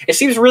 Like it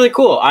seems really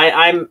cool.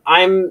 I'm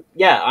kind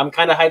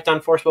of hyped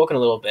on Forspoken a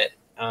little bit.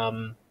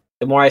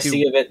 The more I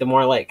see of it, the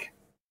more I like.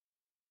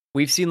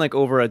 We've seen like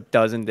over a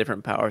dozen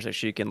different powers that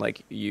she can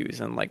like use,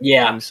 and like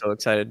I'm so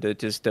excited to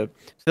just to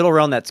fiddle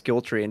around that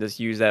skill tree and just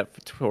use that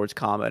towards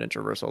combat and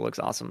traversal. It looks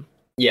awesome.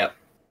 Yeah,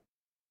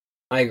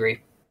 I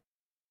agree.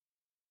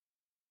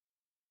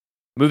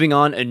 Moving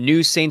on, a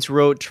new Saints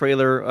Row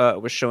trailer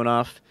was shown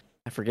off.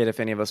 I forget if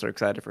any of us are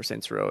excited for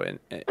Saints Row in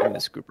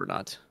this group or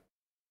not.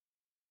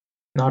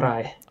 Not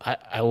I.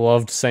 I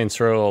loved Saints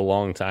Row a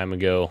long time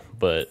ago,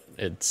 but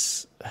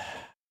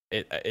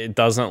it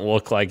doesn't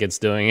look like it's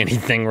doing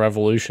anything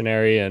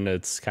revolutionary, and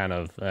it's kind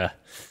of I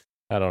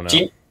don't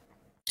know.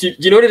 Do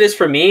you know what it is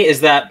for me? Is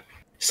that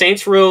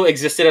Saints Row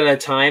existed at a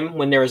time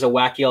when there was a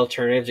wacky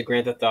alternative to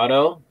Grand Theft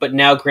Auto, but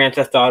now Grand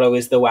Theft Auto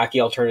is the wacky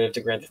alternative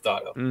to Grand Theft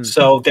Auto.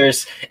 So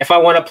if I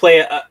want to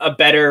play a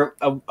better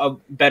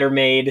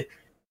made,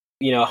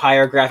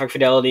 higher graphic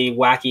fidelity,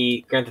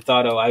 wacky Grand Theft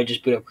Auto, I would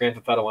just boot up Grand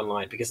Theft Auto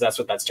Online because that's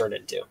what that's turned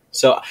into.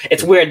 So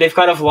it's weird. They've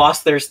kind of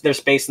lost their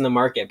space in the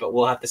market, but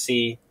we'll have to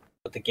see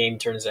what the game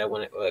turns out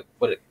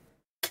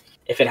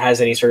if it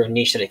has any sort of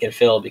niche that it can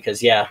fill.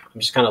 Because I'm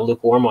just kind of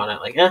lukewarm on it.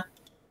 Like,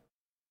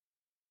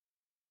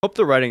 Hope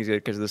the writing's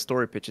good because the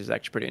story pitch is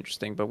actually pretty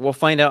interesting. But we'll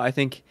find out, I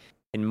think,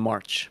 in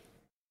March.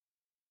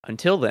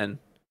 Until then,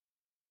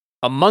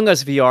 Among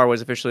Us VR was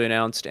officially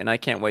announced, and I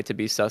can't wait to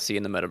be sussy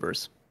in the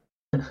metaverse.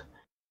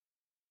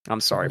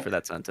 I'm sorry for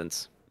that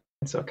sentence.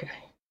 It's okay.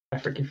 I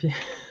forgive you.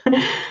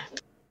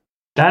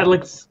 That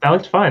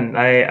looked fun.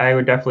 I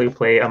would definitely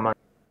play Among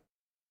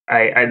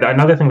Us.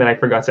 Another thing that I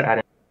forgot to add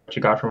in, what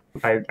you got from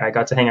I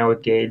got to hang out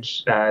with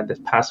Gage this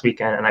past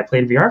weekend, and I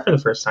played VR for the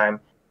first time,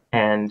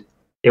 and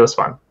it was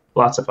fun.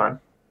 Lots of fun.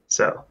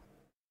 So,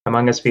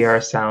 Among Us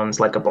VR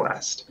sounds like a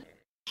blast.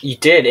 You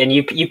did, and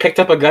you picked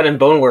up a gun in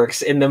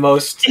Boneworks in the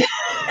most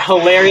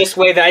hilarious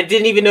way that I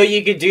didn't even know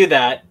you could do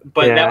that.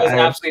 But that was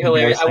absolutely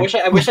hilarious.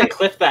 I wish I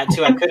clipped that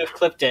too. I could have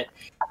clipped it.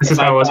 This is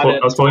how I was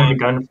holding the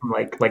gun from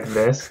like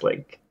this,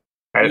 like.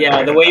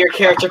 The way your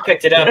character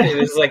picked it up, it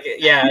was like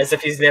as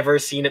if he's never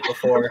seen it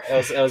before.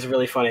 It was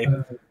really funny.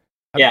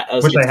 Yeah,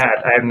 wish I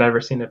had. I have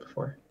never seen it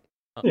before.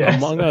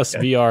 Among Us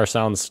VR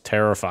sounds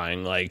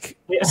terrifying. Like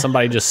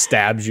somebody just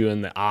stabs you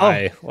in the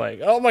eye.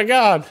 Like, oh my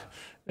god.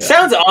 Yeah.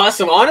 Sounds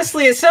awesome.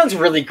 Honestly, it sounds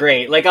really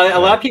great. Like a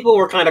lot of people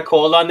were kind of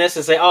cold on this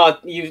and say, "Oh,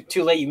 you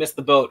too late. You missed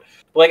the boat."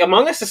 But like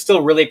Among Us is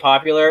still really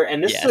popular,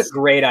 and this is a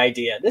great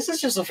idea. This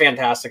is just a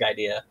fantastic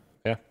idea.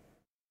 Yeah,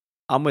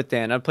 I'm with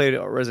Dan. I played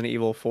Resident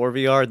Evil 4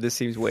 VR. This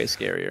seems way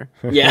scarier.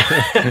 Yeah.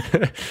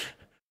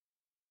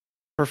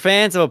 For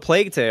fans of A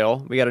Plague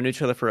Tale, we got a new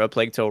trailer for A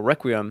Plague Tale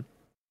Requiem.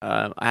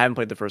 I haven't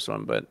played the first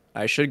one, but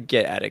I should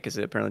get at it because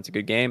apparently it's a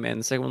good game, and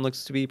the second one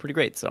looks to be pretty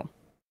great. So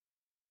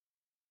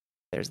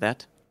There's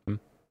that. Hmm.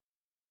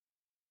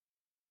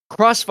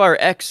 Crossfire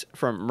X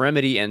from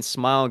Remedy and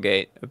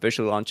Smilegate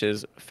officially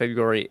launches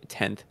February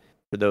 10th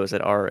for those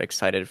that are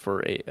excited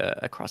for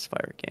a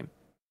Crossfire game.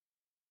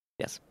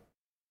 Yes.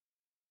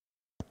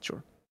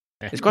 Sure.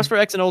 Is Crossfire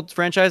X an old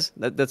franchise?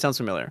 That sounds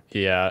familiar.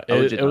 Yeah, I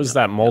legit it was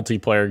don't that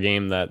multiplayer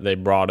game that they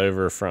brought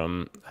over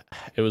from.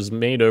 It was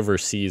made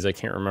overseas. I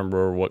can't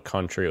remember what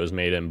country it was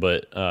made in,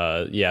 but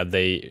yeah,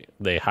 they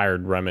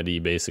hired Remedy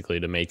basically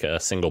to make a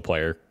single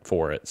player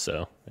for it.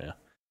 So yeah.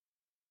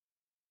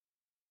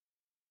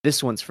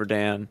 This one's for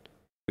Dan.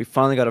 We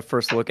finally got a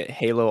first look at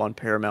Halo on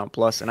Paramount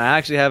Plus, and I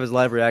actually have his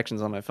live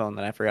reactions on my phone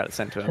that I forgot to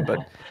send to him. But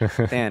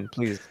Dan,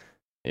 please.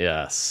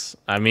 Yes.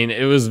 I mean,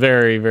 it was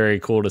very,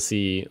 very cool to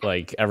see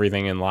like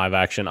everything in live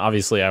action.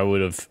 Obviously, I would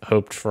have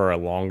hoped for a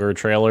longer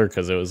trailer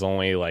because it was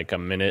only like a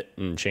minute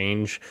and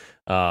change.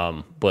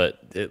 But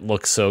it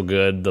looks so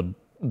good.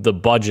 The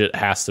budget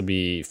has to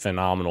be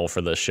phenomenal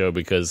for this show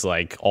because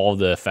like all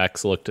the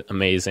effects looked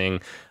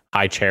amazing.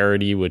 High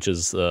Charity, which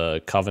is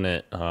the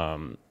Covenant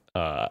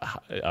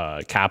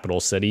capital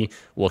city,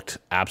 looked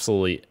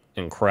absolutely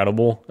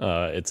incredible.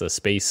 It's a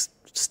space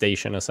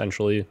station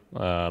essentially.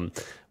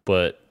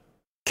 But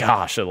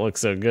gosh, it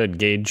looks so good.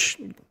 Gage,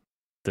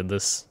 did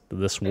this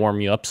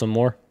warm you up some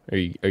more? Are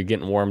you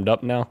getting warmed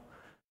up now?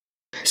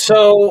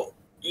 So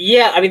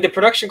yeah, I mean the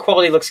production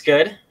quality looks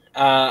good.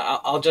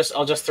 I'll just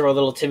throw a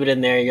little tidbit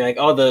in there. You're like,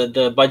 oh,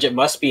 the budget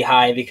must be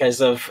high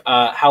because of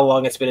how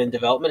long it's been in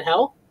development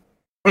hell.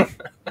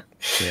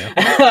 Yeah.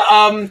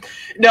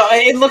 No,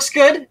 it looks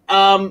good.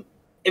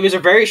 It was a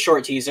very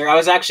short teaser. I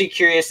was actually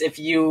curious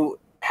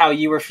how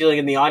you were feeling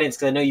in the audience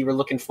because I know you were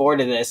looking forward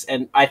to this,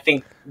 and I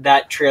think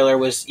that trailer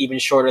was even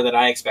shorter than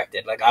I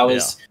expected. Like I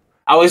was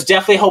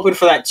definitely hoping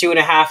for that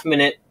 2.5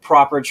 minute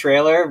proper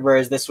trailer,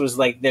 whereas this was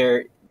like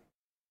their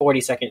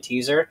 40-second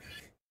teaser.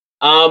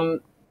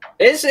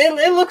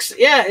 It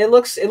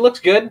looks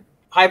good.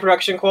 High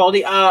production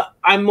quality.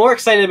 I'm more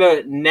excited about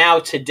it now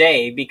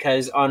today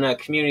because on a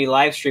community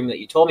live stream that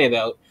you told me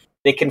about,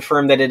 they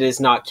confirmed that it is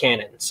not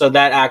canon. So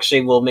that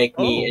actually will make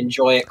me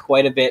enjoy it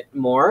quite a bit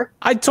more.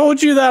 I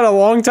told you that a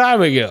long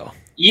time ago.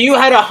 You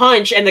had a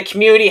hunch and the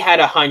community had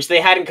a hunch.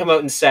 They hadn't come out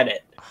and said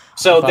it.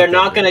 So they're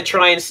not going to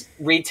try and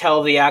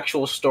retell the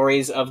actual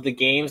stories of the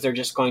games. They're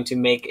just going to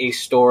make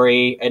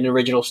an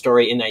original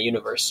story in that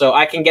universe. So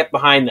I can get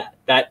behind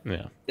that.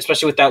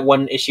 Especially with that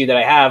one issue that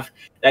I have,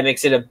 that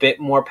makes it a bit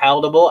more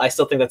palatable. I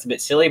still think that's a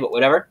bit silly, but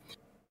whatever.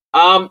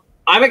 I'm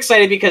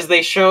excited because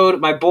they showed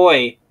my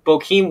boy,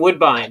 Bokeem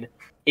Woodbine.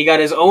 He got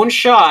his own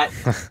shot,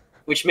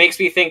 which makes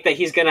me think that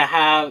he's going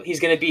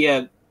to be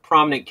a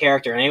prominent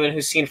character. Anyone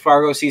who's seen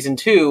Fargo Season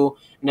 2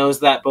 knows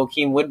that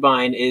Bokeem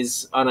Woodbine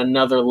is on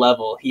another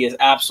level. He is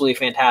absolutely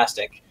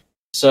fantastic.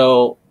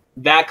 So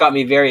that got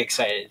me very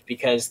excited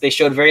because they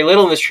showed very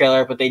little in this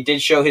trailer, but they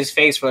did show his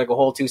face for like a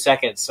whole 2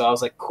 seconds. So I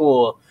was like,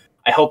 cool.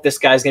 I hope this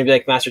guy's going to be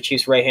like Master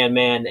Chief's right-hand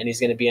man, and he's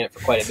going to be in it for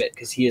quite a bit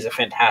because he is a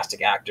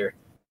fantastic actor.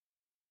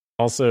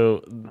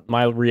 Also,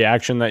 my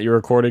reaction that you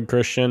recorded,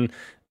 Christian,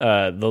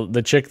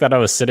 the chick that I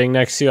was sitting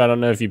next to, I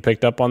don't know if you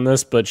picked up on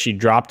this, but she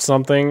dropped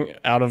something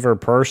out of her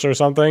purse or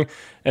something,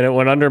 and it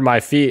went under my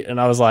feet, and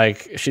I was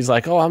like, she's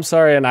like, oh, I'm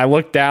sorry, and I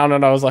looked down,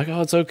 and I was like,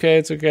 oh, it's okay.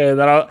 And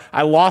then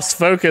I lost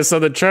focus of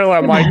the trailer.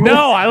 I'm like,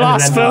 no, I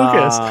lost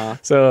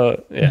focus.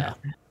 So, yeah,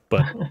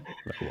 but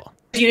well.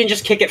 You didn't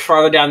just kick it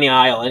farther down the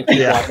aisle and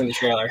keep watching the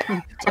trailer.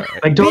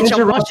 Like, don't Bitch,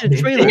 I'm watching the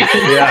trailer.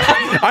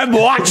 Yeah, I'm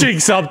watching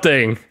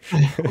something.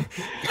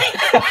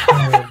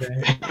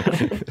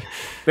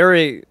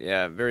 Very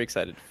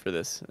excited for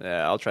this.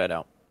 I'll try it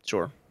out.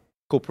 Sure.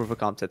 Cool proof of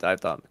concept, I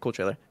thought. Cool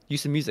trailer.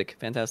 Use of music.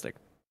 Fantastic.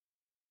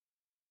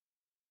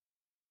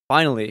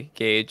 Finally,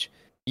 Gage.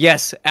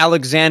 Yes,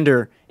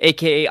 Alexander,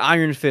 a.k.a.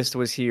 Iron Fist,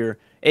 was here,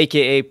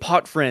 a.k.a.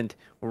 Pot Friend,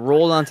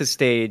 rolled onto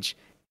stage.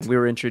 We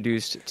were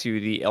introduced to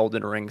the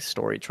Elden Ring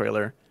story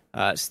trailer.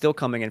 Still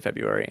coming in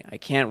February. I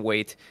can't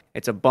wait.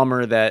 It's a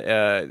bummer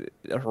that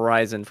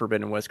Horizon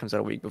Forbidden West comes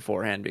out a week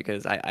beforehand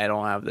because I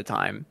don't have the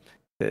time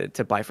to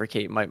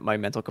bifurcate my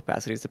mental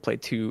capacities to play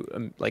two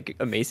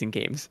amazing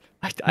games.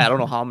 I don't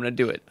know how I'm going to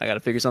do it. I got to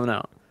figure something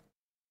out.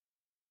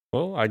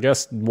 Well, I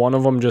guess one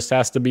of them just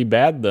has to be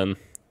bad then.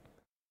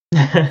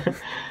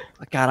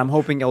 God, I'm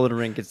hoping Elden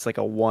Ring gets like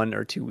a 1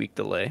 or 2 week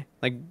delay.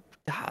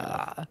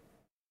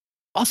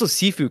 Also,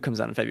 Sifu comes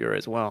out in February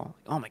as well.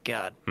 Oh my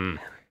god.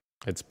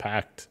 It's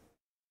packed.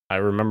 I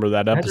remember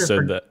that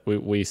episode that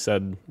we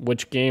said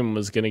which game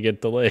was going to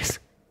get delayed.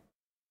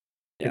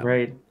 Yeah.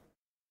 Right.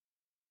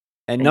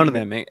 And none of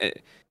them.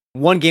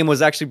 One game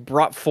was actually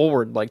brought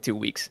forward like 2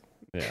 weeks.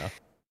 Yeah.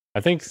 I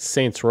think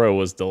Saints Row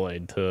was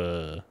delayed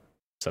to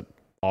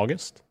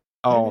August.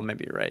 Oh,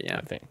 maybe you're right. Yeah.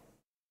 I think.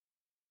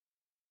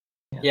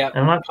 Yeah.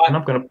 I'm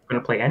not going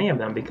to play any of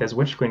them because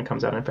Witch Queen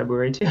comes out in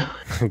February too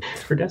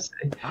for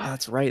Destiny.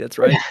 That's right. That's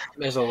right.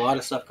 There's a lot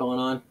of stuff going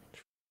on.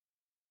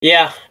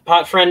 Yeah,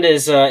 Pot Friend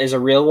is a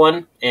real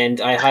one, and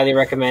I highly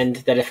recommend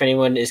that if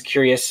anyone is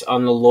curious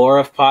on the lore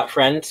of Pot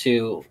Friend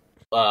to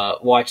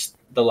watch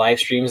the live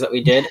streams that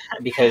we did,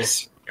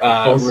 because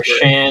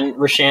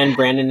Rashan,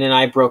 Brandon, and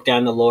I broke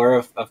down the lore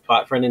of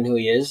Potfriend and who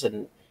he is,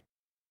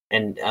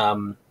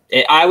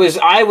 I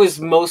was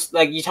most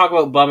like, you talk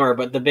about bummer,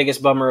 but the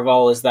biggest bummer of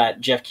all is that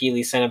Jeff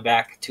Keighley sent him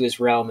back to his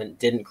realm and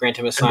didn't grant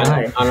him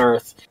asylum on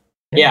Earth.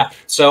 Yeah,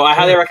 so I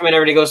highly recommend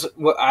everybody goes.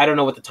 I don't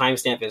know what the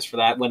timestamp is for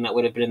that, when that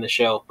would have been in the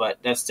show, but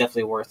that's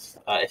definitely worth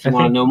if you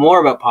want to know more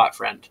about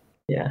Potfriend.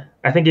 Yeah,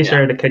 I think he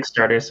started a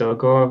Kickstarter, so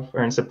go over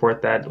and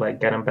support that. Like,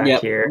 get him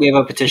back here. We have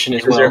a petition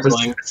as well.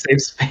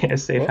 A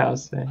safe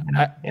house.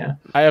 Yeah.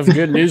 I have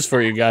good news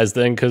for you guys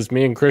then, because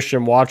me and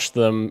Christian watched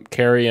them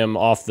carry him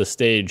off the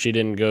stage. He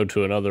didn't go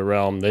to another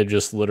realm. They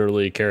just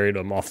literally carried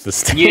him off the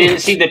stage. You didn't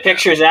see the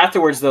pictures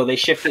afterwards, though. They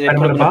shifted and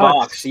put him in a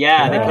box.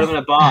 Yeah, they put him in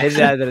a box.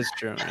 Yeah, that is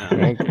true. Yeah.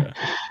 Okay.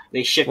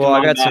 They shifted well,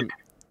 him I got back.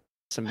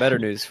 some better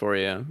news for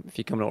you. If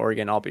you come to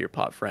Oregon, I'll be your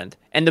pot friend.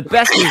 And the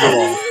best news of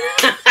all.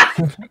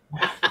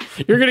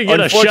 You're gonna get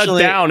a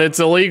shutdown. It's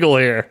illegal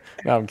here.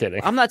 No, I'm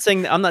kidding. I'm not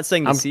saying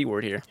the C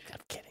word here. I'm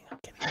kidding.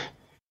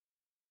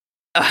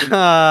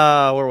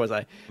 Where was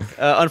I?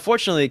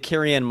 Unfortunately,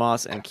 Carrie-Anne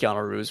Moss and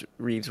Keanu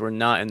Reeves were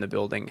not in the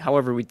building.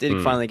 However, we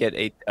did finally get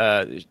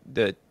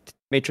the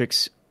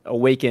Matrix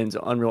Awakens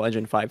Unreal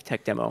Engine 5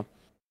 tech demo,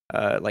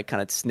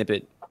 kind of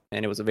snippet,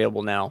 and it was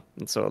available now.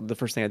 And so the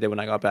first thing I did when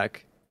I got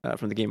back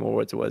from the Game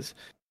Awards was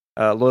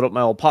load up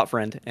my old pot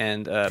friend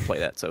and play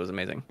that. So it was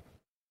amazing.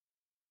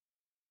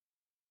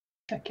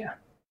 Heck yeah.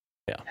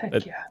 Yeah.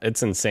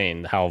 It's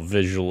insane how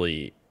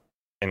visually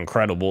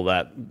incredible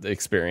that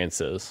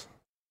experience is.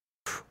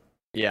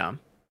 Yeah.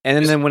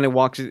 And then when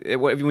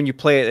when you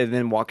play it, it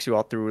then walks you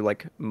all through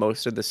like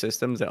most of the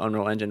systems that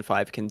Unreal Engine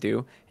 5 can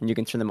do, and you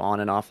can turn them on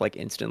and off like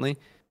instantly.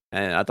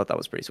 And I thought that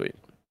was pretty sweet.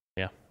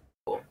 Yeah.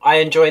 I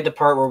enjoyed the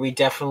part where we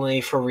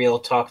definitely, for real,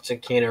 talked to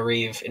Keanu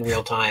Reeves in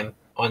real time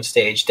on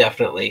stage.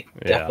 Definitely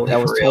that was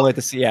totally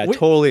to see. Yeah,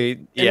 totally.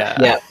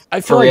 Yeah.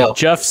 I feel like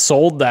Jeff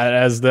sold that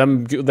as they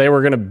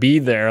were going to be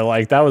there.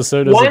 Like, that was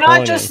so disappointing. Why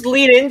not just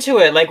lean into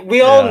it? Like,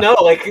 we all know,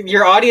 like,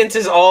 your audience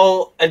is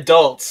all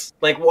adults.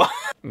 Like, what?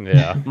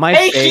 Yeah.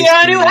 Hey,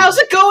 Keanu, how's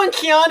it going,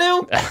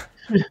 Keanu?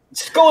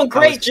 It's going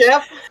great,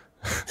 Jeff.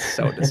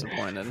 So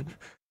disappointed.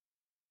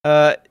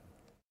 That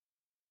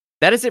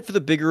is it for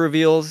the bigger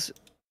reveals.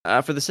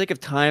 For the sake of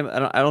time,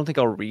 I don't think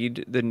I'll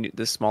read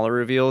the smaller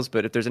reveals,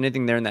 but if there's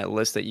anything there in that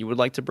list that you would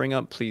like to bring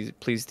up,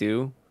 please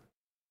do.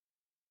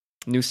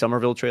 New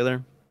Somerville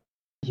trailer.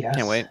 Yes.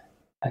 Can't wait.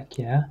 Heck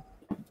yeah.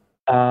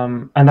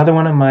 Another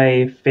one of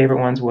my favorite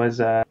ones was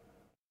Arc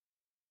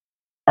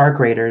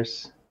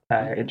Raiders.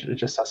 I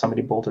just saw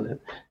somebody bolted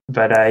it.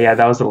 But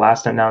that was the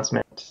last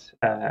announcement,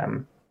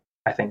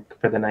 I think,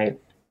 for the night.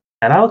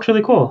 And that looks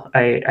really cool.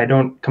 I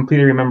don't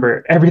completely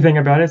remember everything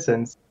about it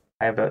since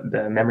I have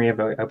the memory of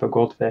a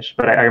goldfish,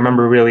 but I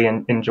remember really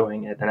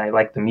enjoying it, and I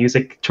like the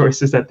music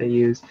choices that they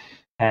use,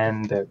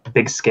 and the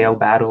big scale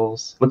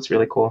battles. Looks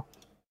really cool.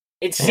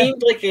 It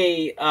seemed like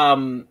it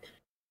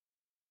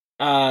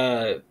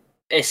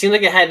seemed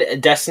like it had a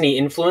Destiny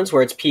influence,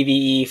 where it's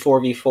PvE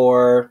 4v4,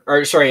 or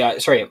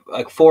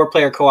like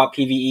 4-player co-op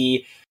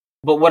PvE.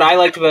 But what I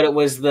liked about it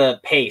was the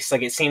pace.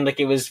 Like, it seemed like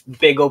it was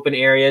big open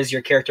areas.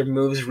 Your character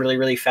moves really,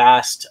 really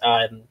fast.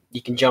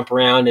 You can jump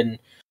around, and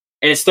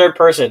it's third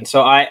person,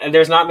 so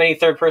there's not many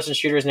third person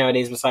shooters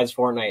nowadays besides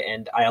Fortnite,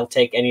 and I'll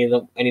take any of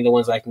the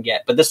ones I can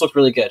get. But this looked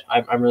really good.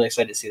 I'm really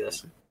excited to see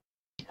this.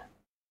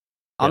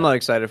 I'm not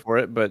excited for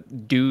it,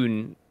 but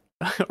Dune,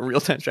 a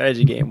real-time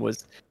strategy game,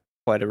 was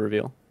quite a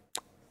reveal.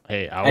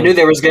 Hey, I knew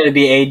there was going to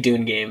be a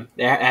Dune game.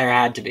 There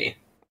had to be.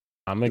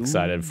 I'm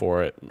excited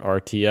for it.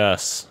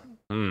 RTS.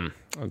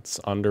 It's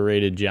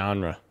underrated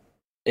genre.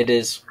 It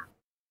is.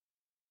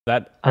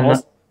 That.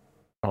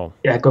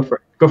 Yeah, go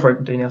for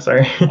it, Daniel.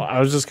 Sorry. Well, I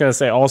was just gonna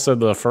say. Also,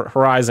 the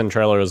Horizon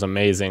trailer was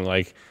amazing.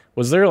 Like,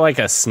 was there like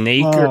a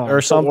snake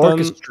or something?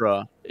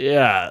 Orchestra.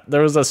 Yeah,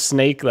 there was a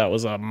snake that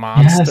was a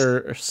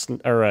monster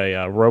or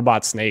a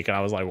robot snake, and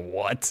I was like,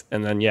 "What?"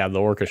 And then the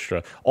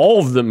orchestra. All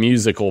of the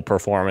musical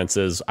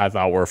performances I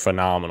thought were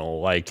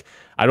phenomenal. Like,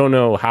 I don't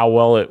know how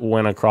well it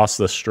went across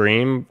the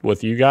stream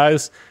with you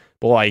guys,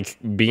 but like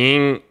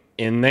being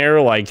in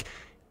there, like,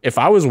 if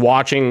I was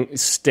watching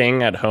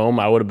Sting at home,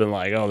 I would have been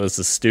like, "Oh, this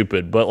is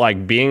stupid." But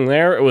like being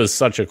there, it was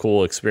such a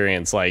cool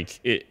experience. Like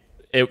it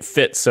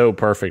fit so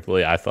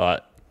perfectly, I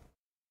thought.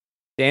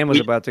 Dan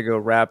was about to go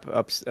wrap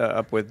up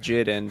with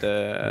Jid and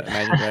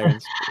Imagine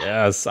Dragons.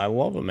 Yes, I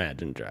love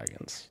Imagine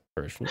Dragons.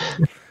 Personally.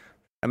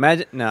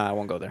 No, I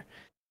won't go there.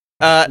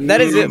 That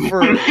is it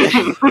for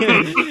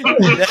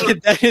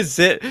that is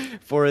it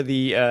for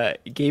the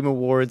Game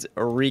Awards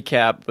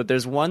recap. But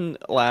there's one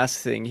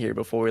last thing here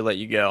before we let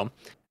you go.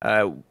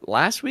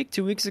 Last week,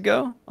 2 weeks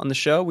ago on the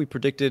show, we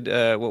predicted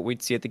what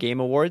we'd see at the Game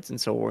Awards, and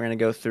so we're going to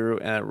go through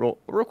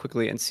real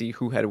quickly and see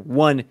who had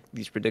won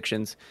these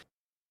predictions.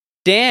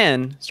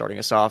 Dan, starting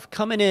us off,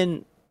 coming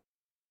in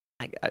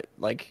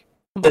like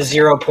a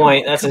 0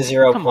 point. That's a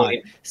 0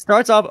 point.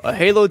 Starts off a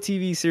Halo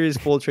TV series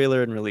full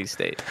trailer and release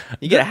date.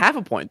 You get a half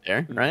a point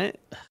there, right?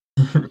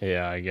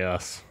 Yeah, I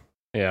guess.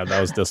 Yeah,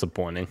 that was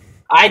disappointing.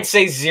 I'd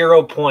say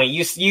 0 point.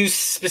 You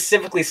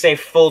specifically say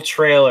full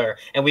trailer,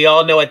 and we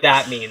all know what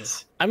that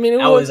means. I mean, it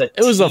was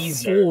a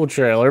full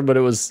trailer, but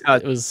it was small.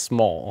 It was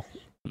small.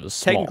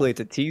 Technically, it's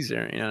a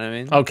teaser. You know what I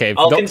mean? Okay,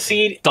 I'll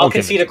concede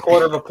a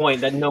quarter of a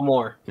point. Then no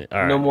more.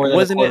 All No right.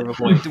 more than a quarter of a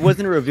point.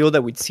 Wasn't it revealed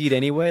that we'd see it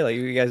anyway? Like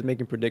you guys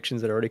making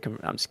predictions that already come.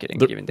 I'm just kidding.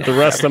 The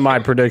rest of my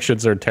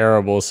predictions are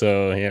terrible,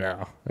 so it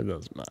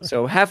doesn't matter.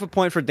 So half a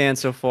point for Dan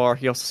so far.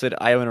 He also said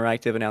IO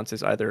Interactive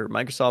announces either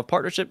Microsoft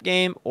partnership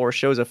game or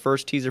shows a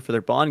first teaser for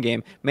their Bond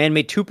game. Man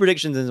made 2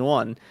 predictions in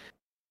one.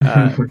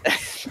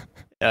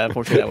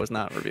 Unfortunately, that was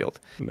not revealed.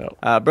 No.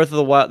 Breath of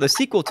the Wild, the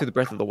sequel to the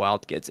Breath of the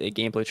Wild, gets a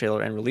gameplay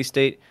trailer and release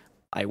date.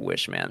 I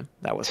wish, man,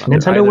 that was not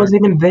Nintendo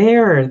wasn't even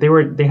there.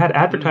 They had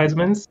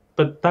advertisements,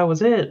 but that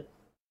was it.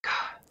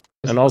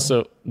 And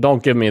also,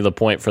 don't give me the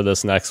point for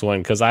this next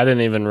one because I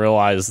didn't even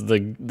realize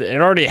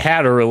it already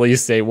had a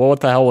release date. Well,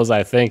 what the hell was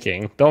I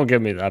thinking? Don't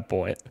give me that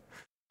point.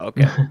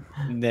 Okay.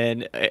 And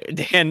then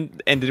Dan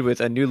ended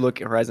with a new look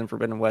Horizon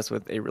Forbidden West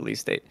with a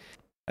release date.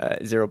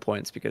 0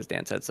 points because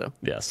Dan said so.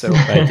 Yes. So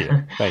thank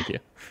you.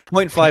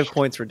 0.5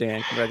 points for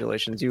Dan.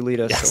 Congratulations. You lead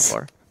us so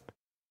far.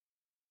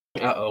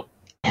 Uh-oh.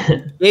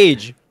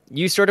 Gage,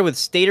 you started with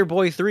Stater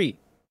Boy 3.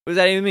 What does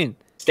that even mean?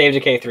 State of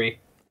Decay 3.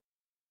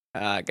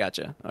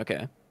 Gotcha.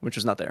 Okay. Which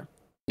was not there.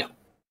 No.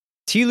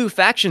 Tlu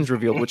Factions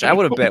revealed, which I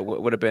would have bet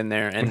would have been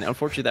there, and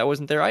unfortunately that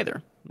wasn't there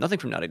either. Nothing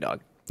from Naughty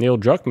Dog. Neil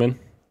Druckmann.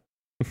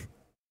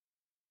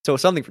 So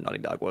something from Naughty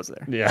Dog was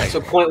there. Yeah.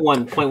 So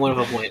 0.1 of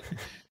a point.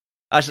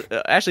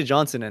 Ashley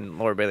Johnson and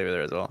Laura Bailey were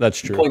there as well. That's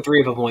true.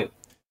 0.3 of a point.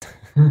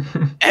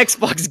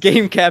 Xbox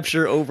Game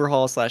Capture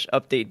overhaul /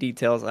 update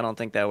details. I don't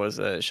think that was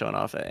shown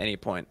off at any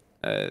point.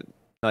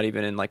 Not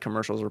even in like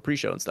commercials or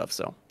pre-show and stuff.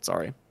 So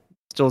sorry.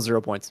 Still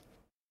 0 points.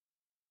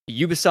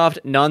 Ubisoft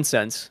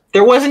nonsense.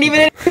 There wasn't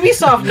even any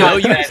Ubisoft No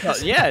nonsense.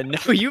 Ubisoft. Yeah, no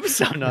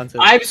Ubisoft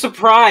nonsense. I'm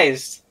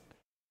surprised.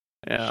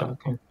 Yeah.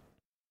 Shocking.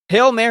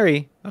 Hail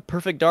Mary, a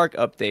Perfect Dark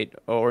update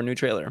or new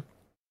trailer.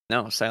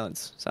 No,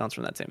 silence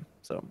from that team.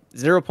 So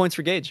 0 points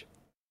for Gage.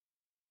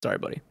 Sorry,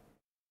 buddy.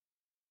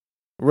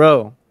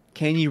 Ro,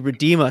 can you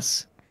redeem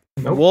us?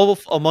 Nope.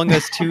 Wolf Among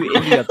Us 2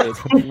 indie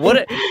updates.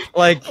 What?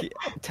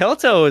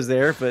 Telltale was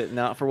there, but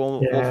not for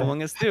Wolf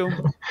Among Us 2.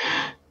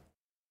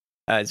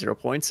 0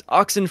 points.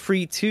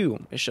 Oxenfree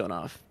 2 is shown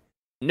off.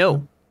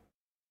 No.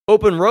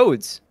 Open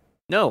Roads.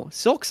 No.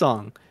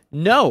 Silksong.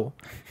 No.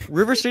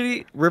 River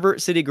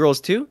City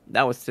Girls 2.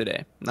 That was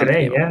today. Not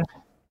Today, today. yeah.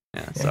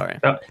 Yeah. Sorry.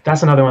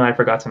 That's another one I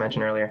forgot to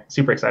mention earlier.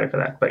 Super excited for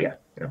that, but yeah.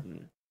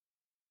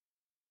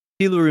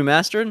 Halo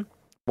Remastered.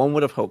 One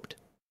would have hoped.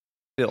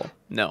 Still,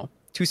 no.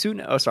 Too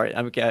soon? Oh, sorry.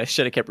 I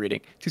should have kept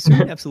reading. Too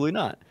soon? Absolutely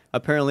not.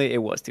 Apparently, it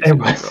was too soon.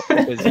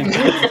 Because you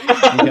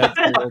got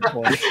 0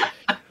 points.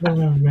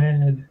 Oh,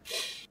 man.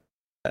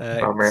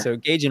 So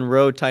Gage and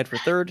Road tied for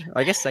third.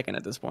 I guess second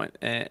at this point.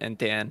 And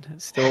Dan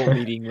still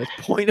leading with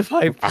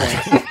 0.5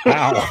 points.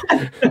 Wow.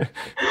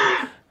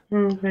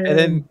 Oh, And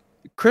then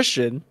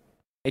Christian,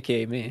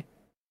 a.k.a. me.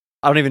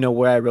 I don't even know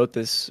where I wrote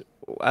this.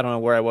 I don't know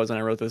where I was when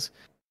I wrote this.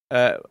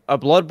 A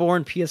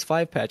Bloodborne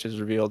PS5 patch is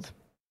revealed.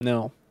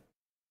 No.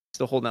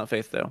 Still holding out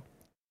faith, though.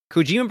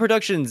 Kojima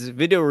Productions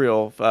video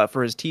reel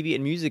for his TV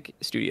and music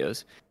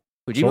studios.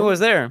 Kojima was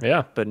there,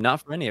 Yeah. but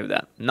not for any of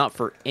that. Not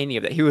for any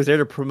of that. He was there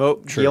to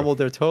promote Guillermo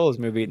del Toro's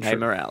movie,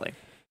 Nightmare Alley.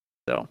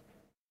 So,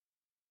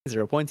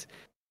 0 points.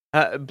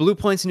 Blue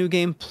Point's new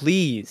game,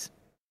 please.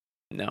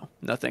 No,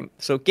 nothing.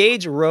 So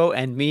Gage, Rowe,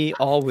 and me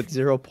all with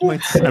 0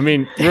 points. I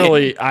mean,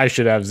 really, I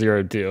should have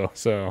 0 too.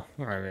 So,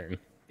 I mean.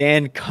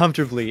 And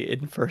comfortably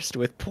in first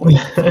with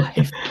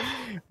 0.5.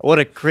 What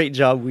a great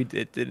job we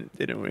did,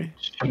 didn't we?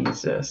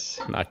 Jesus.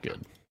 Not good.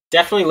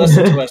 Definitely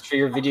listen to us for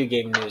your video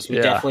game news. We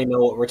Yeah. definitely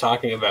know what we're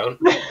talking about.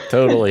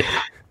 Totally.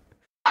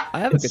 I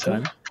have a good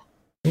time.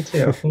 Me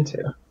too.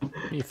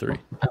 Me 3.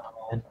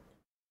 Oh, man.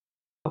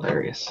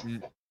 Hilarious.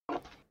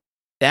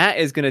 That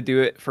is going to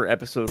do it for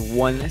episode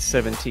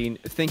 117.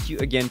 Thank you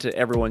again to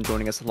everyone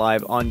joining us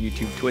live on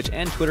YouTube, Twitch,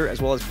 and Twitter,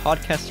 as well as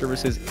podcast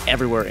services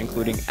everywhere,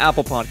 including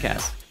Apple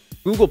Podcasts,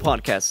 Google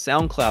Podcasts,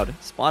 SoundCloud,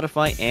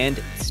 Spotify,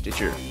 and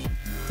Stitcher.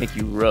 Thank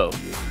you, Ro.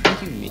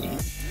 Thank you, Minnie.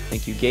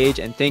 Thank you, Gage.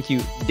 And thank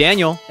you,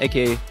 Daniel,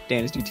 a.k.a.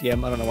 Dan is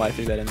GTM. I don't know why I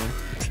threw that in there.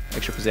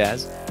 Extra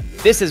pizzazz.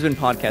 This has been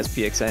Podcast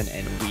PXN,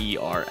 and we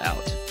are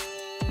out.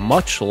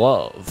 Much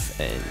love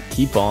and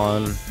keep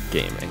on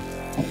gaming.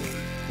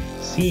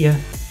 See ya.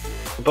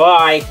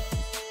 Bye.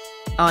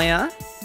 Oh, yeah?